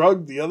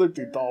drugged the other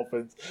two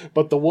dolphins,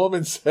 but the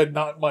woman said,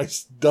 "Not my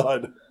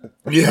stud."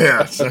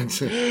 Yeah.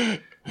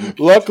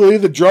 Luckily,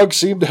 the drug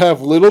seemed to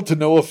have little to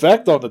no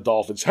effect on the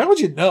dolphins. How would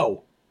you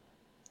know?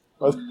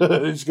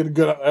 They're just going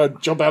to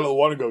jump out of the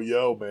water and go,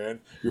 "Yo, man,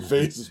 your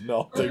face is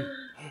melting."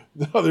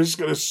 No, they're just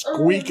going to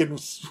squeak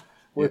and...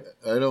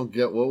 I don't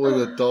get, what would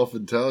a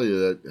dolphin tell you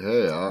that,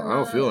 hey, I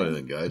don't feel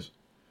anything, guys.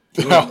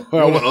 You want to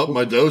up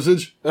my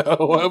dosage?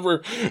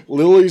 However,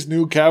 Lily's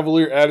new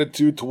cavalier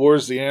attitude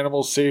towards the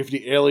animal's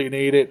safety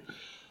alienated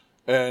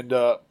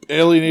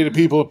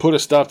people and put a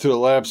stop to the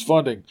lab's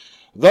funding.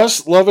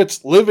 Thus,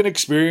 Lovett's living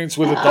experience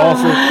with a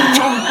dolphin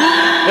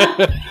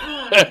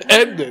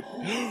ended.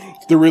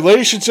 The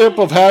relationship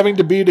of having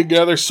to be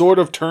together sort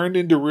of turned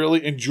into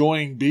really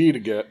enjoying being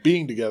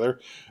together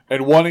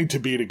and wanting to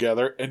be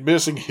together and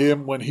missing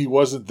him when he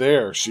wasn't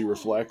there, she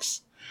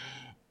reflects.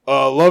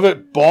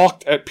 Lovett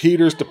balked at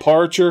Peter's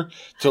departure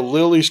to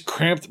Lily's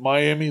cramped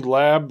Miami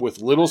lab with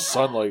little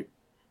sunlight.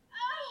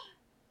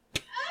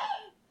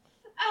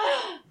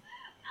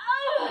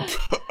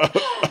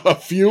 A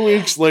few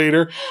weeks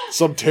later,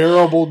 some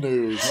terrible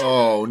news.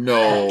 Oh,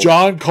 no.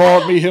 John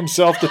called me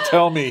himself to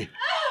tell me.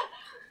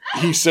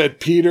 He said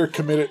Peter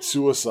committed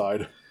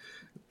suicide.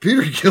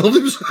 Peter killed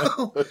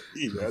himself?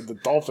 Yeah, the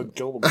dolphin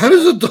killed himself. How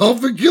does a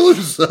dolphin kill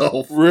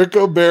himself?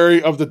 Rico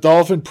Berry of the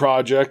Dolphin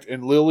Project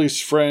and Lily's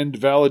friend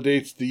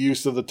validates the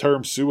use of the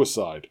term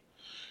suicide.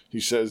 He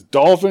says,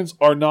 dolphins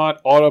are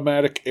not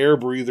automatic air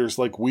breathers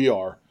like we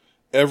are.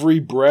 Every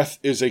breath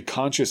is a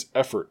conscious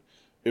effort.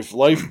 If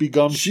life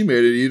becomes She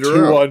made it eat her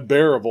too out.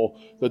 unbearable,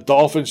 the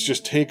dolphins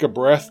just take a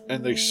breath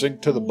and they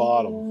sink to the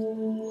bottom.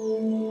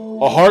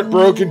 A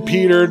heartbroken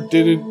Peter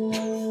didn't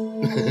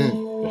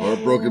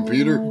Heartbroken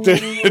Peter?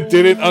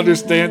 Didn't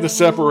understand the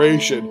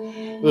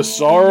separation. The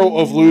sorrow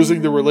of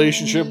losing the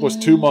relationship was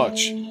too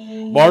much.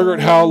 Margaret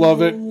Howe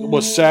Lovett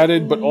was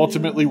saddened but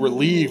ultimately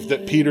relieved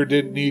that Peter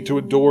didn't need to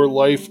endure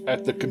life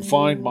at the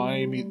confined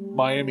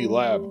Miami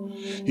lab.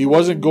 He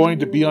wasn't going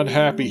to be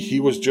unhappy, he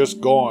was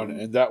just gone,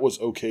 and that was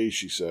okay,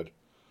 she said.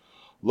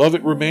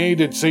 Lovett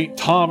remained in St.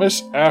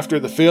 Thomas after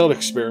the failed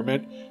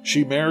experiment.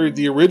 She married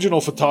the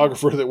original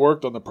photographer that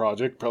worked on the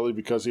project, probably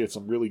because he had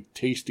some really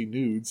tasty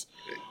nudes.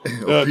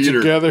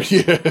 Together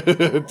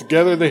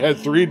they had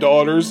 3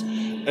 daughters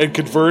and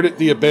converted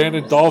the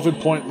abandoned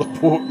Dolphin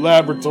Point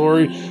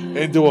laboratory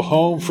into a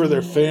home for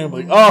their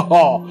family.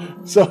 Oh,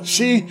 so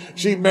she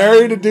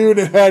married a dude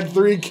and had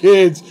 3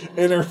 kids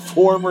in her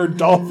former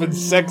dolphin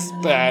sex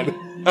pad.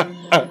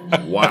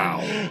 Wow.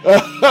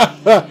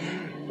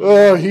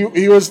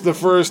 He was the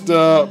first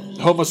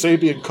Homo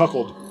sapien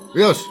cuckold.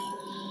 Yes.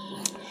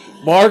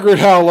 Margaret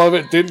Howe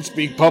Lovett didn't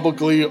speak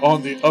publicly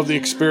of the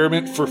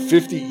experiment for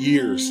 50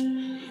 years.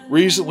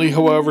 Recently,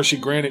 however, she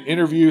granted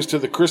interviews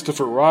to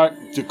Christopher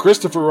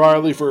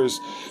Riley for his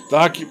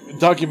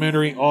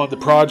documentary on the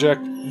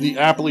project, the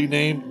aptly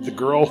named "The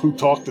Girl Who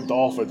Talked to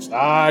Dolphins."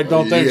 I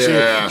don't think she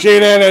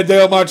didn't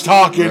do much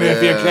talking,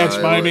 if you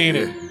catch my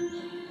meaning.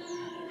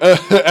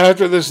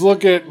 After this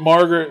look at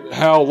Margaret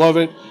Howe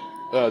Lovett,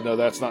 no,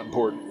 that's not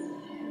important.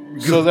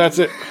 So that's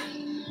it.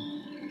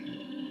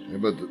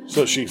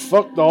 So she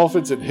fucked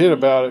dolphins and hid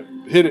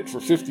it for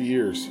 50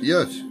 years.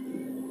 Yes.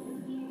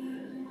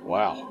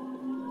 Wow.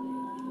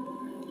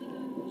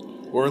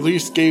 Or at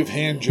least gave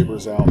hand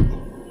jibbers out.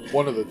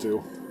 One of the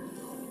two.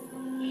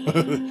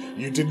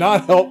 You did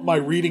not help my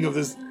reading of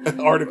this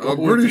article.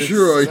 I'm pretty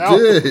sure I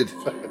did.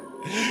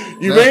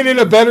 You made it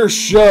a better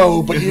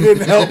show, but you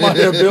didn't help my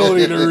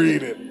ability to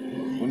read it.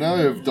 Well, now I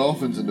have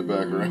dolphins in the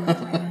background.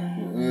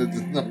 It's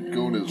not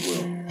going as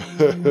well.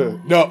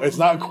 No, it's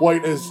not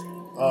quite as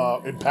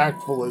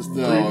impactful as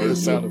the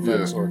previous sound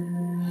effects were.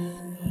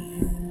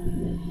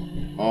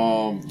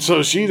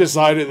 So she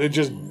decided that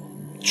just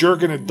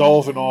jerking a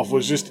dolphin off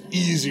was just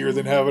easier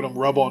than having him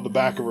rub on the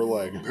back of her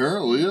leg.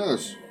 Apparently,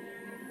 yes.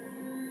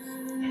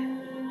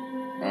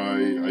 I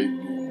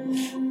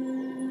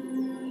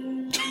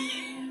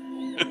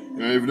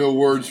have no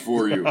words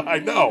for you. I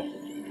know.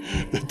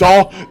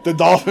 The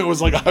dolphin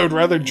was like, I would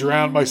rather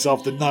drown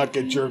myself than not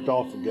get jerked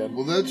off again.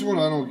 Well, that's what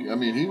I don't... I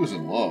mean, he was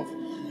in love.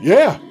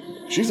 Yeah.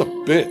 She's a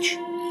bitch.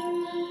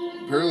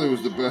 Apparently it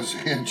was the best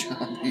hand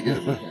job he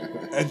ever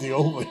had. And the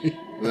only.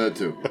 That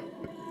too.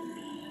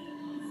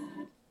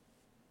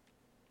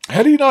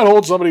 How do you not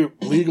hold somebody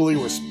legally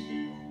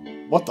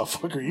What the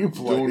fuck are you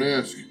playing? Don't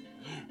ask.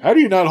 How do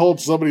you not hold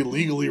somebody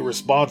legally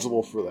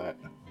responsible for that?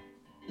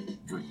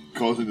 For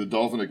causing the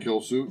dolphin to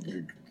kill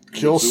suicide?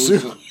 Kill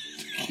suicide?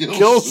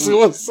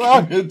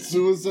 Commit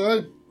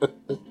suicide?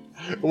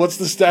 What's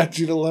the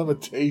statute of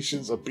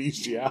limitations of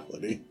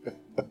bestiality?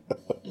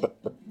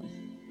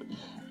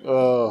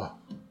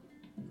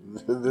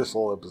 This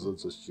whole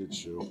episode's a shit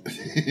show.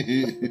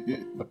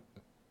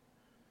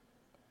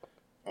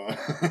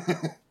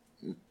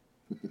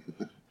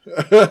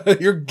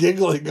 You're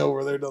giggling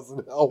over there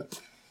doesn't help.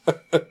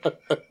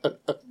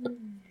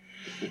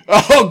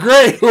 Oh,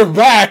 great, we're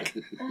back.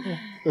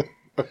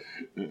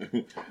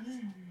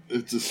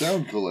 It's a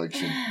sound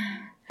collection.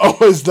 Oh,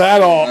 is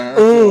that all?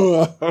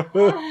 Oh,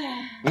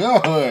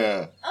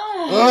 yeah.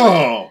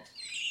 Oh.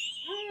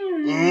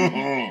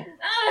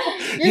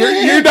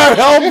 You're not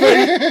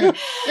helping.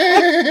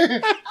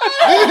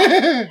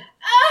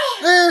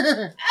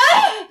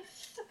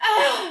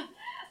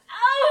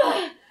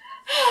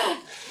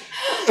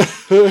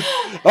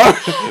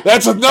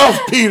 That's enough,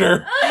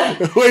 Peter.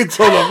 Wait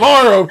till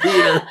tomorrow,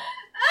 Peter.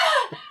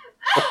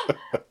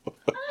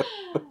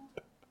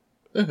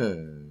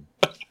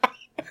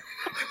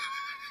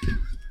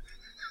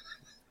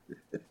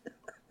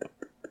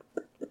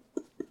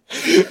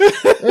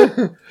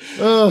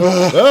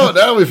 Well,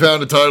 now we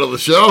found the title of the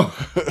show.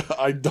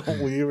 I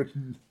don't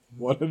even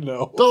want to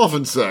know.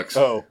 Dolphin sex.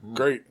 Oh,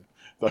 great.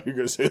 Thought you were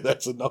going to say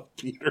that's enough,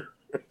 Peter.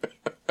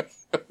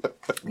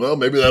 Well,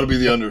 maybe that'll be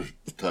the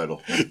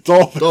undertitle.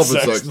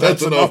 Dolphin sex.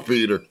 That's enough,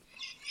 Peter.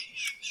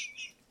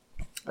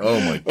 Oh,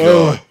 my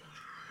God.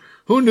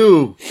 Who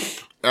knew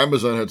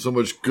Amazon had so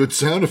much good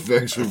sound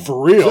effects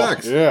for real?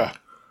 Sex? Yeah.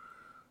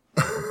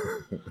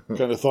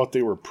 Kind of thought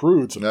they were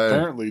prudes, and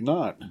apparently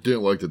not.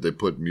 Didn't like that they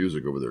put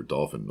music over their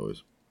dolphin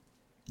noise.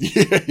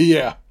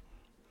 Yeah.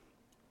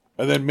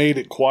 And then made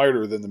it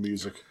quieter than the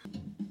music.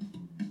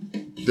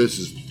 This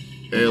is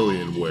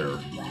Alienware.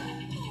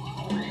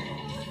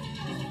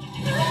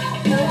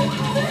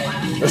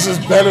 This is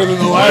better than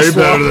the last one.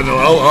 Way better than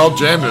I'll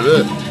jam to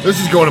this. This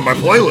is going to my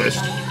playlist.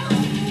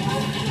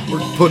 We're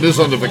putting this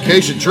on the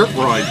vacation trip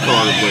ride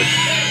card list.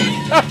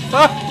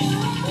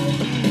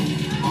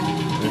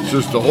 It's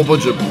just a whole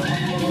bunch of...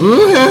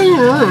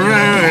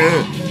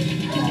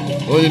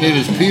 All you need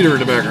is Peter in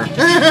the background.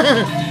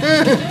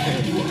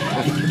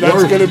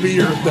 That's going to be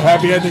the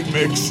happy ending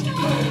mix.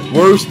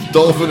 Worst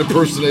dolphin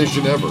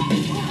impersonation ever.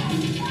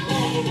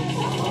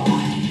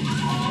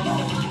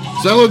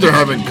 Sound like they're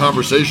having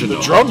conversation. The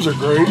though. drums are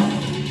great.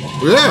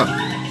 Yeah.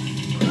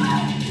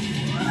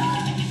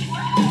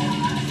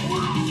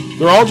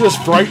 They're all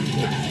just frightened.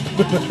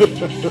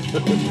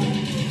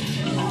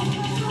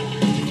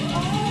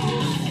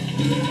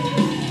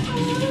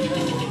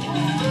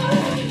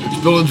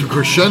 It's building to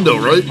crescendo,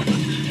 right?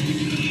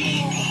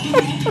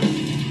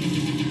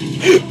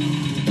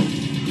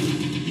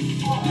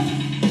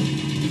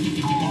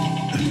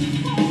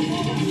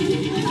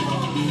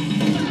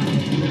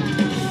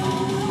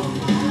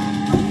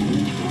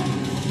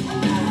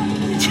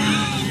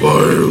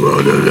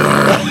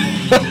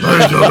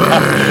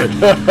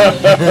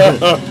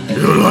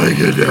 You like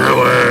it that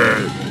way?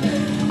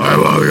 I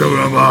love you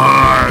from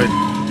behind,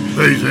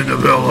 facing the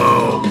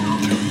pillow.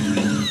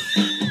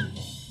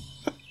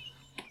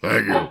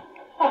 Thank you.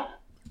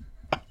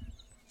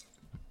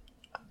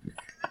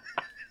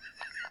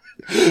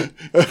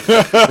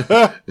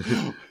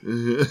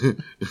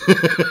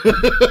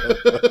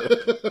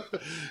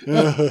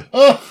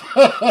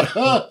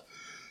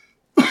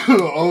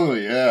 Oh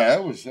yeah,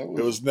 that was. It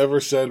was never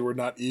said we're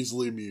not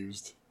easily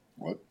amused.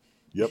 What?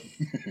 Yep.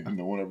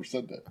 No one ever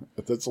said that.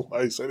 That's why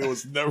I said it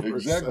was never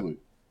Exactly.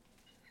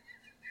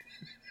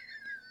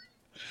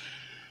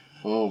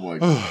 Oh my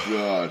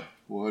god!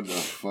 What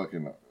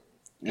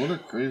a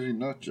crazy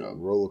nut said. job.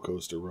 Roller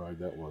coaster ride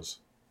that was.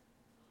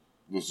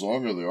 The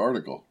song or the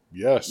article?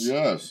 Yes.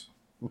 Yes.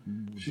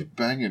 She's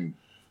banging.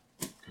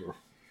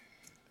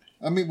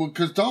 I mean,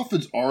 because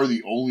dolphins are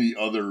the only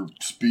other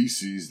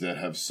species that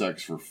have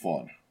sex for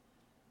fun.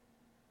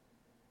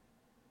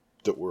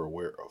 That we're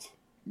aware of.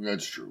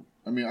 That's true.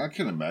 I mean, I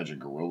can imagine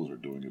gorillas are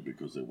doing it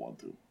because they want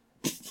to.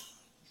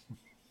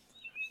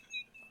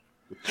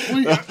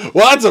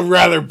 Well, that's a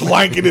rather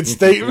blanketed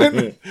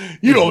statement.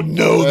 You don't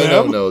know them. I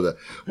don't know that.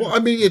 Well, I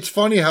mean, it's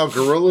funny how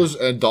gorillas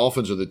and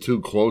dolphins are the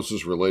two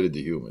closest related to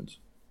humans.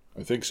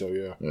 I think so,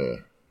 yeah. Yeah.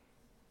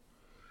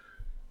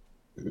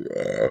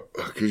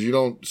 Because you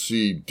don't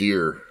see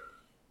deer.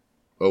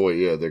 Oh, wait,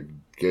 yeah, they're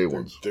gay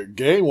ones. They're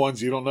gay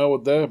ones. You don't know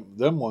what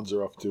them ones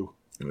are up to.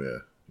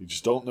 Yeah. You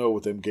just don't know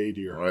what them gay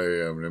deer are. I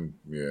am.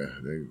 Yeah,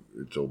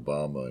 it's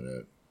Obama and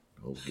that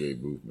whole gay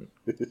movement.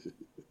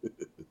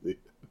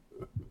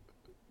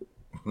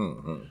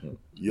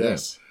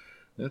 Yes.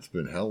 Yeah. That's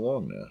been how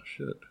long now?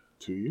 Shit.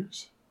 2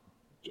 years?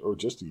 Or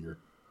just a year?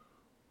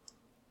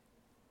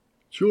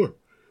 Sure.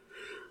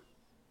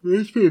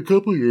 It's been a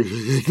couple years.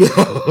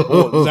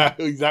 Well,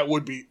 that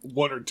would be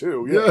 1 or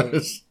 2. Yeah.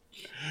 Yes.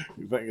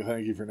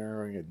 Thank you for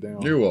narrowing it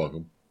down. You're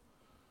welcome.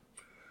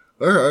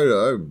 All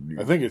right.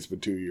 I think it's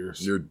been 2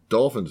 years. Your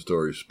dolphin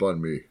story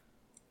spun me.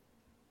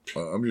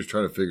 I'm just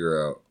trying to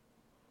figure out.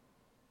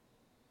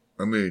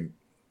 I mean,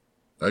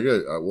 I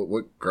get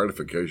what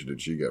gratification did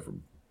she get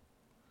from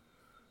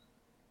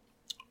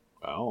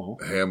Oh.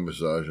 hand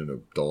massaging a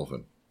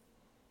dolphin?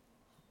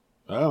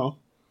 Oh.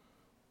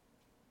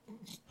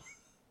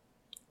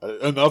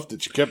 Enough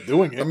that you kept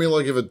doing it. I mean,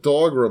 like if a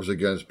dog rubs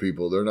against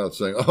people, they're not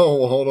saying, "Oh,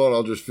 well, hold on,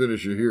 I'll just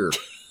finish you here."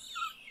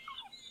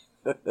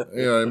 You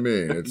know what I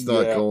mean? It's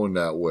not going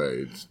that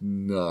way. It's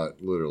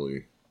not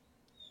literally.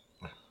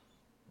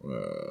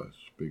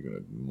 Speaking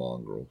of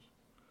mongrels,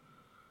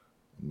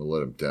 I'm gonna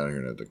let him down here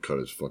and have to cut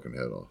his fucking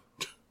head off,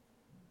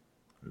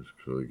 just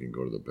so he can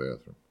go to the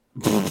bathroom.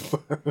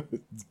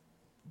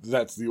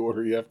 That's the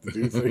order you have to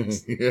do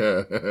things.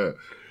 Yeah,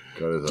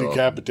 cut his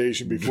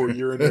Decapitation before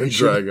urination.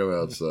 Drag him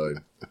outside.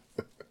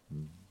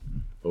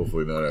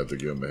 Hopefully, not have to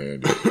give him a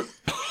hand.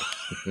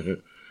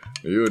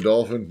 Are you a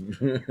dolphin?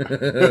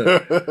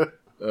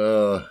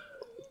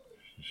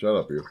 Shut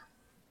up, you.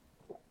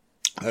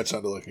 That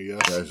sounded like a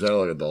yes. Yeah, it sounded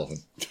like a dolphin.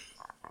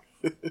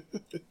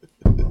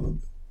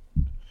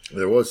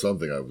 There was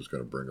something I was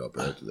going to bring up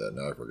after that.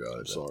 Now I forgot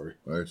it. Sorry.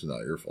 It's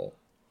not your fault.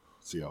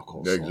 It's the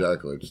alcohol.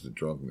 Exactly. It's the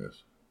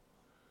drunkenness.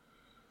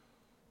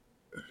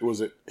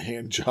 Was it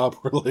hand job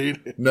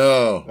related?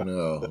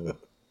 No.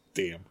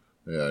 Damn.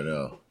 Yeah, I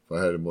know. If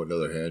I had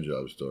another hand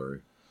job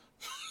story.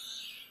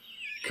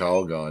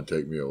 Calgon,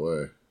 take me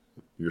away.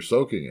 You're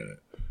soaking in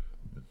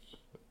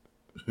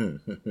it.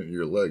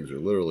 Your legs are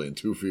literally in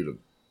 2 feet of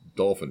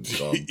dolphin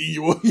scum.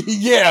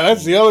 Yeah,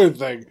 that's the other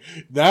thing.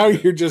 Now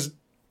you're just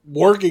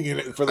working in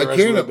it for the rest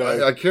of the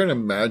day. I can't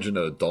imagine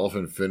that a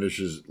dolphin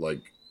finishes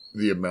like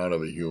the amount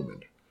of a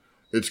human.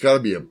 It's got to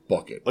be a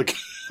bucket. Like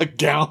a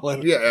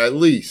gallon. Yeah, at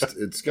least.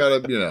 It's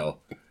got to,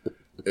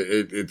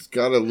 it's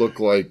got to look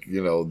like,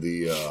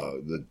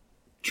 the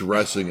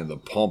dressing and the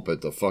pump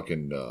at the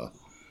fucking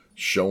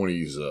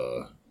Shoney's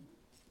all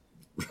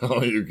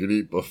you can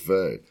eat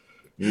buffet.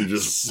 You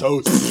just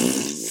so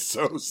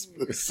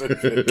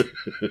specific.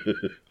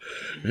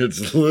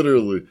 It's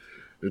literally,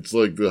 it's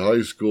like the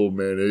high school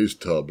mayonnaise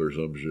tub or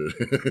some shit.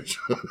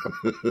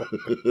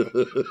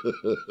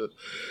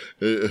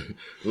 It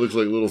looks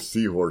like little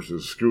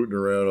seahorses scooting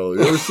around.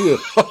 You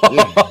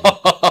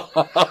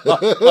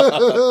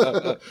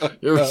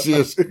ever see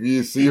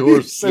a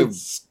seahorse?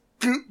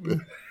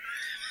 Scooting.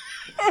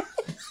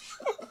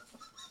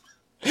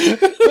 You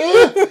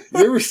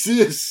ever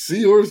see a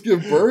seahorse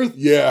give birth?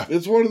 Yeah.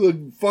 It's one of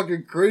the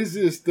fucking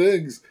craziest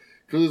things.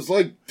 Because it's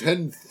like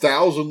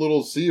 10,000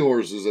 little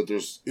seahorses that they're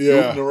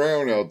scooting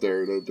around out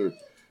there. That they're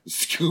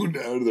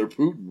scooting out of their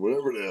Putin,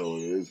 whatever the hell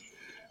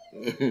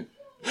it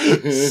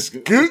is.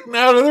 Scooting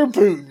out of their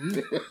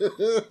Putin.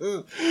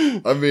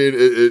 I mean,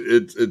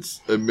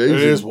 it's amazing.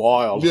 It is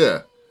wild.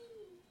 Yeah.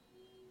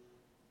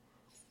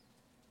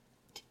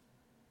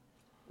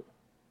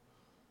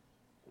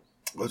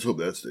 Let's hope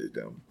that stays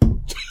down.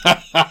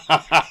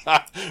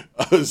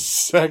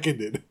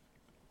 Seconded.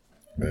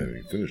 Man,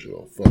 you finish it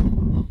all. Fuck.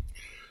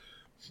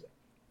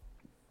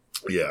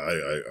 Yeah,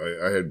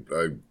 I had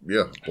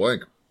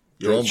blank.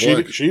 Drawn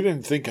blank. She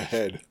didn't think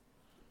ahead.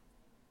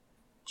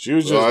 She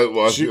was just.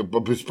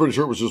 I'm pretty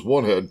sure it was just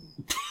one head.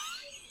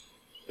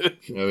 I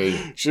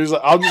mean, she was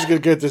like, "I'm just gonna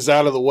get this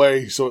out of the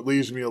way, so it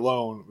leaves me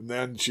alone." And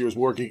then she was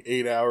working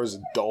 8 hours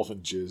in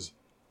dolphin jizz.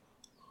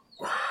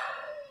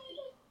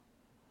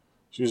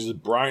 She was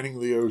just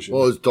brining the ocean.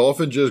 well, is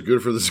dolphin jizz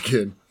good for the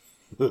skin?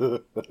 Yeah.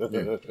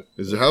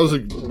 How does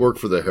it work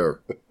for the hair?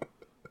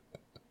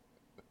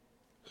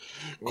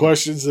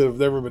 Questions that have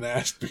never been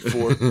asked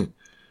before.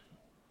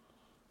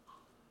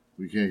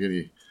 We can't get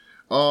any.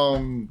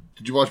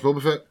 Did you watch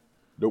Boba Fett?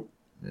 Nope.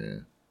 Yeah.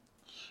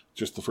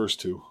 Just the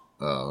first two.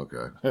 Oh,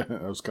 okay.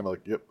 I was kind of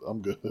like, "Yep,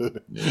 I'm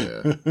good."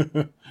 Yeah.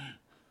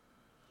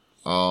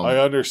 I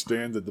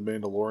understand that the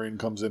Mandalorian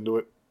comes into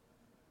it,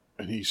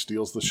 and he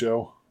steals the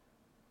show.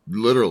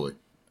 Literally.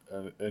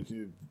 And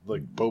he,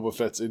 like, Boba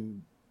Fett's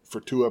in for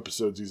 2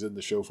 episodes. He's in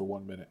the show for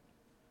 1 minute.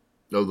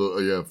 No,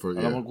 yeah. And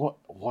I'm like, what?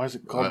 Why is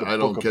it called? I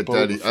don't get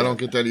that. I don't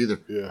get that either.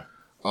 Yeah.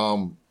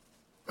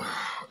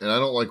 And I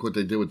don't like what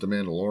they did with the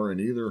Mandalorian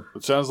either.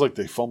 It sounds like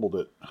they fumbled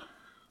it.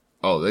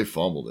 Oh, they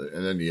fumbled it,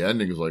 and then the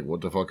ending is like,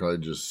 what the fuck did I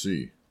just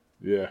see?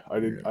 Yeah, I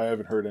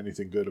haven't heard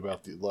anything good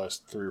about the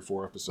last 3 or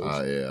 4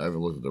 episodes. Yeah, I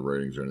haven't looked at the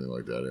ratings or anything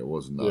like that. It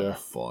was not Yeah.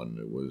 fun.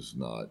 It was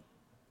not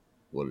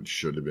what it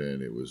should have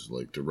been. It was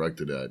like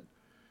directed at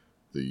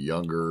the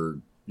younger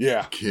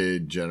Yeah,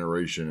 kid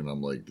generation, and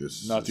I'm like,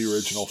 this not the is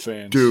original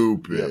fans.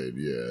 stupid.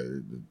 Yeah,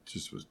 it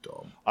just was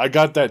dumb. I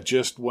got that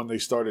just when they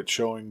started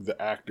showing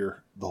the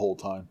actor the whole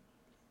time.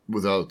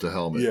 Without the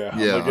helmet. Yeah,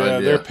 yeah, I'm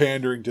like, they're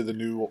pandering to the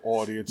new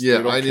audience. Yeah,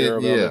 they don't I care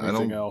didn't. about Yeah, I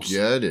anything don't else.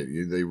 get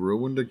it. They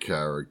ruined the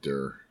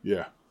character.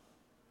 Yeah,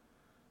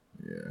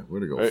 Yeah, way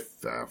to go, Right.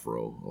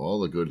 Favreau. All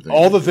the good things.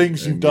 all the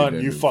things you've and done,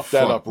 then you fucked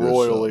that up this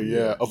royally.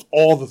 Yeah, of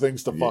all the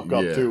things to fuck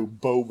up Yeah. too,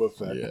 Boba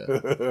Fett.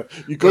 Yeah.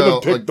 You could Well,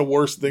 have picked like, the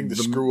worst thing to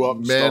The screw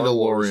up. Star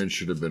Wars. Mandalorian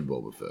should have been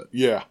Boba Fett.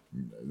 Yeah,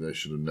 They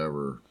should have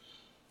never.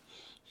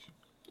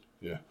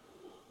 yeah.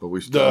 But we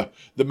still.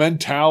 The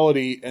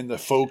mentality and the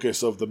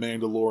focus of the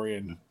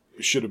Mandalorian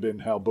should have been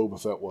how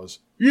Boba Fett was.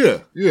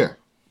 Yeah.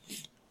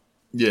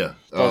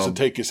 Doesn't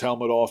take his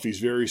helmet off. He's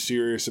very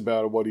serious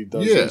about what he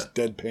does. Yeah. He's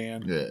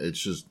deadpan. Yeah, it's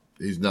just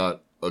he's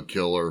not a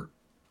killer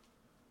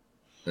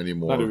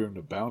anymore. Not even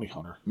a bounty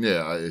hunter.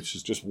 Yeah, it's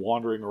Just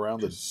wandering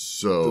around the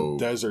so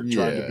desert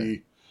trying to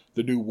be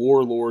the new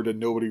warlord and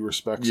nobody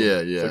respects him. Yeah,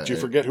 It's yeah. like, do you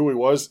forget who he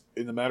was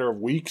in the matter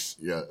of weeks?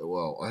 Yeah,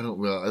 well, I don't.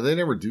 Well, they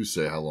never do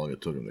say how long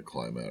it took him to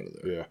climb out of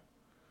there. Yeah.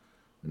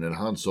 And then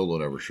Han Solo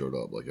never showed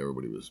up like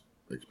everybody was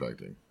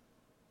expecting.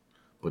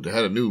 But they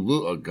had a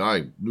new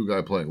guy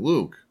playing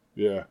Luke,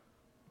 Yeah.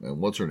 and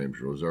what's her name?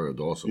 Rosario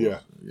Dawson. Yeah.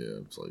 Yeah.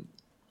 It's like,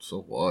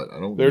 so what? I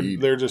don't They're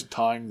need. they're just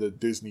tying the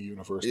Disney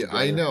universe Yeah, together.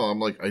 I know. I'm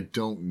like, I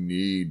don't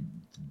need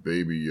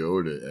Baby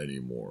Yoda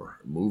anymore.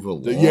 Move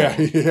along. Yeah.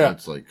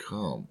 It's like,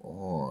 come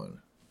on.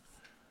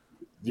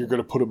 You're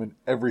going to put him in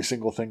every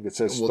single thing that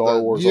says Well,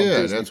 Star Wars on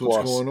Disney+. that's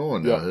what's going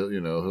on. Yeah.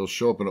 Now, he'll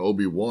show up in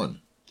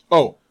Obi-Wan.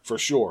 Oh, for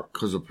sure.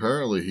 Because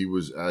apparently he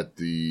was at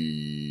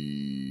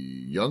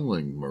the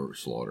Youngling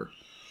slaughter.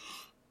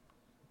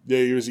 Yeah,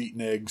 he was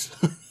eating eggs.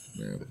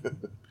 Yeah.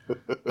 I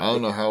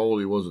don't know how old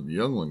he was at the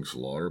Youngling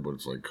slaughter, but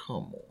it's like,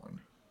 come on.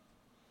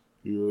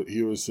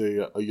 He was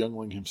a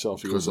youngling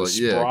himself. He was a Because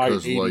spry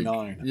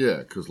 89.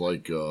 because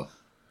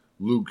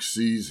Luke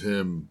sees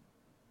him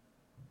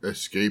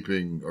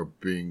escaping or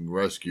being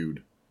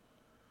rescued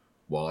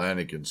while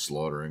Anakin's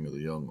slaughtering the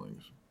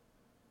younglings.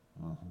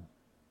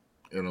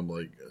 And I'm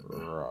like,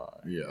 Right.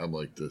 yeah, I'm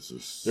like, this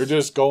is. They're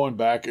just going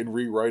back and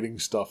rewriting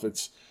stuff.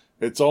 It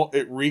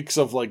reeks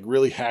of like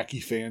really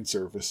hacky fan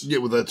service. Yeah,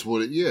 well, that's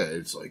what it. Yeah,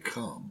 it's like,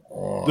 come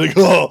on. Like,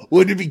 oh,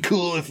 wouldn't it be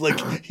cool if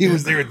like he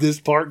was there at this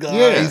part,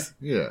 guys?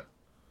 Yeah.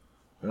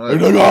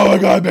 And They're like, oh my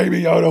god,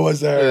 Baby Yoda was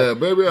there. yeah,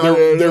 baby,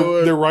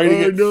 They're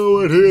writing it. I know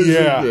it is.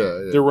 Yeah,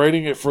 yeah. they're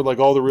writing it for like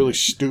all the really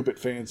stupid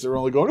fans. They're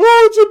only going,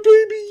 oh, it's a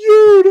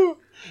Baby Yoda.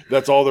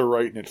 That's all they're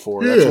writing it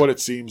for. That's Yeah. what it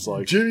seems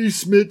like. Jimmy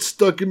Smith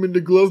stuck him in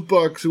the glove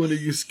box when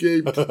he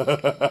escaped.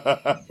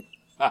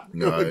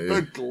 No,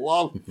 The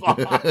glove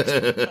box.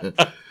 The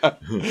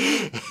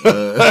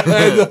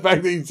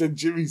fact that he said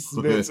Jimmy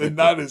Smith's and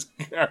not his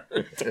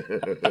character.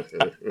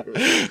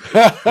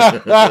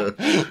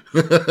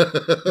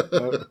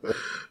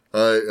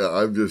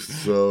 I'm just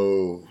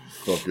so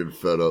fucking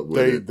fed up with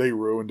it. They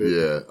ruined it.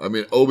 Yeah, I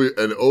mean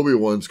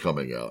Obi-Wan's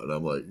coming out, and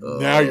I'm like,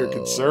 now you're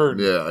concerned.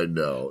 Yeah, I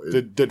know.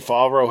 Did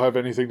Favreau have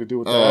anything to do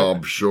with that? Oh,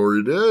 I'm sure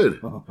he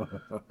did.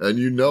 And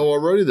you know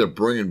already they're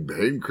bringing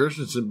Hayden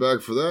Christensen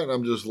back for that, and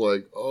I'm just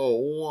like, oh,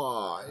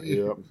 why?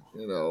 Yep.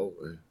 You know.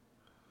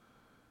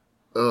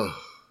 Ugh.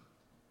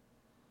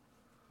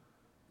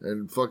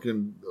 And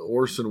fucking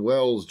Orson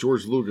Welles,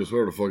 George Lucas,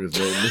 whatever the fuck his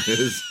name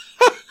is,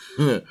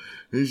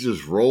 he's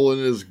just rolling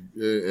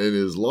in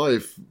his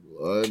life.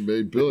 I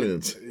made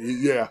billions.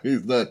 Yeah.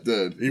 He's not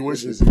dead. He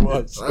wishes he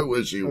was. I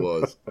wish he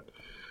was.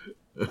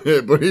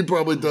 But he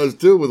probably does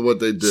too with what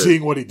they did.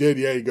 Seeing what he did,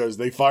 yeah, he goes,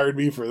 they fired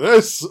me for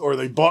this, or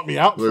they bought me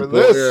out for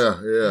this.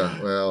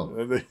 Yeah, well.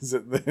 And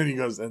then he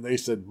goes, and they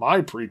said,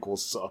 my prequel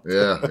sucked.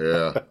 Yeah.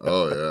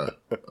 Oh,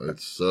 yeah.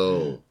 It's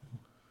so...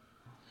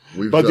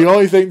 But the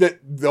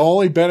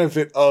only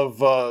benefit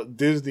of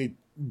Disney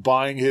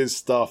buying his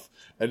stuff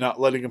and not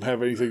letting him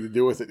have anything to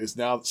do with it is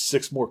now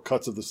 6 more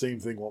cuts of the same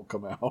thing won't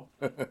come out.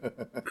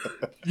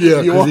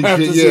 Yeah, you won't have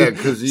to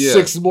see yeah.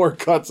 6 more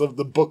cuts of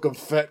the Book of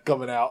Fett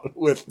coming out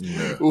with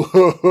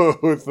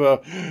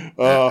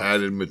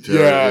added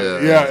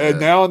material. Yeah. And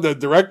now in the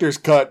director's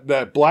cut,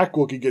 that black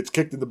Wookiee gets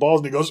kicked in the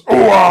balls and he goes,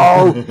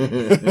 "Wow!"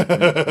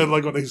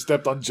 Like when he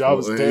stepped on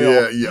Jabba's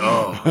tail.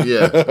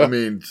 Yeah. I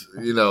mean,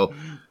 you know,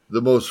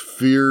 the most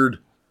feared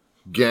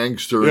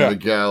gangster in the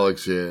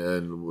galaxy,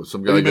 and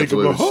some guy gets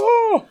away with.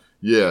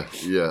 Yeah.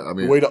 I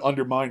mean, way to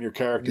undermine your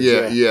character.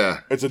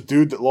 Yeah. It's a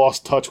dude that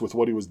lost touch with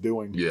what he was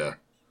doing. Yeah.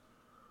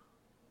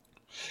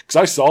 Because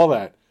I saw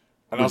that,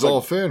 and it was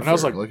all fanfare, and I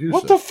was like, like you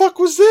 "What said. the fuck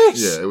was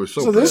this?" Yeah, it was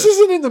so So bad. this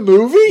isn't in the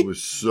movie. It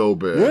was so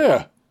bad.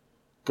 Yeah.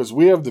 Because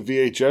we have the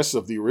VHS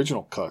of the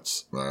original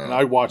cuts, and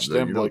I watched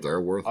them. You know what they're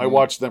worth. I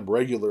watched them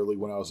regularly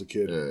when I was a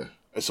kid. Yeah.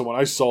 And so when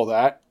I saw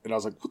that, and I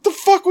was like, "What the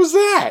fuck was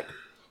that?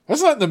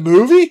 That's not in the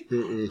movie."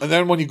 And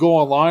then when you go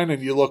online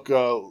and you look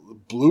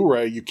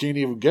Blu-ray, you can't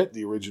even get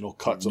the original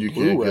cuts of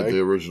Blu-ray. You can't get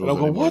the originals. And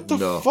I'm going, "What the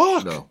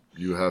fuck?" No,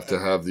 you have to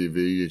have the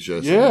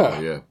VHS.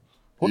 Yeah.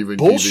 What even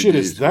bullshit DVDs,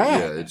 is that?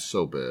 Yeah, it's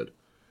so bad.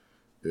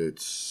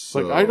 It's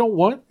like, I don't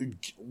want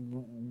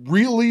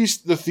release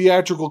the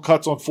theatrical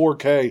cuts on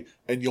 4K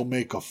and you'll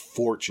make a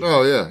fortune.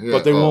 Oh yeah.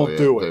 But they won't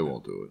do it. They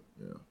won't do it.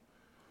 Yeah,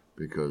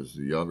 because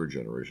the younger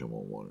generation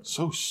won't want it.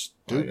 So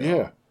stupid.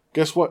 Yeah.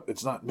 Guess what?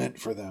 It's not meant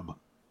for them.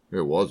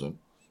 It wasn't.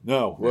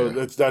 No. Well,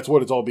 that's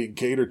what it's all being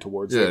catered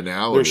towards. Yeah.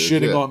 Now they're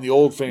shitting on the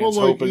old fans,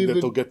 hoping that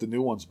they'll get the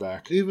new ones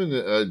back. Even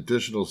the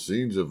additional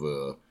scenes of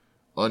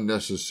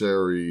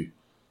unnecessary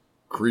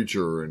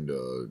creature and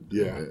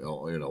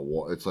you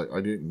know, it's like I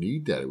didn't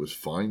need that. It was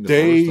fine the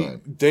first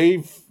time.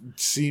 They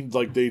seemed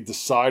like they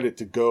decided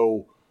to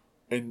go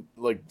and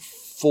like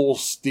full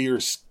steer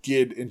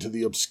skid into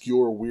the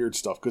obscure weird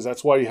stuff, because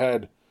that's why you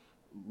had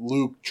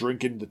Luke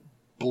drinking the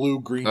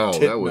blue-green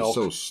tit that was milk.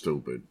 so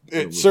stupid.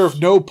 It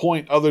served no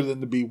point other than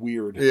to be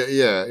weird.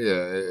 Yeah,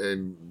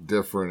 and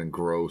different and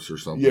gross or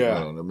something. Yeah.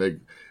 I don't know.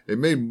 It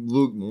made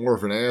Luke more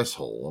of an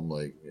asshole. I'm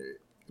like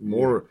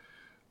more.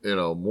 You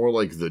know, more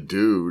like the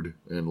dude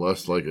and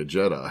less like a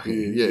Jedi.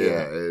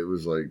 Yeah, it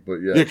was like,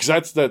 but yeah. Yeah,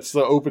 because that's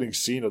the opening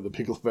scene of The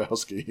Big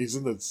Lebowski. He's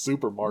in the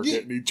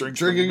supermarket and he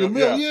drinking a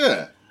milk.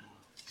 Yeah.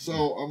 So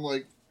I'm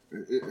like,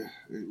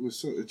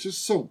 it's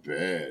just so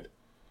bad.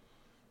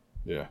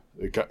 Yeah,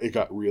 it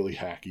got really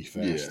hacky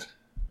fast.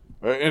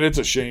 Yeah. And it's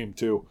a shame,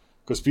 too,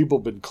 because people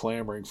have been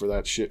clamoring for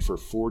that shit for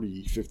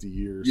 40, 50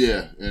 years.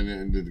 Yeah,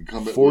 and to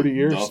come back 40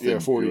 years? Yeah,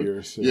 40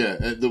 years. Yeah,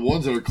 and the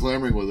ones that are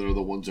clamoring with it are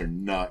the ones they're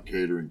not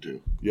catering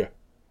to. Yeah.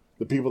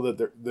 The people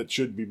that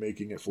should be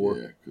making it for.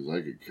 Yeah, because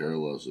I could care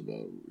less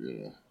about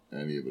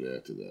any of it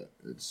after that.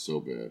 It's so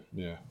bad.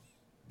 Yeah.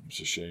 It's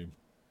a shame.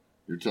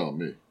 You're telling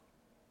me.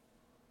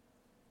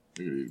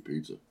 I could eat a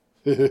pizza.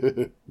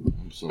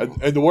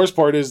 And the worst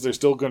part is there's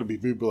still going to be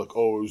people like,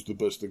 "Oh, it was the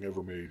best thing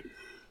ever made,"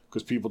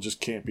 because people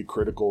just can't be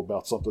critical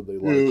about something they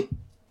like.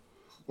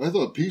 I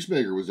thought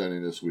Peacemaker was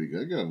ending this week.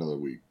 I got another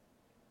week.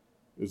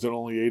 Is it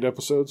only 8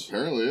 episodes?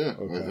 Apparently, yeah.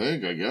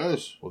 Okay. I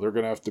guess. Well, they're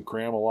going to have to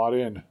cram a lot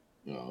in.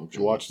 Oh, okay. Did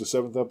you watch the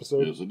 7th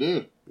episode? Yes, I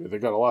did. Yeah, they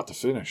got a lot to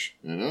finish.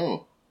 I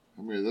know.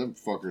 How many of them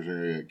fuckers are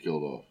going to get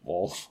killed off?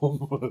 All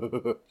of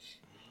them.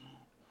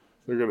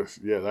 They're going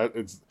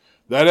to...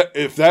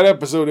 if that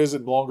episode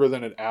isn't longer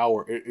than an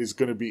hour, it is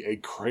going to be a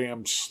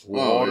crammed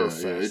slaughter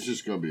fest. Yeah, it's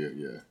just going to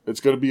be It's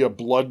going to be a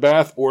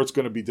bloodbath, or it's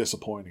going to be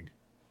disappointing.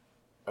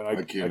 And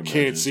I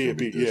can't see it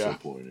be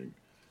disappointing.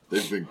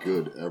 They've been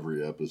good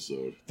every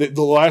episode.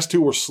 The last 2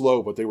 were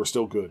slow, but they were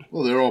still good.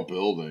 Well, they're all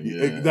building.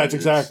 Yeah, that's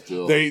exactly.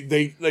 Still...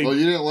 They. Oh,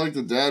 you didn't like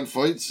the dad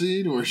fight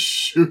scene where he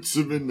shoots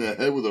him in the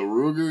head with a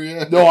Ruger?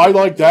 Yeah. No, I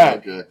like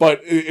that. Okay.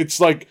 But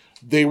it's like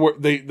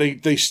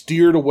they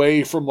steered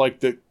away from like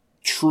the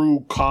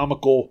true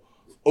comical,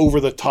 over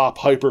the top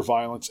hyper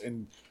violence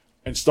and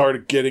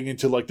started getting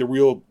into like the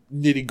real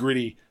nitty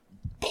gritty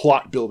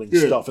plot building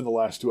stuff in the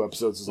last 2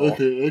 episodes. Is all.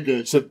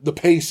 Okay. So the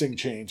pacing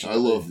changed. I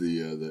love the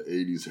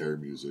 80s hair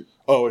music.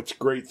 Oh, it's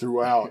great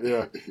throughout,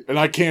 yeah. And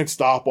I can't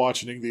stop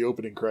watching the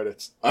opening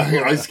credits.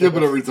 I skip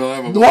it every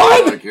time. I'm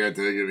What? Like, I can't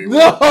take it anymore.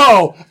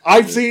 No!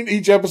 I've seen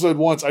each episode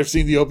once. I've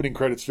seen the opening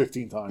credits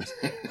 15 times.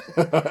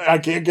 I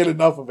can't get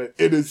enough of it.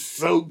 It is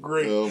so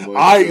great. Oh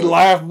I God.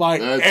 laugh my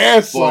That's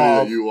ass funny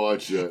off. that you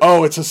watch that.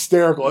 Oh, it's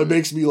hysterical. It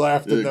makes me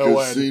laugh to no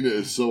because end. Cena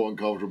is so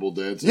uncomfortable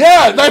dancing.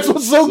 Yeah, that's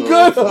what's so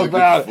good fucking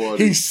about funny. it.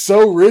 He's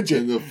so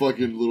rigid. And the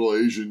fucking little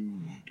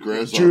Asian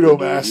grasshopper Judo dude.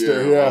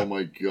 master, yeah. Oh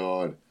my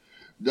God.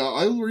 Now,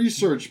 I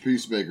researched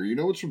Peacemaker. You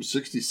know it's from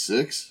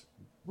 66?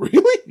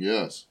 Really?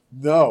 Yes.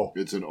 No.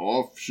 It's an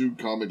offshoot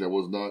comic that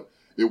was not...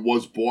 It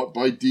was bought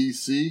by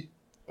DC,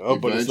 Oh,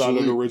 but it's not an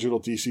Eventually, original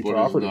DC but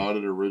property. it's not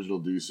an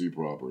original DC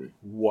property.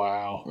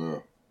 Wow. Yeah.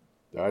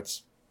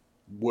 That's...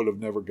 Would have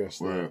never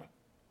guessed Yeah. that.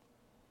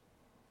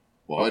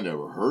 Well, I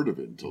never heard of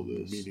it until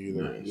this. Me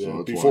neither. Yeah, Yeah, so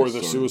that's Before why I the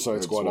started- Suicide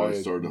that's Squad, why I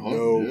had started hunting,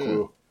 no yeah.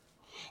 clue.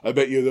 I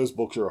bet you those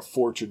books are a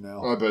fortune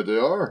now. I bet they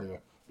are. Yeah.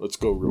 Let's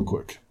go real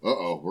quick.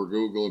 Uh-oh, we're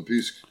Googling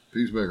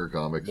Peacemaker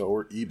comics. No,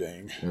 we're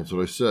eBaying. That's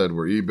what I said.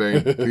 We're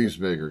eBaying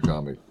Peacemaker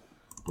comic.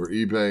 We're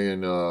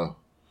eBaying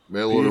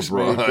mail order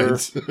Peacemaker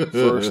brides.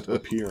 first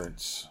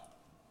appearance.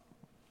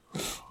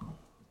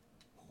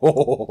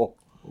 Oh,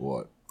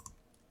 What?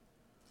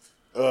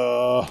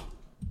 a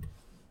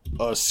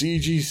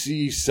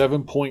CGC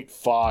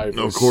 7.5.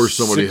 Of course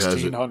somebody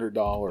has it.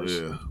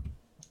 $1,600.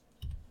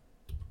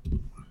 Yeah.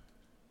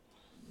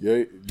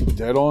 Yeah,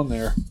 dead on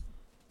there.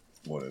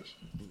 What is?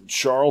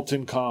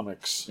 Charlton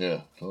Comics.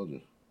 Yeah, told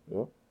you.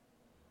 Yep.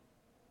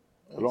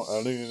 I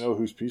don't even know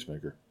who's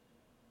Peacemaker.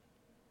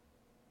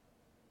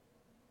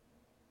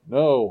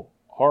 No,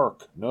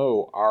 Hark.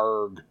 No,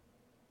 Arg.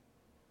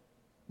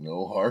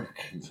 No Hark.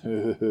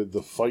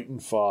 The Fightin'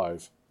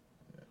 Five.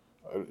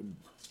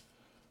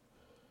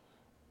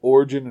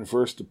 Origin and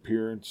first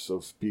appearance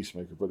of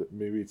Peacemaker, but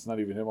maybe it's not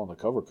even him on the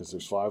cover because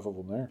there's 5 of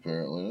them there.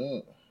 Apparently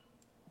not.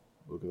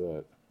 Look at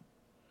that.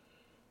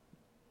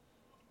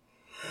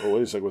 Oh,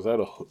 wait a second. Was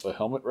that a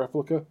helmet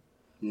replica?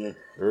 Yeah.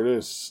 There it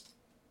is.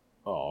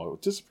 Oh,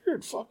 it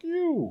disappeared. Fuck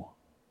you.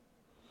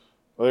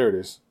 Oh, there it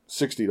is.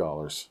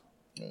 $60.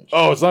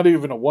 Oh, it's not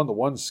even a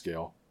 1-to-1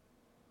 scale.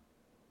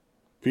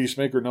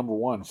 Peacemaker number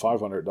 1,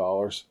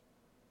 $500.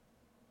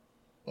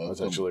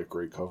 That's actually a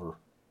great cover.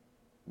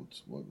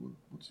 What's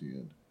he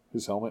in?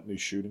 His helmet and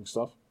he's shooting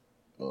stuff.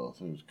 Oh, I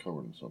thought he was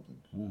covered in something.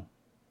 Yeah.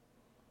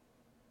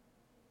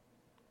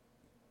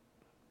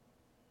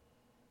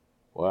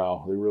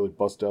 Wow, they really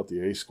bust out the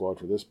A squad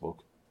for this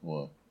book.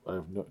 What? I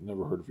have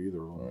never heard of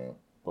either of them. Yeah.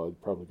 But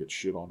I'd probably get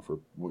shit on for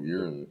What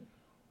year is it?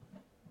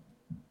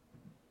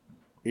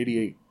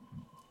 88.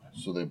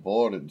 So they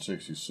bought it in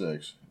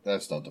 66.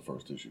 That's not the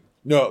first issue.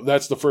 No,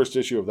 that's the first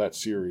issue of that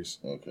series.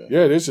 Okay.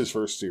 Yeah, it is his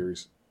first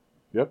series.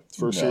 Yep,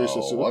 first series.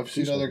 No, I've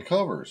seen other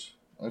covers.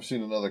 I've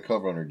seen another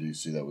cover under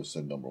DC that was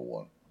said number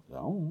 1.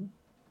 No.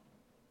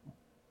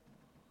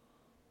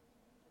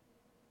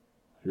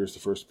 Here's the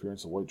first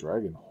appearance of White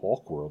Dragon,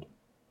 Hawk World.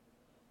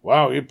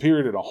 Wow, he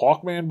appeared in a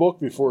Hawkman book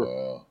before.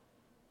 Wow.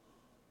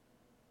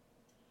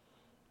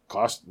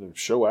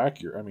 Show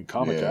accurate. I mean,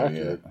 comic Yeah,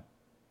 accurate.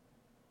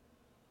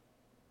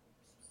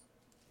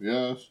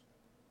 Yes.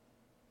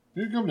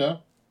 You can come down.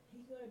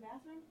 Did you go to the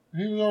bathroom?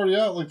 He was already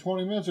out like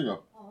 20 minutes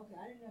ago. Oh, okay.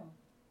 I didn't know.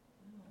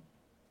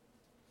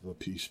 The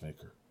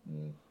Peacemaker.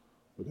 Yeah.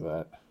 Look at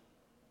that.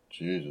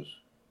 Jesus.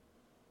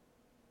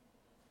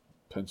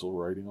 Pencil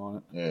writing on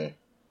it. Yeah.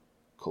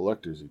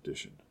 Collector's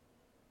edition.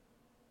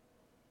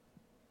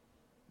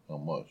 How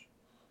much?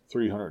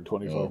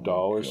 $325. Oh my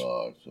God,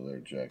 so they're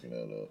jacking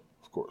that up.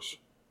 Of course.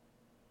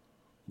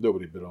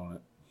 Nobody bid on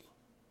it.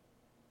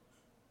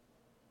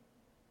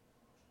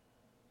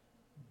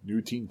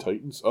 New Teen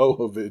Titans?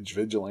 Oh,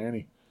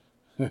 Vigilante.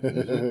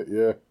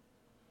 Yeah.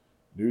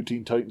 New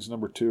Teen Titans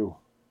number 2.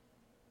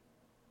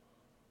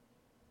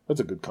 That's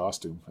a good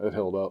costume. That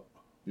held up.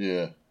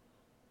 Yeah.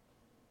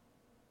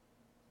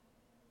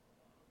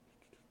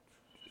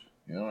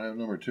 You don't have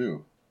number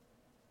 2.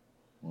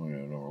 Only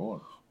have number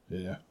 1.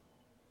 Yeah.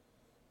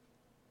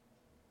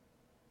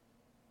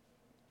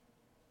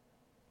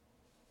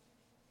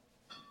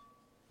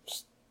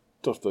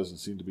 Stuff doesn't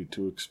seem to be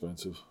too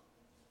expensive,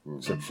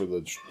 except for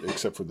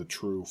the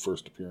true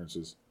first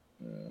appearances.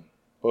 Yeah.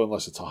 Well,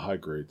 unless it's a high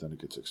grade, then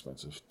it gets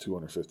expensive.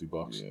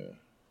 $250.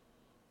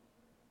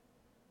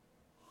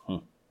 Yeah.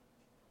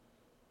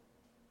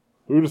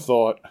 Who'd have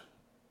thought?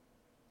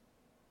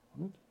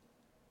 And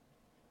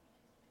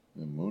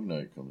Moon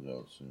Knight comes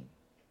out soon.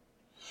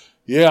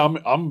 Yeah,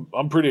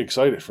 I'm pretty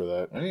excited for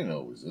that. I didn't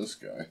know it was this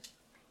guy.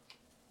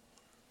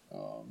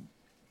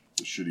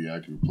 The shitty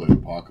actor who played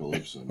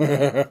Apocalypse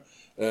and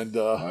And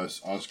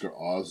Oscar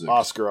Isaac.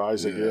 Oscar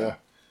Isaac, yeah.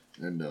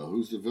 And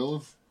who's the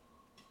villain?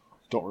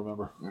 Don't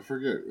remember. I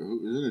forget.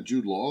 Isn't it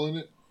Jude Law in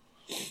it?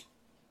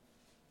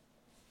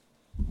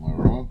 Am I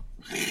wrong?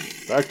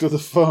 Back to the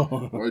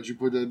phone. Why'd you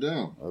put that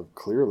down?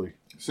 Clearly.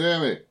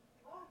 Sammy,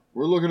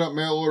 we're looking up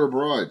mail order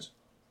brides.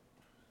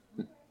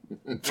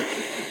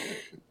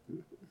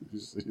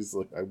 He's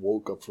like, I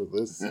woke up for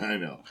this. I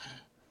know.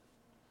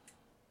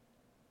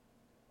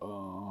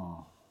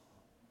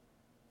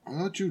 I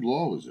thought Jude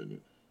Law was in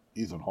it.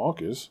 Ethan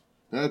Hawke is.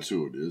 That's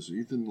who it is.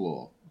 Ethan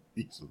Law.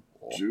 Ethan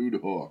Hawke. Jude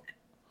Hawke.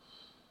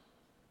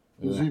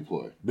 Who does he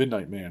play?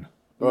 Midnight Man.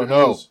 Who Oh,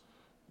 no. has-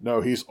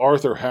 No, he's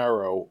Arthur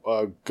Harrow.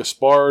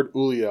 Gaspard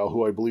Ulliel,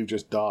 who I believe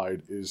just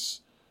died,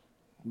 is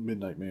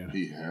Midnight Man.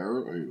 He died?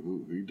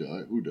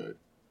 Who died?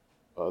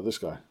 This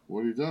guy.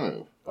 What did he die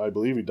of? I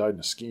believe he died in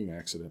a skiing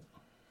accident.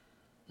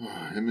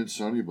 Him and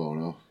Sonny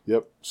Bono.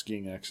 Yep,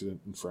 skiing accident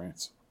in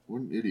France.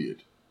 What an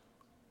idiot.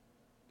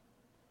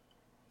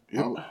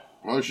 Yep.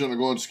 Probably shouldn't have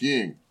gone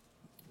skiing.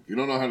 If you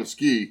don't know how to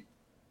ski,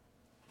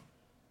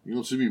 you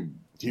don't see me.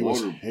 He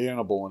was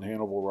Hannibal in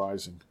Hannibal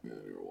Rising. Yeah,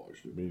 I never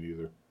watched it. Me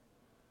neither.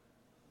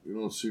 You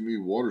don't see me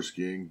water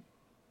skiing,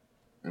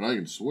 and I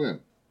can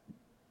swim.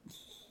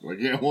 But I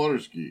can't water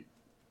ski.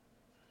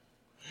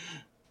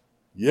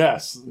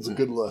 Yes, it's a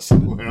good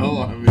lesson. Well,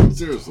 I mean,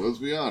 seriously, let's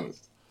be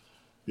honest.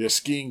 Yeah,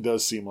 skiing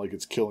does seem like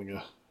it's killing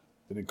an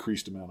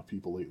increased amount of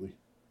people lately.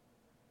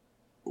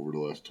 Over the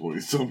last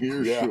 20-some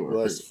years, Yeah, sure. the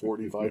last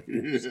 45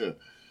 years. Yeah.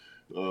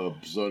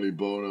 Sonny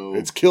Bono.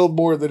 It's killed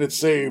more than it's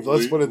saved.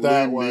 Let's put it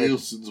that Liam way.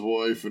 Nielsen's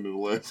wife and the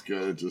last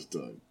guy that just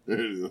died.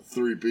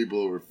 3 people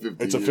over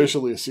 50 It's years.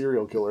 officially a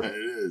serial killer. It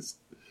is.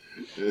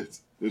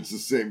 It's the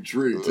same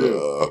tree,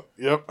 too.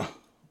 Yep.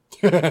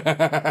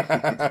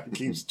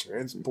 Keeps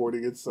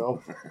transporting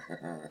itself.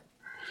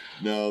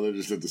 No, they're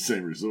just at the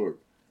same resort.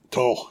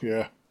 Oh,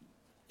 yeah.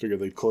 Figured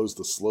they'd close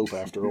the slope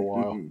after a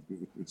while.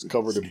 It's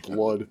covered in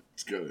blood.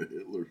 It's got a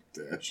Hitler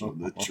dash on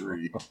the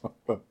tree.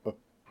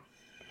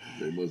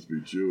 They must be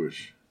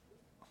Jewish.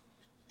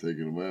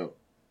 Taking them out.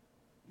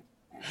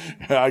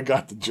 I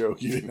got the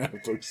joke. You didn't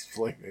have to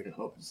explain it.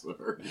 I'm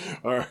sorry.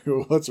 All right,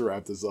 well, let's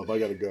wrap this up. I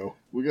got to go.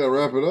 We got to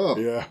wrap it up.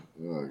 Yeah.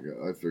 Oh,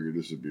 God. I figured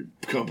this would be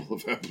a couple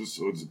of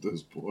episodes at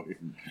this point.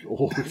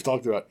 Oh, we've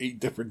talked about 8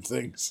 different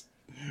things.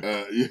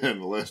 Yeah, in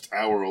the last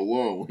hour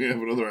alone. We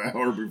have another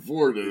hour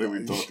before that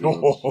we talked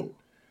about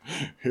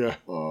shit. Yeah.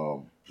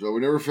 So we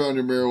never found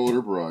your mail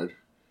order bride.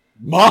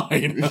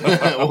 Mine.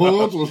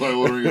 What else was I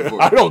ordering it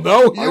for? I don't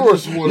know. I You were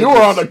just wanted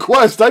on to- a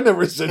quest. I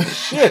never said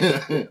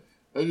shit.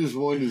 I just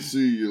wanted to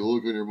see you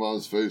look on your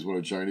mom's face when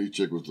a Chinese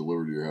chick was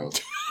delivered to your house.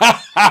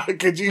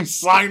 Could you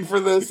sign for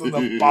this? And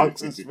the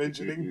box is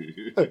fidgeting.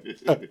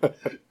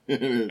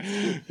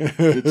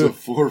 It's a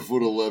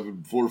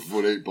 4'11",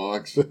 4'8"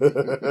 box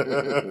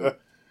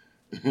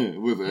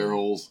with air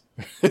holes.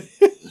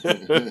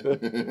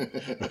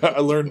 I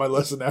learned my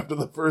lesson after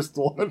the first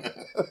one.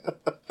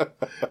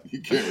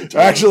 You can't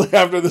return. Actually,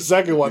 after the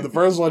second one. The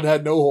first one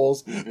had no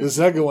holes. The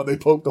second one, they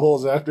poked the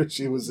holes after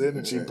she was in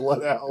and she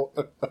bled out.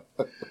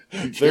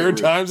 Third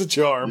time's a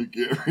charm. You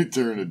can't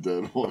return a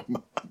dead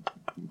one.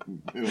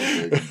 They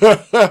don't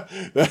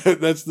take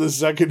That's the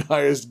second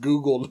highest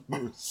Googled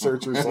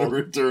search result.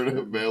 return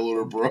a mail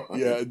order bride.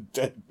 Yeah,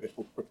 dead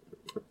mail.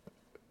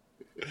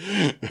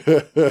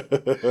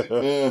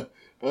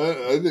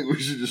 I think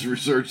we should just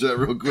research that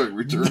real quick.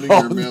 Returning No,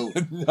 your mail.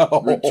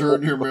 no.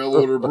 Return your mail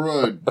order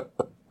bride.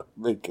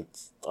 Make it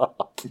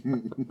stop.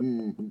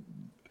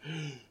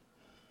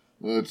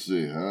 Let's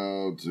see.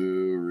 How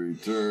to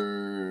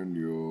return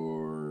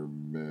your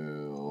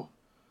mail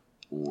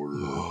order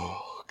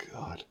Oh,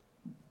 God.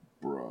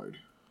 bride.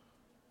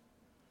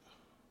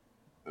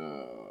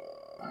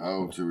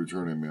 How to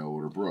return a mail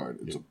order bride.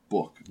 It's a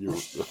book. Your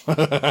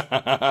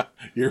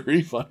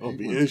refund will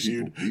be When people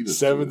issued beat us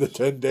 7 to to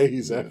 10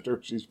 days Yeah. after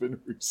she's been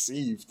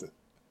received. I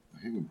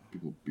hate when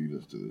people beat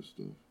us to this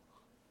stuff.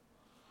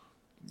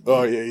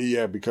 Oh,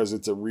 yeah, because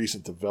it's a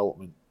recent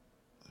development.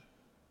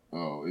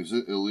 Oh, is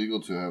it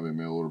illegal to have a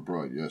mail order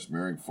bride? Yes,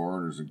 marrying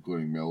foreigners,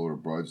 including mail order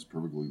brides, is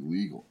perfectly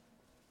legal.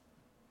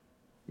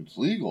 It's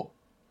legal.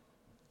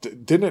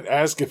 Didn't it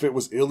ask if it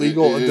was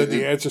illegal, and then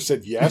the answer said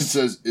It yes?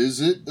 says, is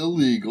it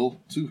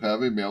illegal to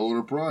have a mail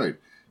order bride?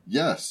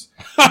 Yes.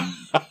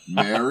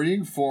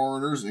 Marrying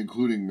foreigners,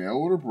 including mail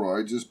order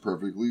brides, is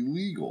perfectly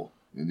legal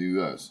in the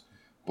U.S.,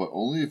 but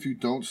only if you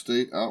don't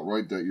state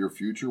outright that your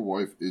future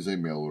wife is a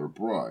mail order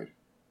bride.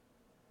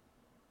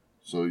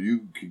 So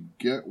you can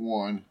get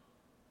one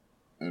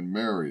and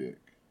marry it.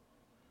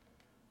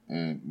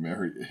 And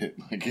marry it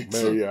like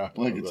it's,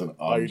 it's an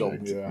idol,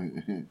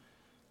 object. yeah.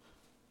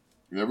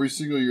 Every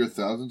single year,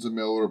 thousands of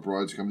mail order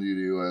brides come to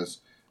the U.S.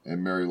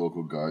 and marry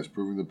local guys,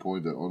 proving the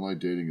point that online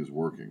dating is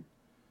working.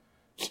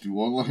 Do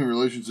online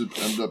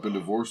relationships end up in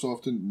divorce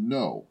often?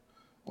 No.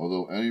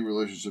 Although any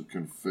relationship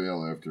can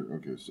fail after...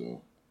 Okay,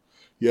 so...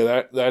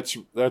 Yeah,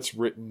 that's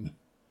written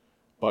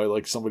by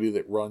like somebody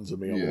that runs a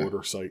mail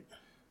order site.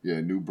 Yeah,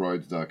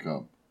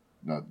 newbrides.com,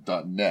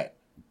 not .net.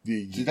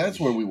 The- See, that's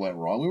where we went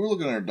wrong. We were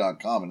looking at our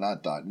 .com and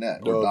not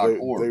 .net or no,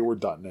 .org. they were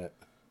 .net.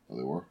 Oh,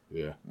 they were?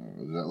 Yeah.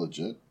 Is that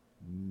legit?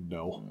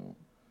 No.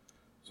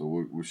 So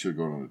we should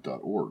go on to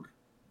 .org.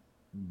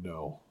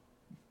 No.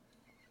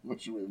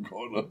 What should we have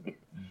gone on?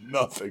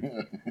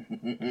 Nothing.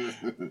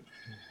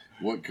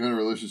 What kind of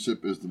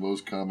relationship is the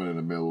most common in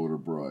a mail order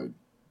bride?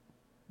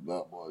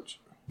 Not much.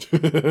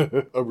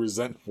 A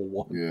resentful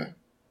one. Yeah.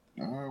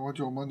 All right, what's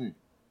your money?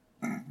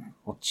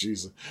 Oh,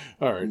 Jesus.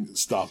 All right,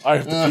 stop. I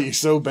have to pee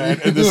so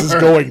bad, and this is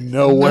going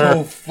nowhere.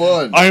 No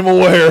fun. I'm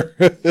aware.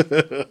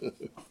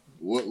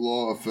 What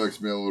law affects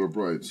mail order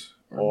brides?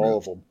 All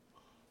of them.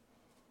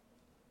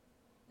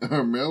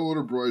 Are mail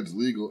order brides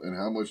legal, and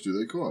how much do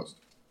they cost?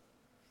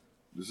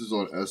 This is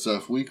on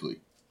SF Weekly.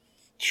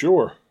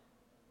 Sure.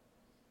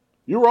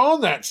 You were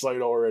on that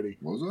site already.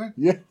 Was I?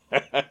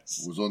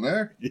 Yes. Was on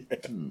there? Yeah.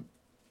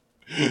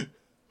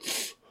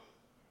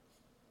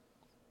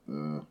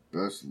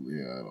 Best,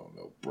 I don't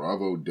know.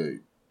 Bravo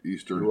date.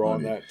 Eastern You were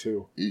on honey. that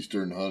too.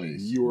 Eastern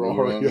honeys. You were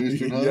Remember already.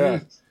 Eastern honeys?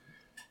 Yes.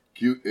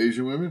 Cute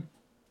Asian women?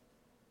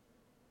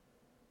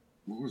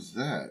 What was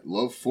that?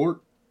 Love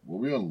Fort? Were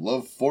we on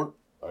Love Fort?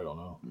 I don't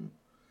know.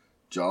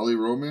 Jolly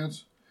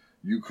Romance?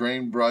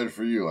 Ukraine Bride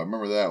for You. I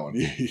remember that one.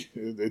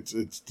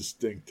 It's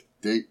distinct.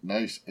 Date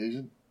Nice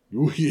Asian?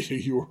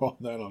 You were on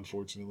that,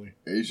 unfortunately.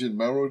 Asian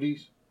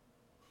Melodies?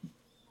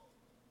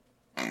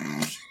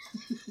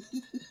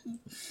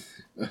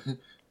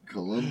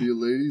 Columbia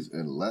Ladies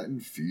and Latin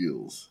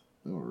Feels.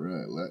 All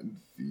right, Latin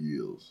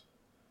Feels.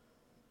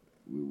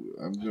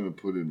 I'm going to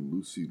put in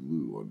Lucy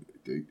Liu on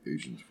Date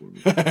Asians for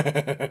me.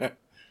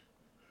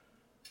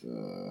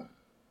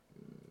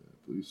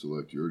 Please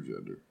select your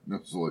gender. No,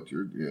 select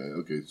your... Yeah,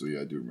 okay, so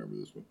I do remember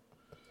this one.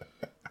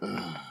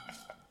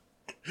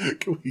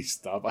 Can we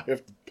stop? I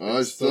have to...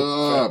 I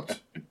stopped.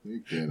 You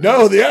can't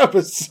No, the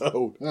episode.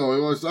 Oh, we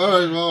want to... All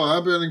right, well,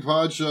 Happy Ending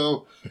Pod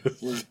Show.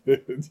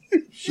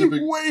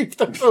 Shipping- You waved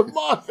at the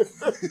mic.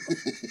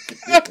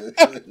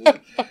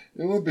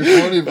 It would be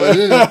funny if I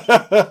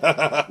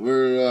didn't.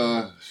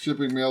 We're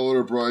shipping mail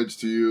order brides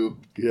to you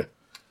Yeah.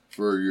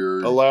 for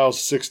your...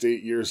 Allows 6 to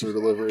 8 years for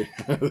delivery.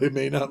 They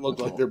may not look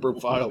like their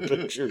profile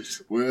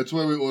pictures. Well, that's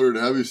why we ordered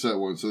heavyset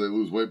ones, so they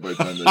lose weight by the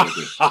time they get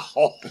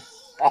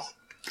there.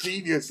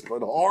 Genius,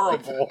 but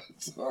horrible.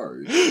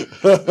 Sorry.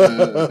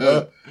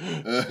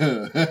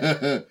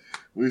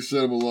 We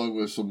sent them along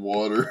with some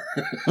water.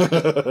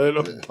 And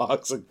a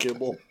box of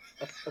kibble.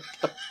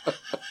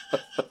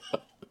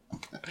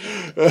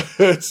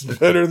 It's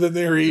better than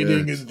they're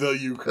eating in the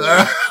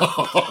Ukraine.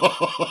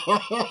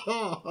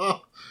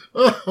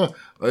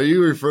 Are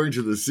you referring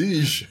to the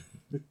siege?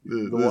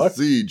 The what?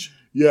 siege.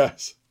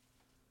 Yes.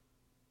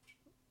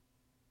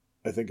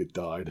 I think it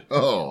died.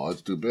 Oh,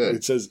 that's too bad.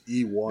 It says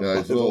E1. Yeah, I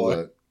by the saw way.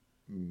 that.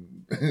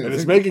 And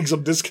it's making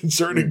some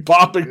disconcerting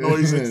popping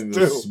noises, and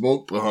too. the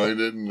smoke behind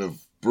it and the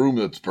broom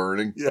that's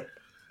burning. Yeah.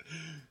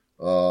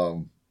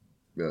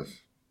 Yes.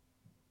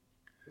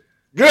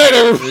 Good,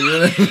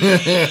 everybody.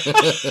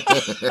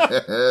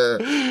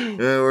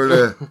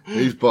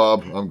 He's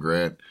Bob. I'm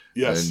Grant.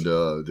 Yes. And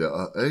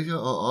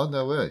on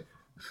that way.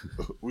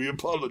 We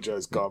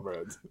apologize,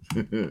 comrades.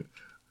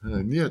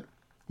 And yet.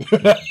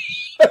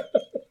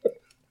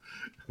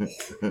 I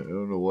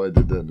don't know why I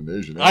did that in an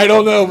Asian accent. I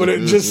don't know, but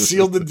it just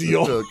sealed the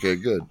deal. Okay,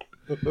 good.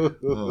 Thank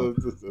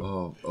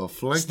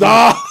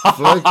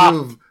Stop!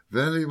 you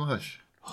very much.